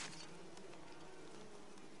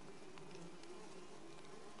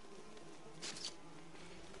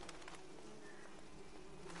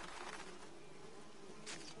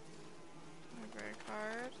 Library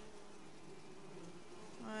card.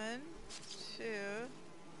 1, 2,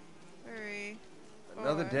 3, 4.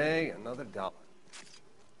 Another day, another dollar.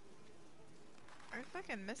 I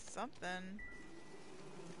fucking missed something.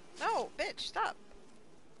 No, bitch, stop.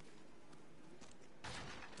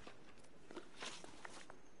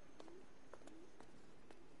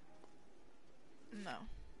 No,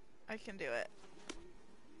 I can do it.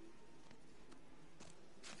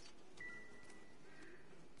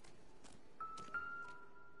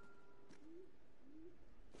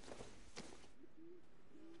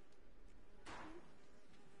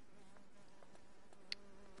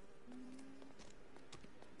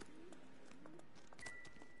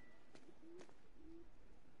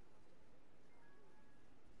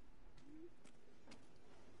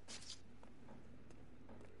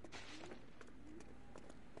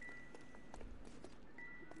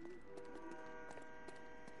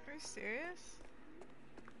 serious?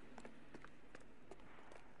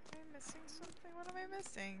 Am I missing something? What am I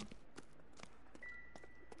missing?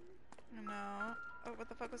 No. Oh, what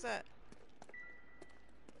the fuck was that?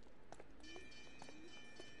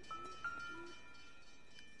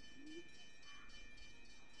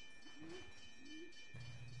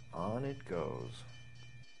 On it goes.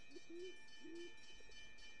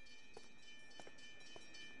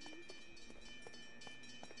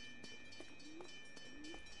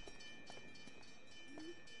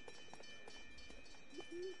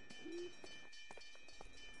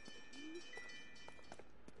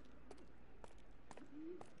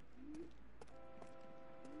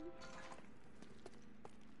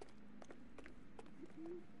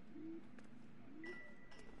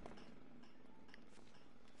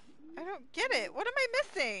 I don't get it. What am I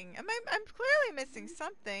missing? I'm clearly missing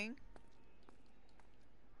something.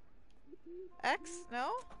 X?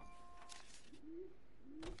 No?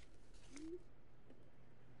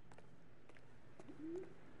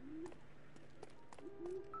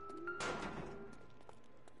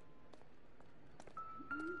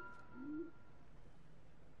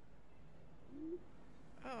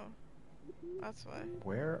 Oh. That's why.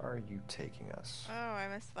 Where are you taking us? Oh, I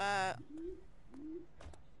missed that.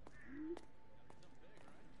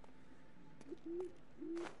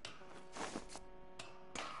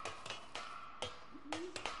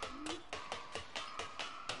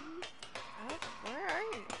 Oh, where are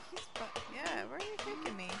you? Yeah, where are you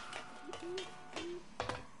taking me?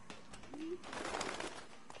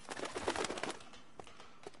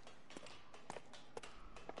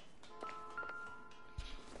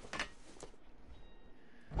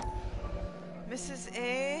 Mrs.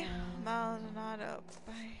 A. Maldonado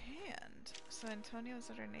by hand. So Antonia, was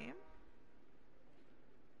that her name?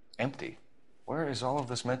 Empty. Where is all of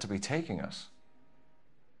this meant to be taking us?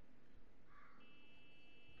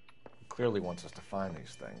 He clearly wants us to find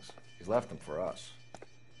these things. He's left them for us.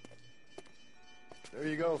 There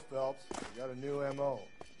you go, Phelps. You got a new M.O.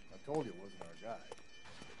 I told you it wasn't our guy.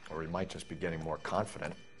 Or he might just be getting more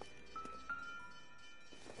confident.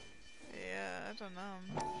 Yeah, I don't know.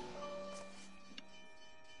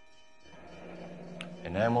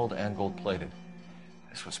 Enameled and gold-plated.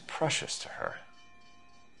 This was precious to her.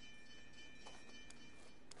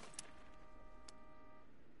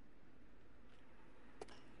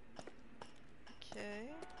 Okay.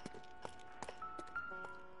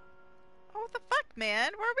 Oh, what the fuck,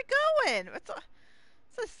 man? Where are we going?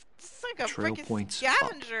 It's like a Trail freaking points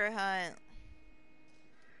scavenger hunt.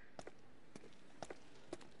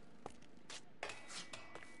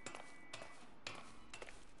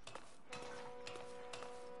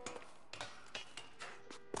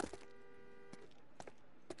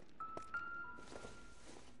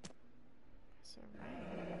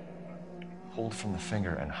 Pulled from the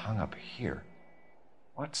finger and hung up here.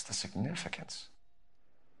 What's the significance?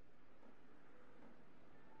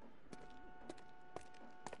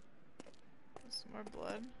 Some more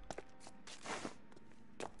blood.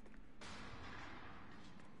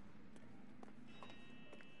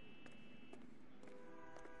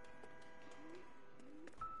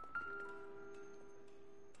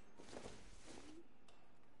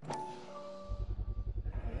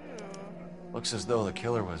 Looks as though the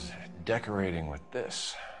killer was decorating with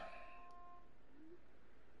this.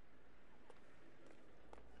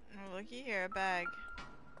 Oh, looky here, a bag.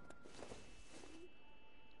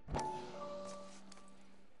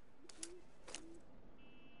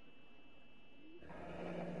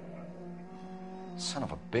 Son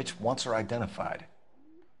of a bitch wants her identified.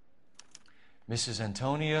 Mrs.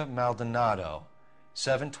 Antonia Maldonado,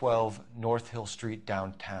 712 North Hill Street,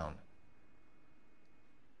 downtown.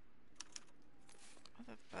 What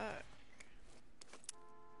the fuck?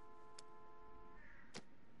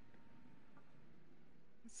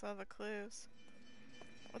 I saw the clues.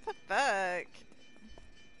 What the fuck?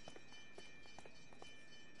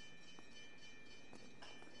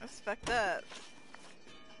 That's fucked up.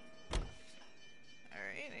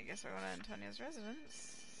 Alright, I guess we're going to Antonia's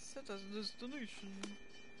residence. Set as a destination.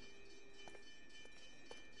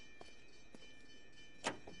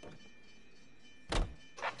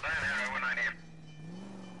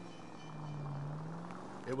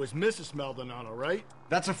 It was Mrs. Maldonado, right?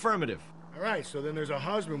 That's affirmative. All right, so then there's a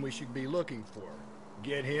husband we should be looking for.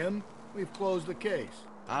 Get him, we've closed the case.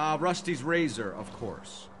 Rusty's razor, of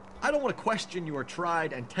course. I don't want to question your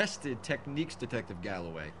tried and tested techniques, Detective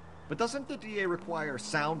Galloway. But doesn't the DA require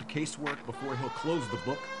sound casework before he'll close the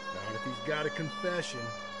book? Not if he's got a confession.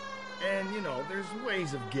 And, you know, there's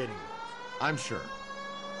ways of getting it. I'm sure.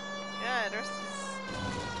 God, Rusty's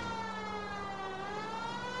intense.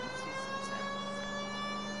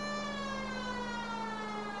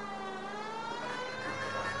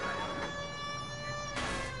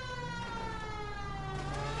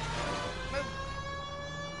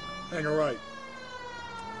 Hang a right.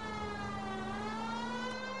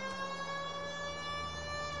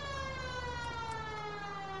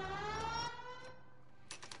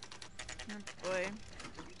 Oh boy.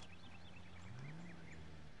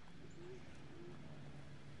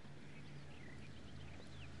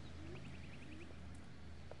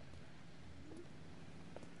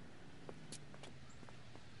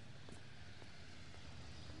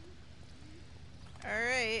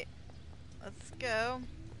 Alright. Let's go.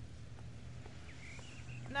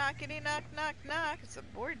 Knockity knock knock knock. It's a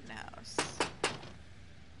boarding house.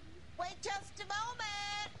 Wait just a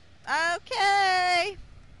moment. Okay.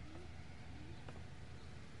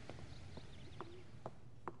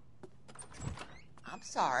 I'm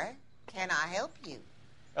sorry. Can I help you?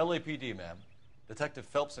 LAPD, ma'am. Detective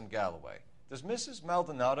Phelps and Galloway. Does Mrs.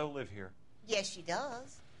 Maldonado live here? Yes, she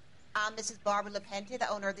does. I'm Mrs. Barbara LaPente, the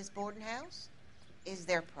owner of this boarding house. Is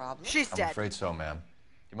there a problem? I'm afraid so, ma'am.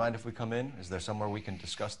 Do you mind if we come in? Is there somewhere we can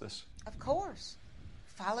discuss this? Of course.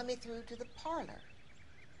 Follow me through to the parlor.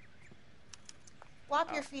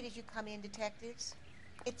 Wipe your feet as you come in, detectives.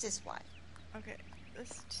 It's this way. Okay.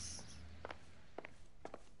 This just...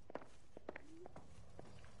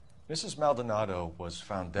 Mrs. Maldonado was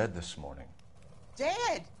found dead this morning.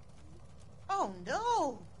 Dead? Oh,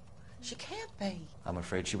 no. She can't be. I'm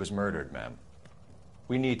afraid she was murdered, ma'am.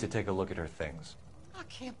 We need to take a look at her things. I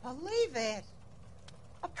can't believe it.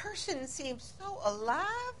 A person seems so alive.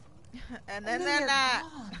 and then they're not.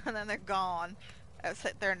 And then they're gone.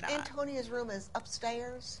 They're not. Antonia's room is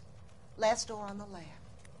upstairs. Last door on the left.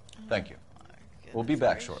 Thank you. We'll be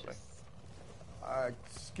back shortly.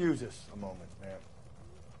 Excuse us a moment, ma'am.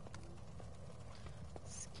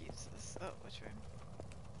 Excuse us. Oh, which room?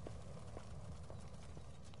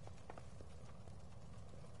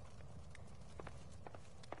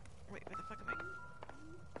 Wait, where the fuck am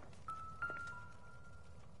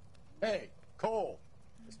I? Hey, Cole.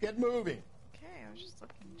 Let's get moving. Okay, I was just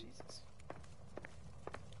looking. Jesus.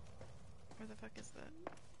 Where the fuck is that?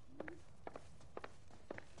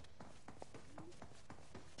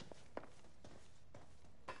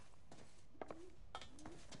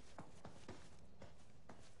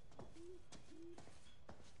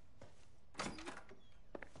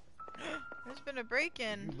 There's been a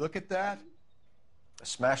break-in. Look at that. A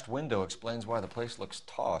smashed window explains why the place looks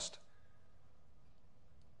tossed.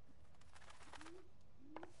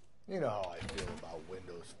 You know how I feel about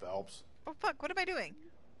windows, Phelps. Oh fuck, what am I doing?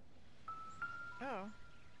 Oh.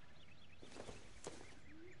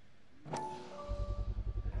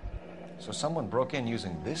 So someone broke in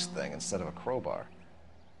using this thing instead of a crowbar.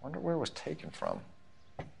 Wonder where it was taken from.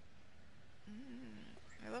 I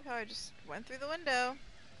love how I just went through the window.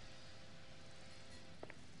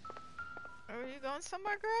 Are you going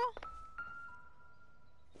somewhere, girl?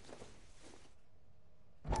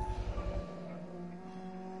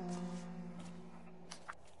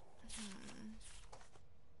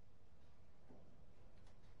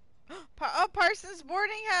 Oh, Parsons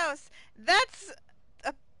boarding house. That's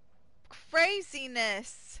a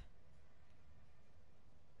craziness.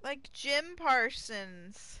 Like Jim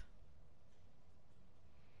Parsons.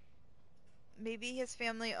 Maybe his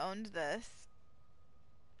family owned this.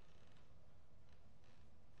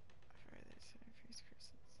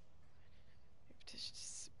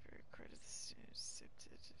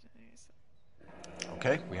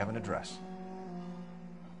 Okay, we have an address.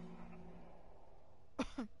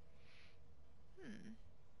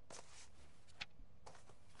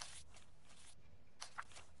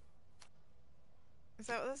 Is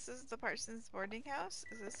that what this is? The Parsons boarding house?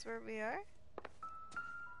 Is this where we are?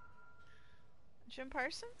 Jim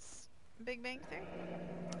Parsons? Big Bang Theory?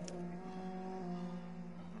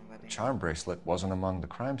 The charm bracelet wasn't among the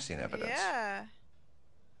crime scene evidence. Yeah.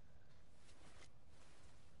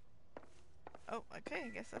 Oh, okay, I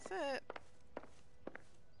guess that's it.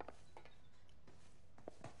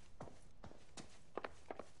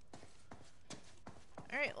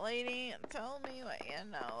 Alright, lady, tell me what you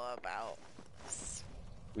know about this.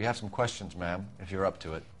 We have some questions, ma'am, if you're up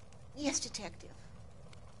to it. Yes, detective.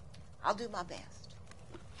 I'll do my best.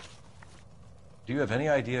 Do you have any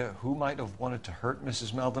idea who might have wanted to hurt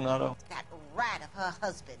Mrs. Maldonado? That rat of her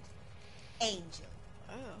husband, Angel.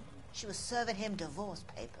 Oh. She was serving him divorce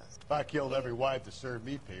papers. If I killed every wife to serve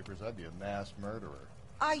me papers, I'd be a mass murderer.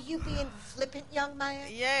 Are you being flippant, young man?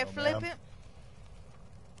 Yeah, No, flippant. ma'am.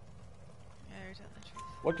 Yeah, you're telling the truth.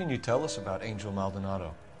 What can you tell us about Angel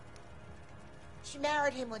Maldonado? She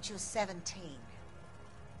married him when she was 17.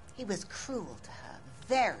 He was cruel to her,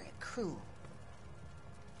 very cruel.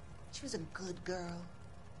 She was a good girl,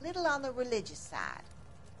 little on the religious side,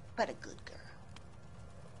 but a good girl.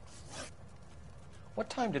 What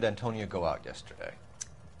time did Antonia go out yesterday?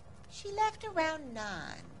 She left around 9.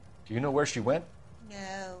 Do you know where she went?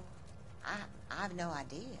 No, I have no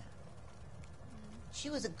idea. She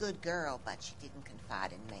was a good girl, but she didn't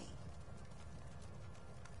confide in me.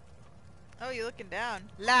 Oh, you're looking down.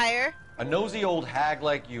 Liar. A nosy old hag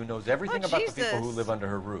like you knows everything about the people who live under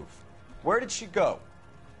her roof. Where did she go?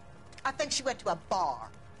 I think she went to a bar.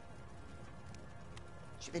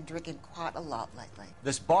 She's been drinking quite a lot lately.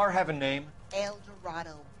 This bar have a name? El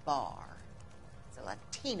Dorado Bar. It's a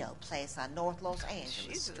Latino place on North Los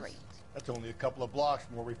Angeles Street. That's only a couple of blocks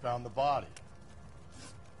from where we found the body.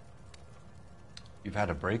 You've had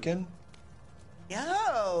a break-in?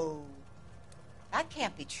 No. That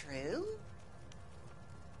can't be true.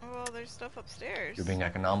 Well, there's stuff upstairs. You're being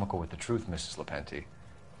economical with the truth, Mrs. Lepenti.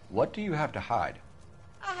 What do you have to hide?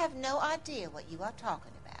 I have no idea what you are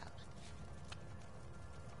talking about.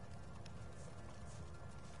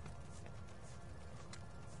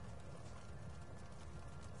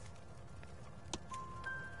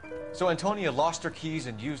 So Antonia lost her keys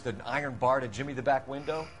and used an iron bar to jimmy the back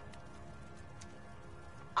window?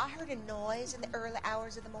 I heard a noise in the early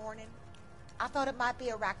hours of the morning. I thought it might be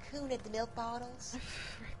a raccoon at the milk bottles.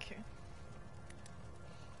 Raccoon.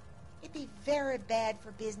 It'd be very bad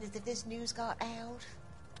for business if this news got out.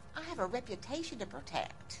 I have a reputation to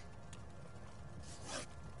protect.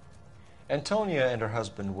 Antonia and her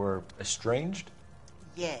husband were estranged?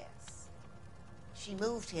 Yes. She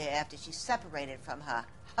moved here after she separated from her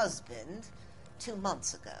husband 2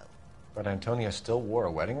 months ago. But Antonia still wore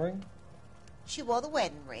a wedding ring? She wore the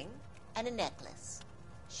wedding ring and a necklace.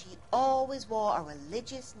 She always wore a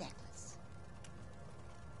religious necklace.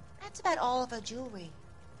 That's about all of her jewelry.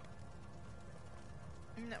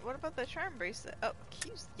 What about the charm bracelet? Oh,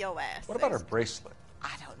 excuse yo ass. What about her bracelet?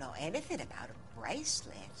 I don't know anything about a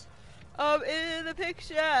bracelet. In the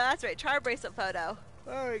picture. That's right, charm bracelet photo.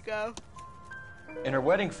 There we go. In her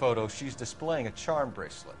wedding photo, she's displaying a charm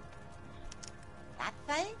bracelet. That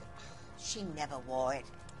thing? She never wore it.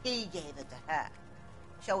 He gave it to her.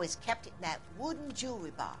 She always kept it in that wooden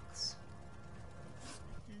jewelry box.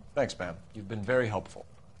 Thanks, ma'am. You've been very helpful.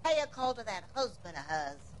 Pay a call to that husband of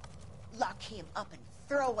hers. Lock him up and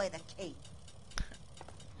throw away the key.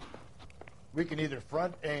 We can either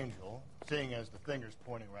front Angel, seeing as the finger's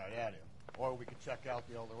pointing right at him, or we could check out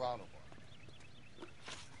the El Dorado bar.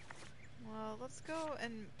 Well, let's go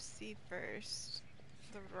and see first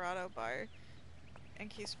the Dorado bar, in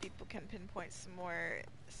case people can pinpoint some more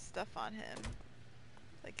stuff on him,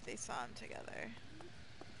 like they saw him together.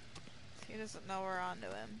 He doesn't know we're onto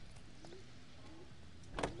him.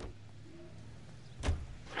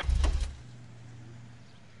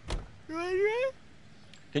 You wanna drive?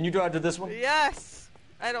 Can you drive to this one? Yes!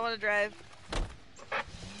 I don't want to drive.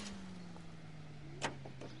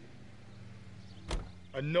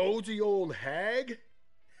 A nosy old hag?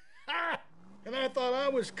 Ha! And I thought I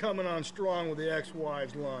was coming on strong with the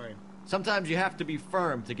ex-wives line. Sometimes you have to be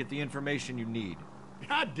firm to get the information you need.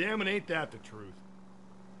 God damn it, ain't that the truth?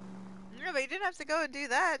 Yeah, but you didn't have to go and do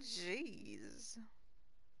that. Jeez.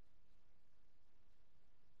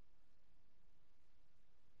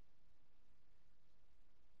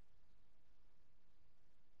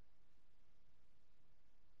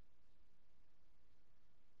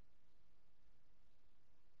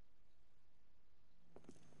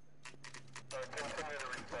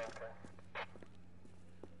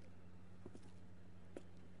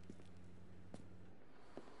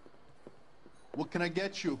 What can I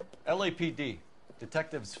get you? LAPD.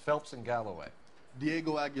 Detectives Phelps and Galloway.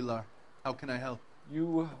 Diego Aguilar. How can I help?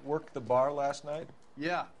 You worked the bar last night?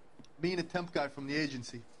 Yeah. Me and a temp guy from the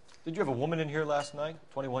agency. Did you have a woman in here last night?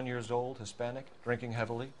 21 years old, Hispanic, drinking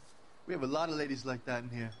heavily? We have a lot of ladies like that in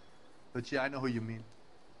here. But yeah, I know who you mean.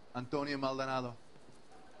 Antonia Maldonado.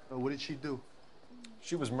 What did she do?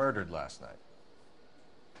 She was murdered last night.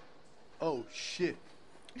 Oh, shit.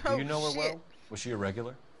 Do you know her well? Was she a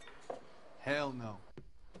regular? Hell no.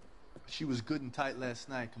 She was good and tight last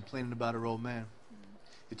night, complaining about her old man.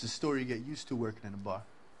 It's a story you get used to working in a bar.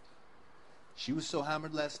 She was so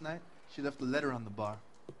hammered last night, she left a letter on the bar.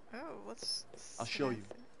 Oh, what's... I'll show you.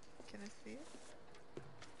 Can I see it?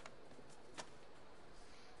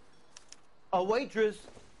 A waitress.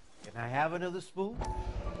 Can I have another spoon?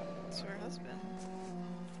 It's her husband.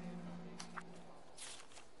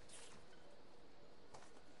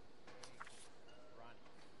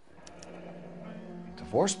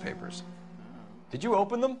 Divorce papers. Did you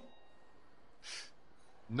open them?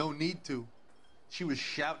 No need to. She was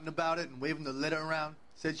shouting about it and waving the letter around.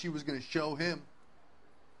 Said she was going to show him.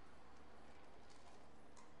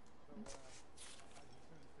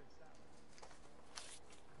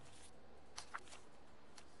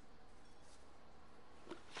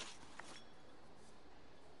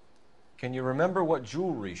 Can you remember what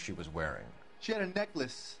jewelry she was wearing? She had a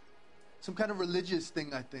necklace. Some kind of religious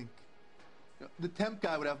thing, I think. The temp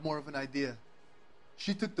guy would have more of an idea.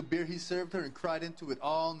 She took the beer he served her and cried into it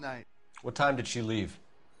all night. What time did she leave?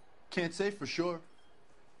 Can't say for sure.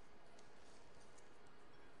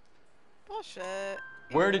 Bullshit.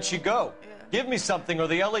 Where did she go? Yeah. Give me something or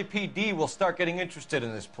the LAPD will start getting interested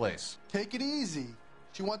in this place. Take it easy.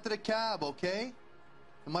 She wanted a cab, okay?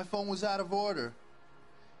 And my phone was out of order.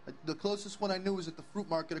 The closest one I knew was at the fruit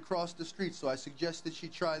market across the street, so I suggested she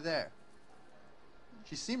try there.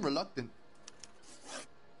 She seemed reluctant.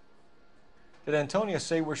 Did Antonia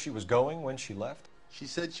say where she was going when she left? She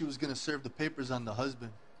said she was going to serve the papers on the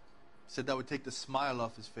husband. Said that would take the smile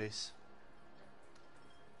off his face.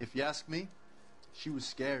 If you ask me, she was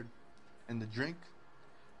scared. And the drink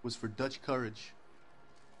was for Dutch courage.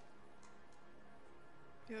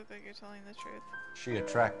 You look like you're telling the truth. She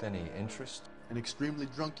attract any interest? An extremely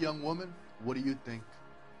drunk young woman? What do you think?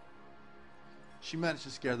 She managed to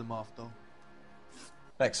scare them off, though.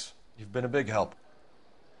 Thanks. You've been a big help.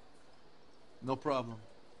 No problem.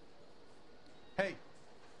 Hey,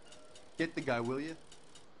 get the guy, will you?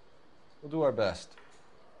 We'll do our best.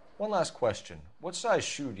 One last question. What size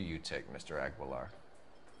shoe do you take, Mr. Aguilar?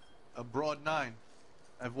 A broad 9.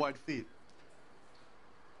 I have wide feet.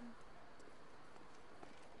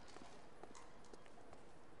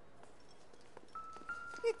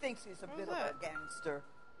 He thinks he's a bit of a gangster,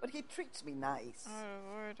 but he treats me nice. Out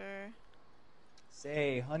of order.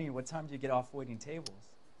 Say, honey, what time do you get off waiting tables?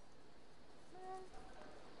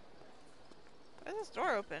 Why is this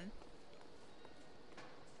door open?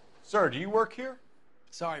 Sir, do you work here?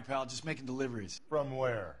 Sorry, pal, just making deliveries. From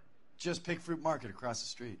where? Just Pig Fruit Market across the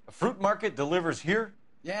street. A fruit market delivers here?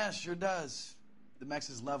 Yeah, sure does. The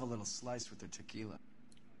Mexes love a little slice with their tequila.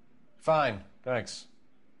 Fine, thanks.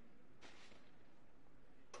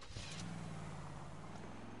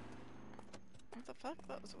 What the fuck?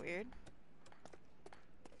 That was weird.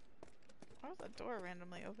 Why was that door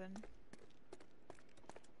randomly open?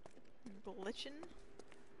 Glitching?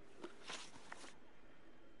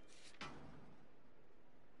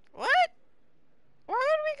 What? Why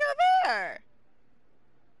would we go there?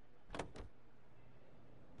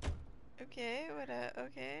 Okay,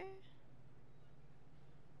 okay.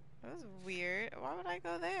 That was weird. Why would I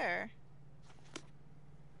go there?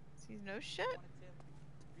 See no shit?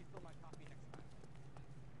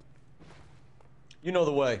 You know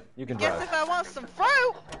the way. You can drive. Guess if I want some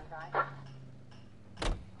fruit!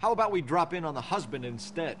 How about we drop in on the husband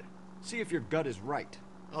instead? See if your gut is right.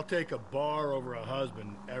 I'll take a bar over a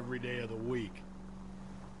husband every day of the week.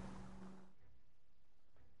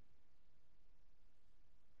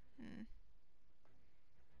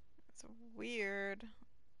 That's weird.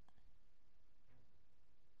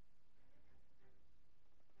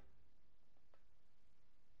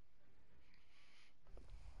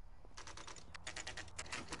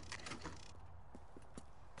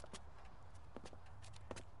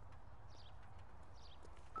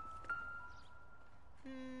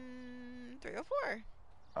 Hmm, 304.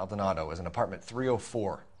 Maldonado is in apartment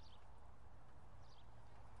 304.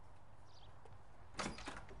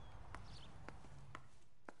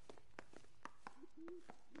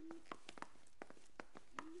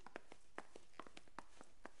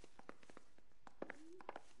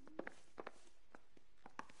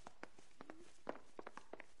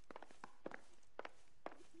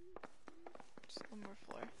 Just one more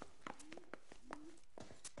floor.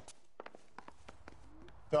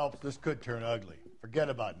 Phelps, this could turn ugly. Forget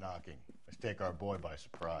about knocking. Let's take our boy by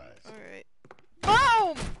surprise. Alright.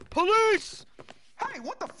 Boom! Police! Hey,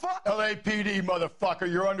 what the fuck? LAPD, motherfucker,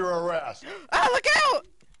 you're under arrest. Ah, look out!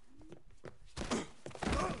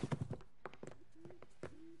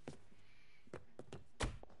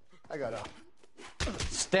 I got up.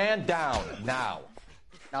 Stand down now.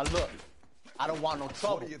 Now look, I don't want no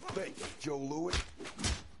trouble. What do you think, Joe Louis?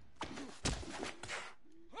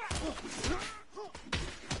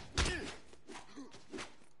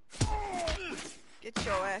 Get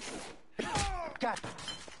your ass. God.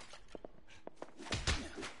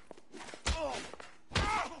 Oh,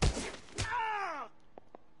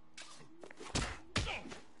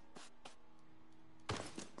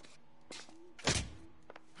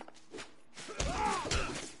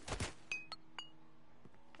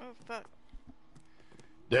 fuck.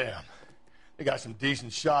 Damn. They got some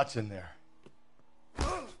decent shots in there.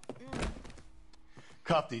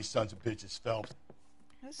 Cuff these sons of bitches, Phelps.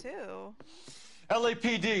 Who's who?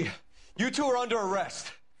 LAPD, you two are under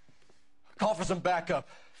arrest. Call for some backup,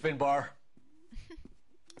 Finbar.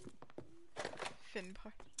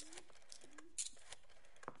 Finbar.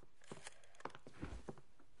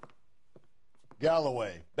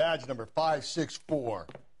 Galloway, badge number 564.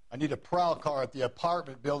 I need a prowl car at the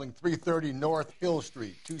apartment building 330 North Hill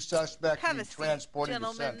Street. 2 suspects Have a being seat, transported to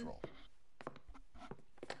gentlemen. Central.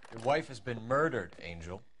 Your wife has been murdered,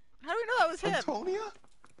 Angel. How do we know that was him? Antonia?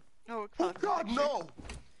 Oh, Oh, God, no!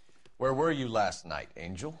 Where were you last night,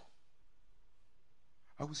 Angel?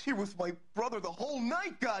 I was here with my brother the whole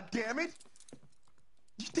night, God damn it!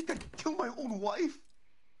 You think I'd kill my own wife?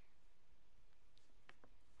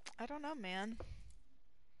 I don't know, man.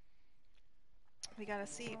 We got a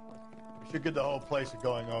seat. We should get the whole place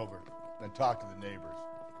going over, then talk to the neighbors.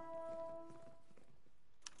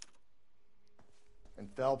 And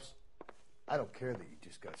Phelps, I don't care that you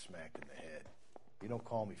just got smacked in the head. You don't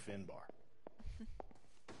call me Finbar.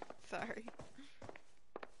 Sorry.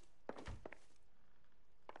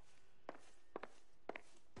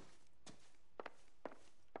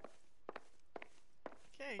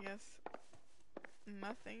 Okay, I guess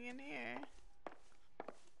nothing in here.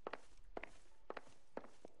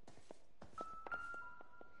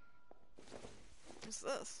 What's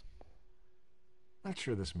this? Not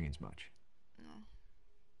sure this means much. No.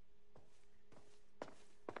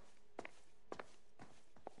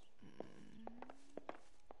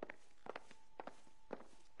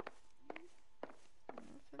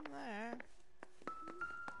 Nothing there.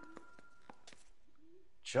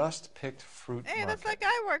 Just picked fruit Hey, market. that's that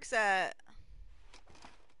guy works at.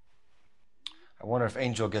 I wonder if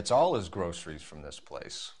Angel gets all his groceries from this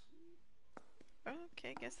place.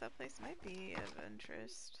 Okay, guess that place might be of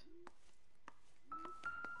interest.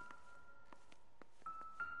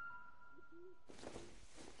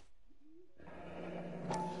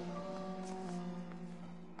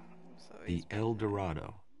 So The El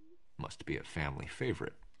Dorado must be a family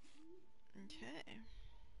favorite. okay.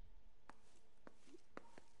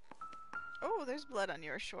 Oh, there's blood on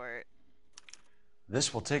your short.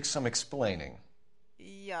 This will take some explaining.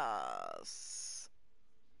 Yes.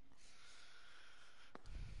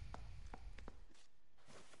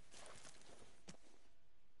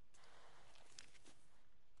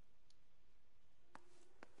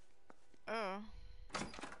 Oh.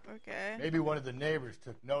 Okay. Maybe one of the neighbors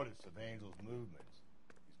took notice of Angel's movements.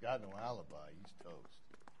 He's got no alibi. He's toast.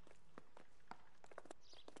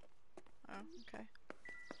 Oh, okay.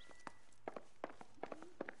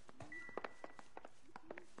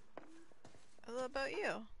 What about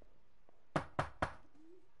you?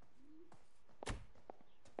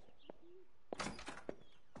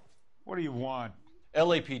 What do you want?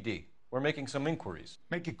 LAPD. We're making some inquiries.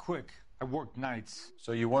 Make it quick. I work nights.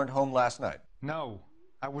 So you weren't home last night? No,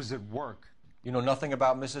 I was at work. You know nothing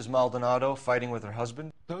about Mrs. Maldonado fighting with her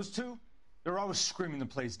husband? Those two? They're always screaming the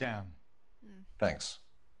place down. Thanks.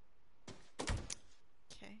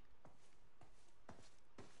 Okay.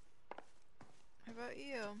 How about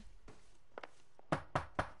you?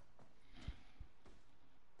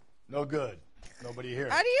 No good. Nobody here.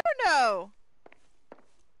 How do you know?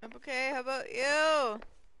 Okay, how about you?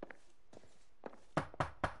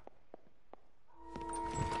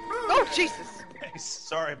 Oh, Jesus! Hey,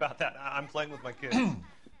 sorry about that. I'm playing with my kids.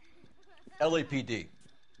 LAPD.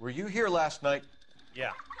 Were you here last night?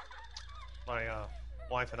 Yeah. My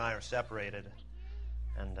wife and I are separated,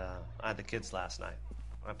 and I had the kids last night.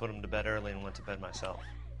 I put them to bed early and went to bed myself.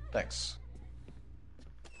 Thanks.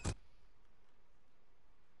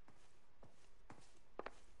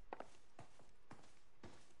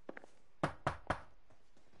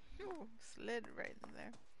 Ooh, slid right in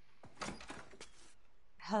there.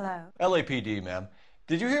 Hello? LAPD, ma'am.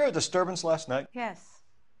 Did you hear a disturbance last night? Yes.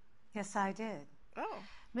 Yes, I did. Oh.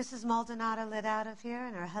 Mrs. Maldonado lit out of here,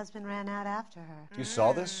 and her husband ran out after her. You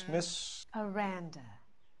saw this, Miss? Aranda.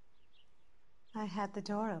 I had the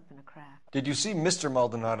door open a crack. Did you see Mr.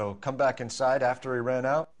 Maldonado come back inside after he ran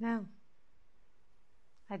out? No.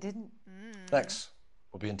 I didn't. Thanks.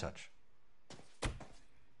 We'll be in touch.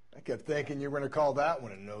 I kept thinking you were going to call that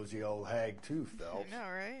one a nosy old hag, too, Phelps. I know,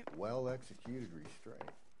 right? Well executed restraint.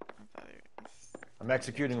 I thought it was... I'm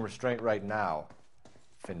executing restraint right now,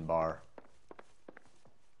 Finbar.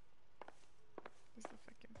 Where's the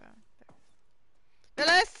fucking phone? There.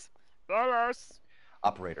 Phyllis! Phyllis!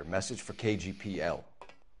 Operator, message for KGPL.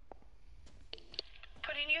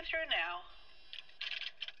 Putting you through now.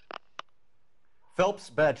 Phelps,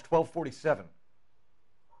 badge 1247.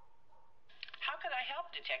 How could I help,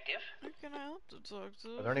 Detective? How can I help,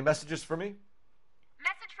 Detective? Are there any messages for me?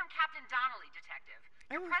 Message from Captain Donnelly, Detective.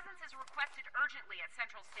 Your presence is requested urgently at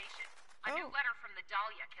Central Station. A new letter from the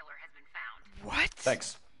Dahlia killer has been found. What?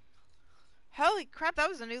 Thanks. Holy crap, that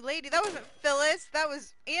was a new lady. That wasn't Phyllis. That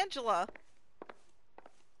was Angela.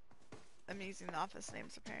 I'm using the office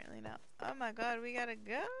names apparently now. Oh my god, we gotta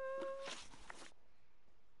go.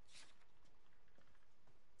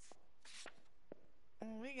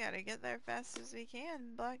 We gotta get there fast as we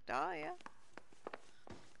can, Black Dahlia.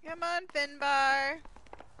 Come on, Finbar.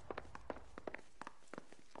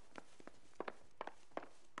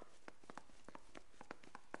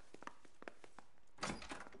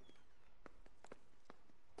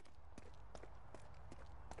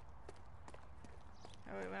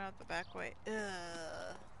 Oh, we went out the back way.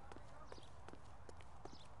 Ugh.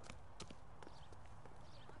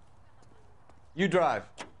 You drive.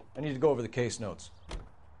 I need to go over the case notes.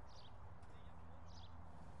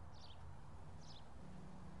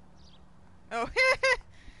 Oh,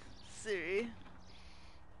 sorry.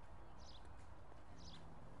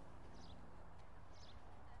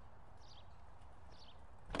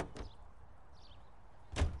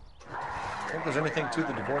 Think there's anything to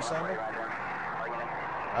the divorce angle?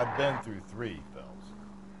 I've been through 3, Phelps.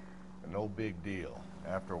 And no big deal.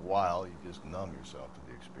 After a while, you just numb yourself to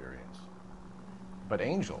the experience. But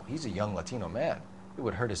Angel, he's a young Latino man. It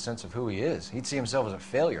would hurt his sense of who he is. He'd see himself as a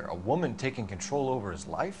failure, a woman taking control over his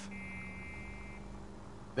life.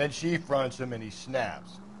 Then she fronts him and he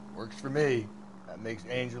snaps. Works for me. That makes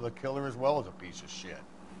Angel a killer as well as a piece of shit.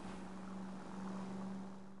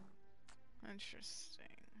 Interesting.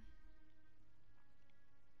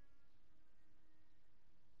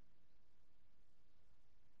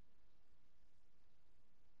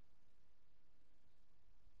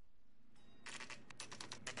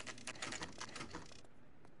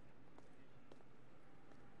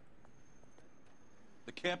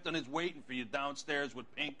 The captain is waiting for you downstairs with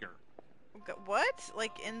Pinker. What?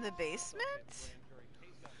 Like in the basement?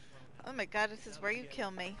 Oh my god, this is where you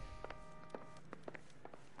kill me.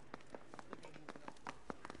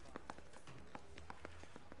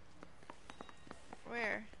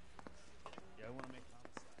 Where? Yeah, I want to make.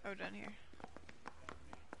 Oh, down here.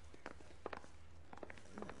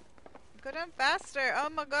 Go down faster. Oh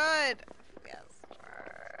my god.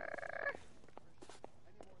 Faster.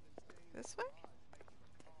 This way?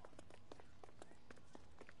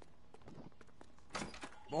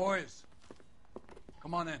 Boys,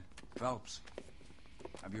 come on in. Phelps,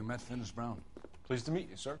 have you met Finis Brown? Pleased to meet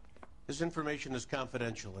you, sir. His information is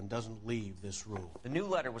confidential and doesn't leave this room. The new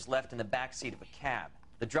letter was left in the back seat of a cab.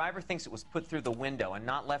 The driver thinks it was put through the window and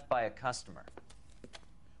not left by a customer.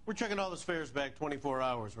 We're checking all his fares back 24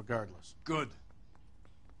 hours regardless. Good.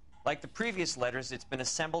 Like the previous letters, it's been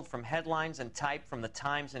assembled from headlines and typed from the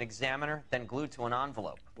Times and Examiner, then glued to an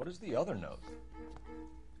envelope. What is the other note?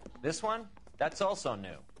 This one? That's also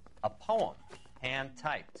new. A poem,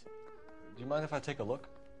 hand-typed. Do you mind if I take a look?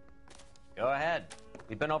 Go ahead.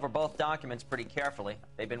 We've been over both documents pretty carefully.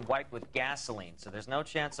 They've been wiped with gasoline, so there's no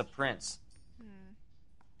chance of prints.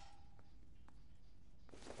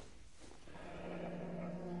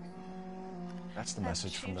 That's the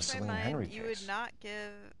message from the Celine Henry case. You would not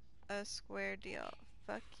give a square deal.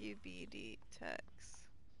 Fuck you, BD Tex.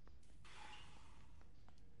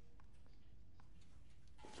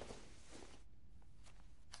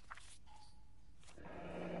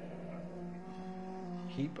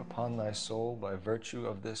 Heap upon thy soul by virtue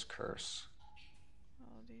of this curse.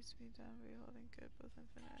 All these be done, beholding good, both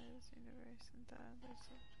infinite as universe and that.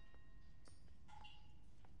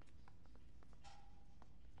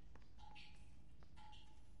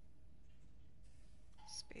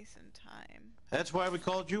 Space and time. That's why we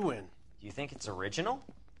called you in. Do you think it's original?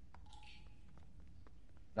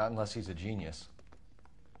 Not unless he's a genius.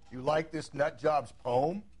 You like this nutjob's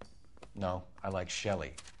poem? No, I like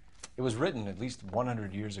Shelley. It was written at least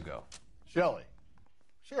 100 years ago. Shelley?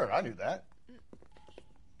 Sure, I knew that.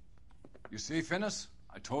 You see, Finis?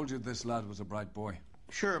 I told you this lad was a bright boy.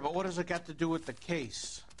 Sure, but what has it got to do with the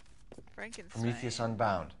case? Frankenstein. Prometheus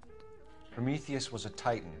Unbound. Prometheus was a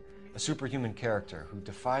titan, a superhuman character who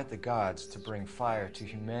defied the gods to bring fire to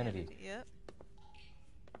humanity. Yep.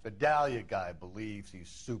 The Dahlia guy believes he's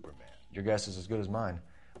Superman. Your guess is as good as mine.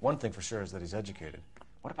 One thing for sure is that he's educated.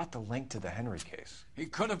 What about the link to the Henry case? He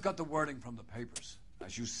could have got the wording from the papers.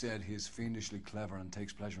 As you said, he is fiendishly clever and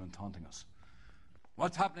takes pleasure in taunting us.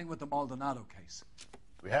 What's happening with the Maldonado case?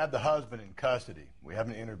 We have the husband in custody. We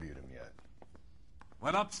haven't interviewed him yet.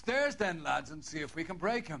 Well, upstairs then, lads, and see if we can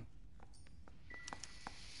break him.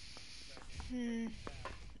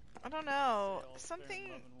 I don't know.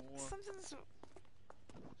 Something's...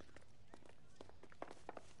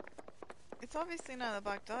 It's obviously not a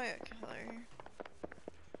Black Dahlia killer.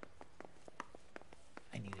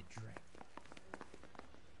 I need a drink.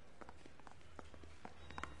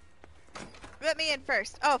 Let me in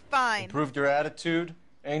first. Oh, fine. Improved your attitude,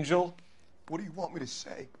 Angel? What do you want me to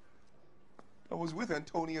say? I was with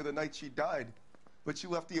Antonia the night she died, but she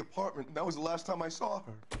left the apartment, and that was the last time I saw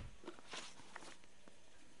her.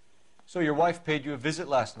 So your wife paid you a visit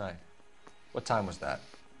last night. What time was that?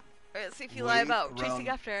 Alright, let's see if you lie about chasing around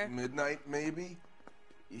after her. midnight, maybe.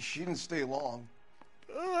 She didn't stay long.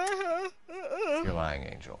 You're lying,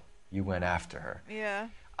 Angel. You went after her. Yeah.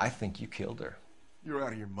 I think you killed her. You're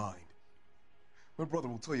out of your mind. My brother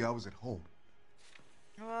will tell you I was at home.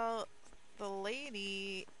 Well, the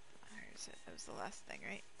lady... Where is it? That was the last thing,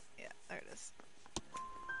 right? Yeah, there it is.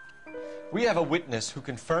 We have a witness who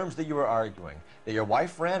confirms that you were arguing, that your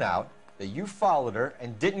wife ran out, that you followed her,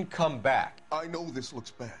 and didn't come back. I know this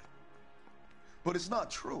looks bad, but it's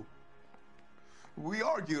not true. We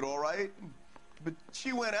argued, all right, but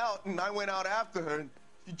she went out, and I went out after her, and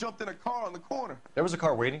she jumped in a car on the corner. There was a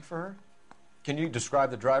car waiting for her? Can you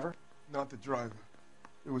describe the driver? Not the driver.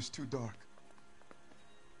 It was too dark.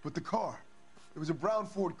 But the car, it was a brown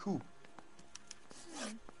Ford Coupe.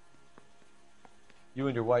 You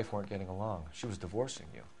and your wife weren't getting along. She was divorcing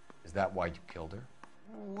you. Is that why you killed her?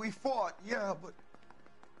 We fought, yeah, but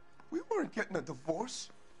we weren't getting a divorce.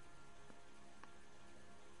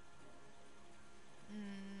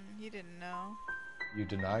 You didn't know. You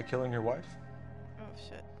deny killing your wife? Oh,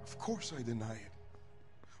 shit. Of course I deny it.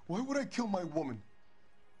 Why would I kill my woman?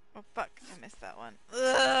 Oh, fuck. I missed that one.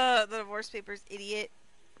 Ugh, the divorce papers, idiot.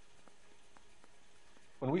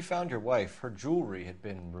 When we found your wife, her jewelry had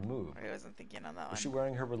been removed. I wasn't thinking on that one. Was she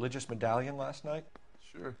wearing her religious medallion last night?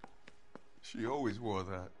 Sure. She always wore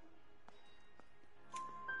that.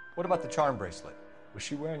 What about the charm bracelet? Was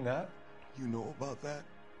she wearing that? You know about that?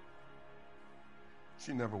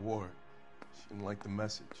 She never wore it. She didn't like the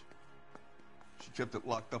message. She kept it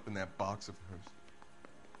locked up in that box of hers.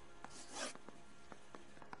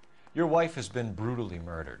 Your wife has been brutally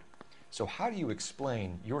murdered. So how do you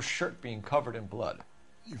explain your shirt being covered in blood?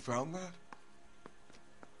 You found that?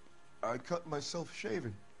 I cut myself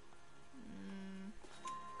shaving.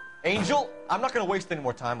 Angel, I'm not going to waste any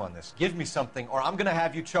more time on this. Give me something or I'm going to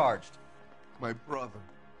have you charged. My brother,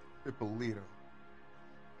 Ippolito.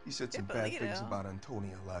 He said some bad things about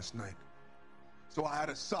Antonia last night. So I had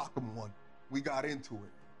to sock him one. We got into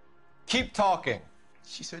it. Keep talking.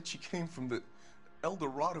 She said she came from the El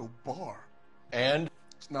Dorado bar. And?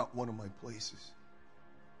 It's not one of my places.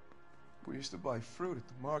 We used to buy fruit at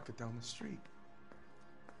the market down the street.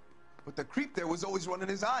 But the creep there was always running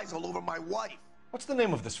his eyes all over my wife. What's the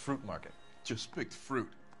name of this fruit market? Just picked fruit.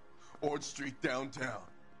 Ord Street downtown.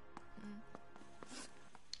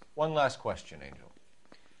 One last question, Angel.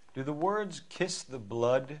 Do the words kiss the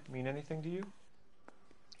blood mean anything to you?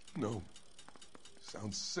 No.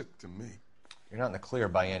 Sounds sick to me. You're not in the clear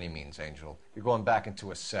by any means, Angel. You're going back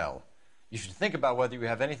into a cell. You should think about whether you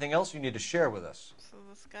have anything else you need to share with us. So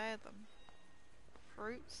this guy at the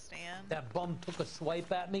fruit stand. That bum took a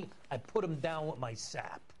swipe at me. I put him down with my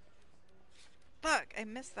sap. Fuck, I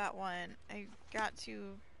missed that one. I got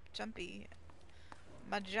too jumpy.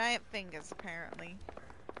 My giant fingers, apparently.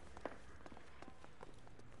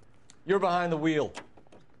 You're behind the wheel.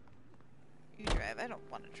 You drive. I don't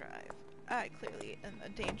want to drive. I clearly am a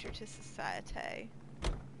danger to society.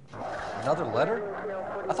 Another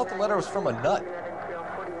letter? I thought the letter was from a nut.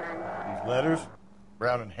 These letters,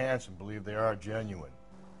 Brown and Hanson believe they are genuine.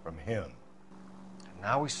 From him. And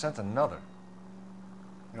now we sent another.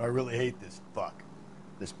 You know, I really hate this fuck.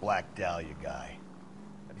 This Black Dahlia guy.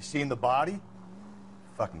 Have you seen the body?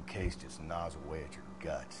 Fucking case just gnaws away at your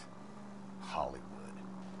guts. Hollywood.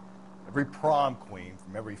 Every prom queen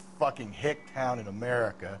from every fucking hick town in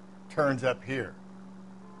America turns up here.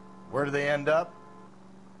 Where do they end up?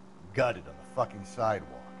 Gutted on the fucking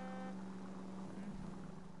sidewalk.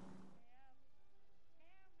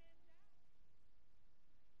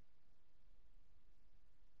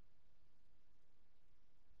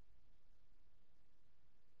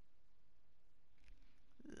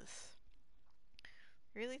 Ugh.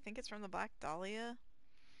 Really think it's from the Black Dahlia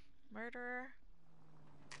murderer?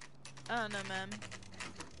 I don't know, man.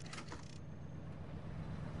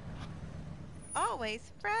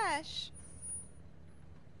 Always fresh.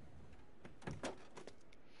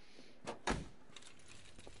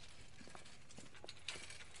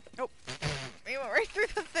 Oh, he went right through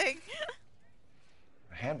the thing.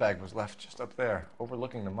 The handbag was left just up there,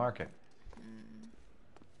 overlooking the market.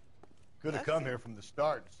 Could have come here from the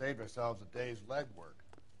start and saved ourselves a day's legwork.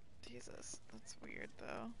 Jesus, that's weird,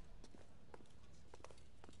 though.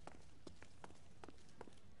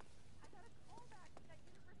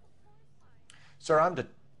 Sir,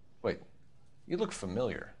 Wait, you look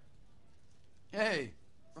familiar. Hey,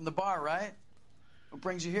 from the bar, right? What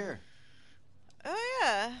brings you here? Oh,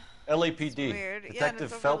 yeah. LAPD. Weird. Detective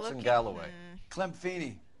Yeah, Phelps and Galloway. Clem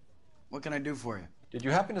Feeney. What can I do for you? Did you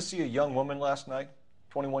happen to see a young woman last night?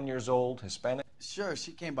 21 years old, Hispanic? Sure,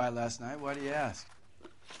 she came by last night. Why do you ask?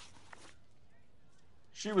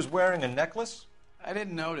 She was wearing a necklace? I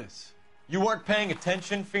didn't notice. You weren't paying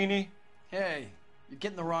attention, Feeney? Hey, you're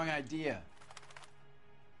getting the wrong idea.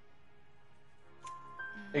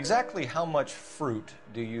 Exactly how much fruit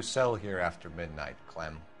do you sell here after midnight,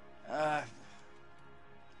 Clem?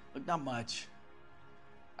 Look, not much.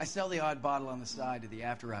 I sell the odd bottle on the side to the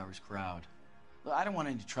after-hours crowd. Look, I don't want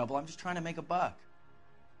any trouble. I'm just trying to make a buck.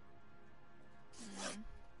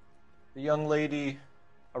 The young lady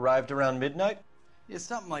arrived around midnight? Yeah,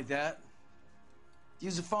 something like that.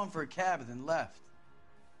 Used the phone for a cab and then left.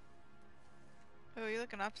 Oh, you're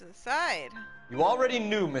looking off to the side. You already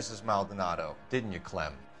knew Mrs. Maldonado, didn't you,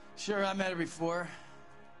 Clem? Sure, I met her before.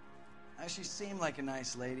 She seemed like a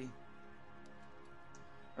nice lady.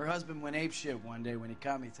 Her husband went apeshit one day when he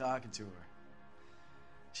caught me talking to her.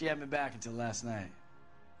 She had me back until last night.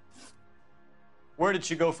 Where did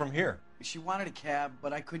she go from here? She wanted a cab,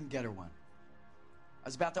 but I couldn't get her one. I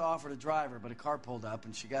was about to offer to drive her, but a car pulled up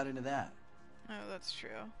and she got into that. Oh, that's true.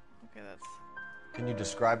 Okay, that's... Can you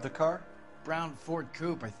describe the car? Brown Ford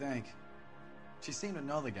Coupe, I think. She seemed to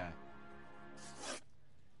know the guy.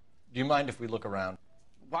 Do you mind if we look around?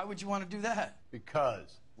 Why would you want to do that?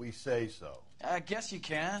 Because we say so. I guess you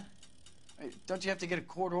can. Don't you have to get a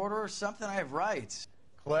court order or something? I have rights.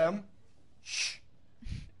 Clem? Shh.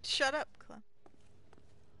 Shut up, Clem.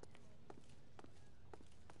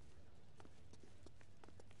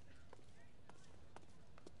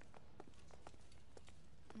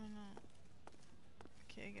 No.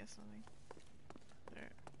 Okay, I guess something. There.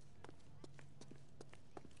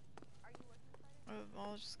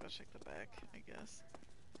 I'll just go check the back, I guess.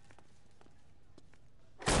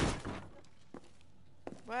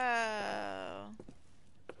 Wow.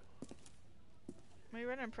 Are you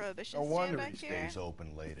running Prohibition No stand wonder back he here? stays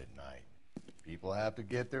open late at night. People have to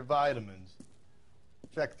get their vitamins.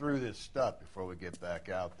 Check through this stuff before we get back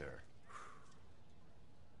out there.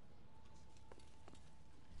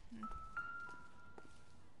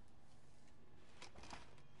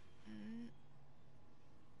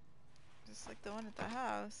 Just like the one at the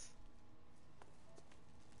house.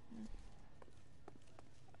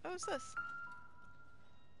 What was this?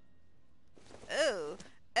 Oh.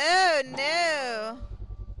 Oh no!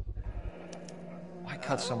 Why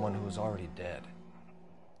cut someone who was already dead?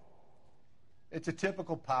 It's a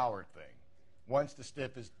typical power thing. Once the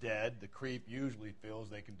stiff is dead, the creep usually feels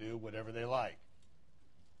they can do whatever they like.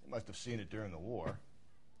 They must have seen it during the war.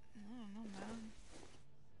 I don't know, man.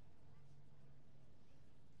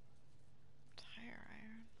 Tire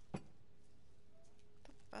iron. What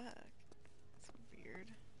the fuck? That's weird.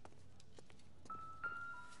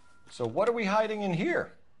 So what are we hiding in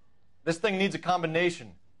here? This thing needs a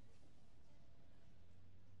combination.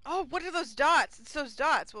 Oh, what are those dots? It's those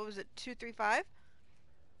dots. What was it? 2, 3, 5?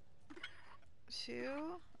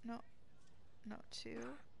 2? No. No, 2.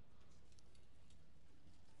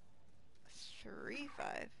 3,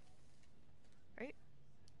 5. Right?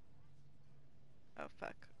 Oh,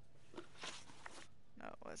 fuck. No,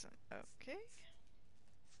 it wasn't. Okay.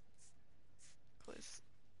 Close.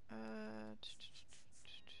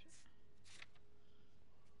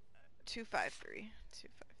 2, 5, 3. 2,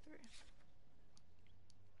 5, 3.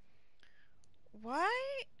 Why?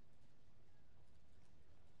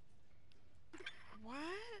 What?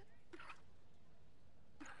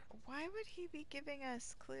 Why would he be giving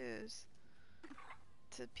us clues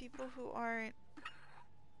to people who aren't...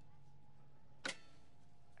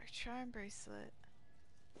 Our charm bracelet.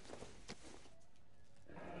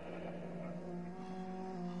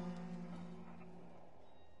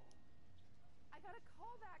 I got a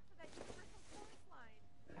call back for that universal chorus line.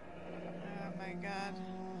 Oh my god.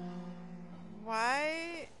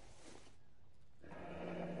 Why?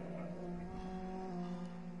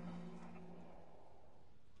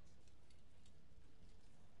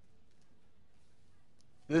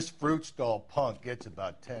 This fruit stall punk gets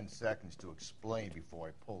about 10 seconds to explain before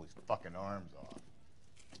I pull his fucking arms off.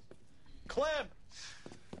 Clem!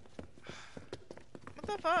 What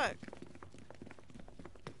the fuck?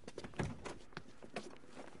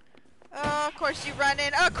 Oh, of course you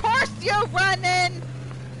running. Of course you running!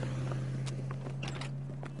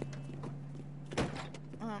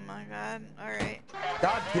 Oh my god. Alright.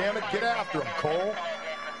 God damn it, get after him, Cole.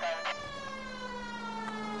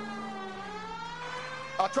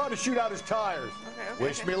 I'll try to shoot out his tires. Okay,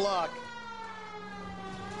 Wish me luck.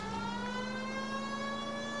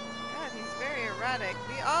 God, he's very erratic.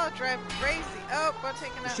 We all drive crazy. Oh, we're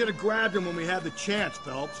taking We out. should have grabbed him when we had the chance,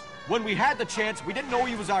 Phelps. When we had the chance, we didn't know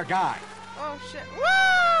he was our guy. Oh shit.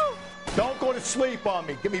 Woo! Don't go to sleep on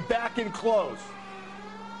me. Get me back in close.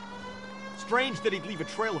 strange that he'd leave a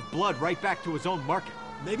trail of blood right back to his own market.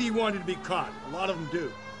 Maybe he wanted to be caught. A lot of them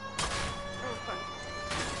do. Oh, fuck.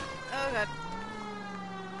 Oh, God.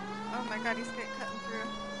 Oh, my God, he's getting cutting through.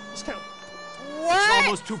 Just kind of... What? It's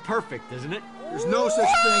almost too perfect, isn't it? There's no such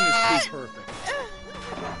thing as too perfect.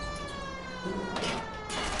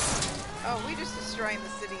 Oh, we just destroying the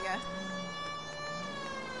city, yeah.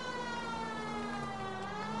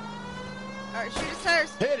 Alright, shoot his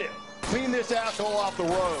tires. Hit him! Clean this asshole off the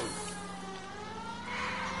road.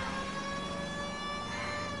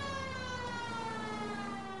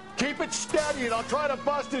 Keep it steady and I'll try to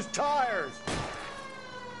bust his tires.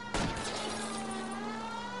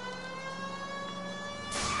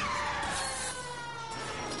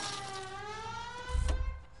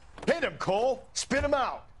 Hit him, Cole. Spin him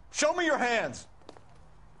out. Show me your hands.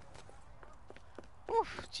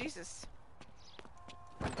 Oof, Jesus.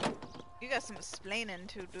 You got some explaining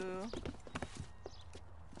to do.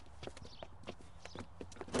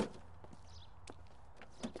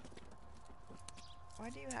 Why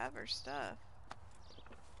do you have her stuff?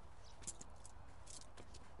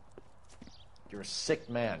 You're a sick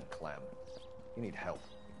man, Clem. You need help.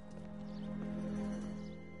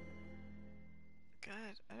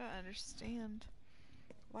 God, I don't understand.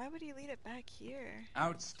 Why would he lead it back here?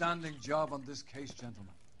 Outstanding job on this case,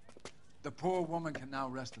 gentlemen. The poor woman can now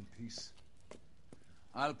rest in peace.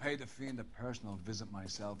 I'll pay the fiend a personal visit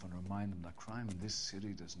myself and remind him that crime in this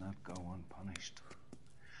city does not go unpunished.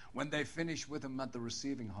 When they finish with him at the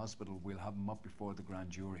receiving hospital, we'll have him up before the grand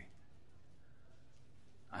jury.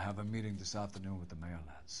 I have a meeting this afternoon with the mayor,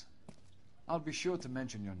 lads. I'll be sure to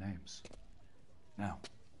mention your names. Now,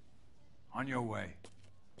 on your way.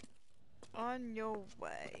 On your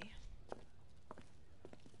way.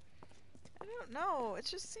 I don't know. It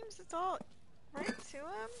just seems it's all right to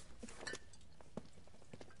him.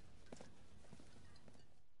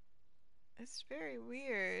 It's very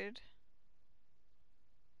weird.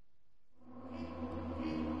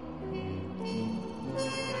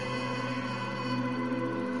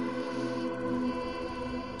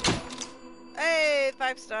 Hey,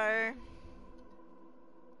 5-star.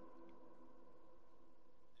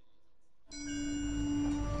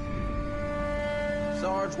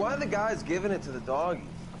 Sarge, why are the guys giving it to the doggies?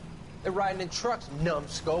 They're riding in trucks,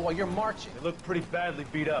 numbskull, while you're marching. They look pretty badly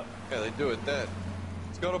beat up. Yeah, they do it then.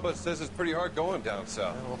 Scuttlebutt says it's pretty hard going down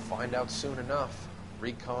south. We'll find out soon enough.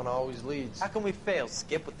 Recon always leads. How can we fail?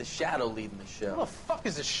 Skip with the Shadow leading the show. Who the fuck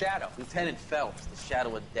is the Shadow? Lieutenant Phelps, the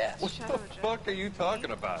Shadow of Death. What the fuck are you talking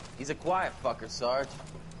about? He's a quiet fucker, Sarge.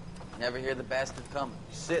 Never hear the bastard coming.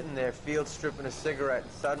 You're sitting there, field stripping a cigarette,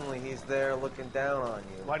 and suddenly he's there looking down on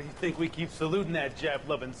you. Why do you think we keep saluting that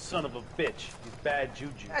Jap-loving son of a bitch? He's bad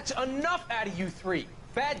juju. That's enough out of you three.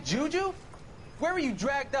 Bad juju? Where were you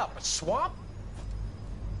dragged up? A swamp?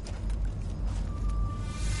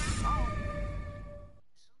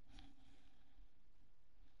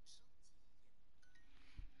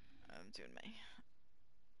 I'm doing my...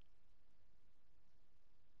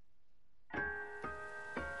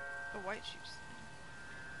 The white shoes.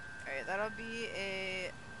 Alright, that'll be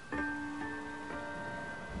a... We'll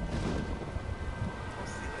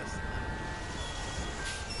see this then.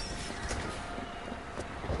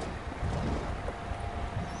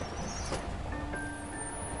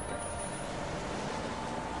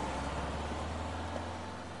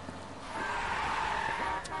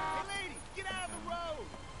 Hey, lady, get out of the road!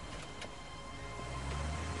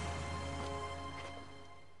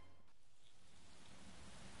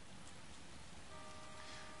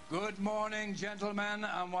 Good morning, gentlemen,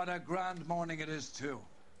 and what a grand morning it is, too.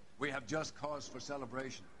 We have just cause for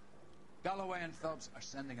celebration. Galloway and Phelps are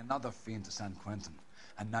sending another fiend to San Quentin.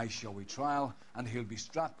 A nice showy trial, and he'll be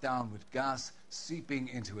strapped down with gas seeping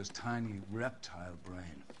into his tiny reptile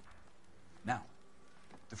brain. Now,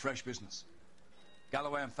 to fresh business.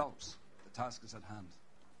 Galloway and Phelps, the task is at hand.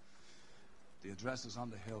 The address is on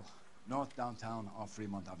the hill, north downtown off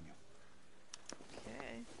Fremont Avenue.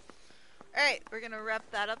 Okay. Alright, we're gonna wrap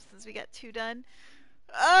that up since we got 2 done.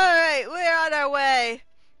 Alright, we're on our way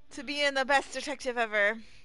to being the best detective ever.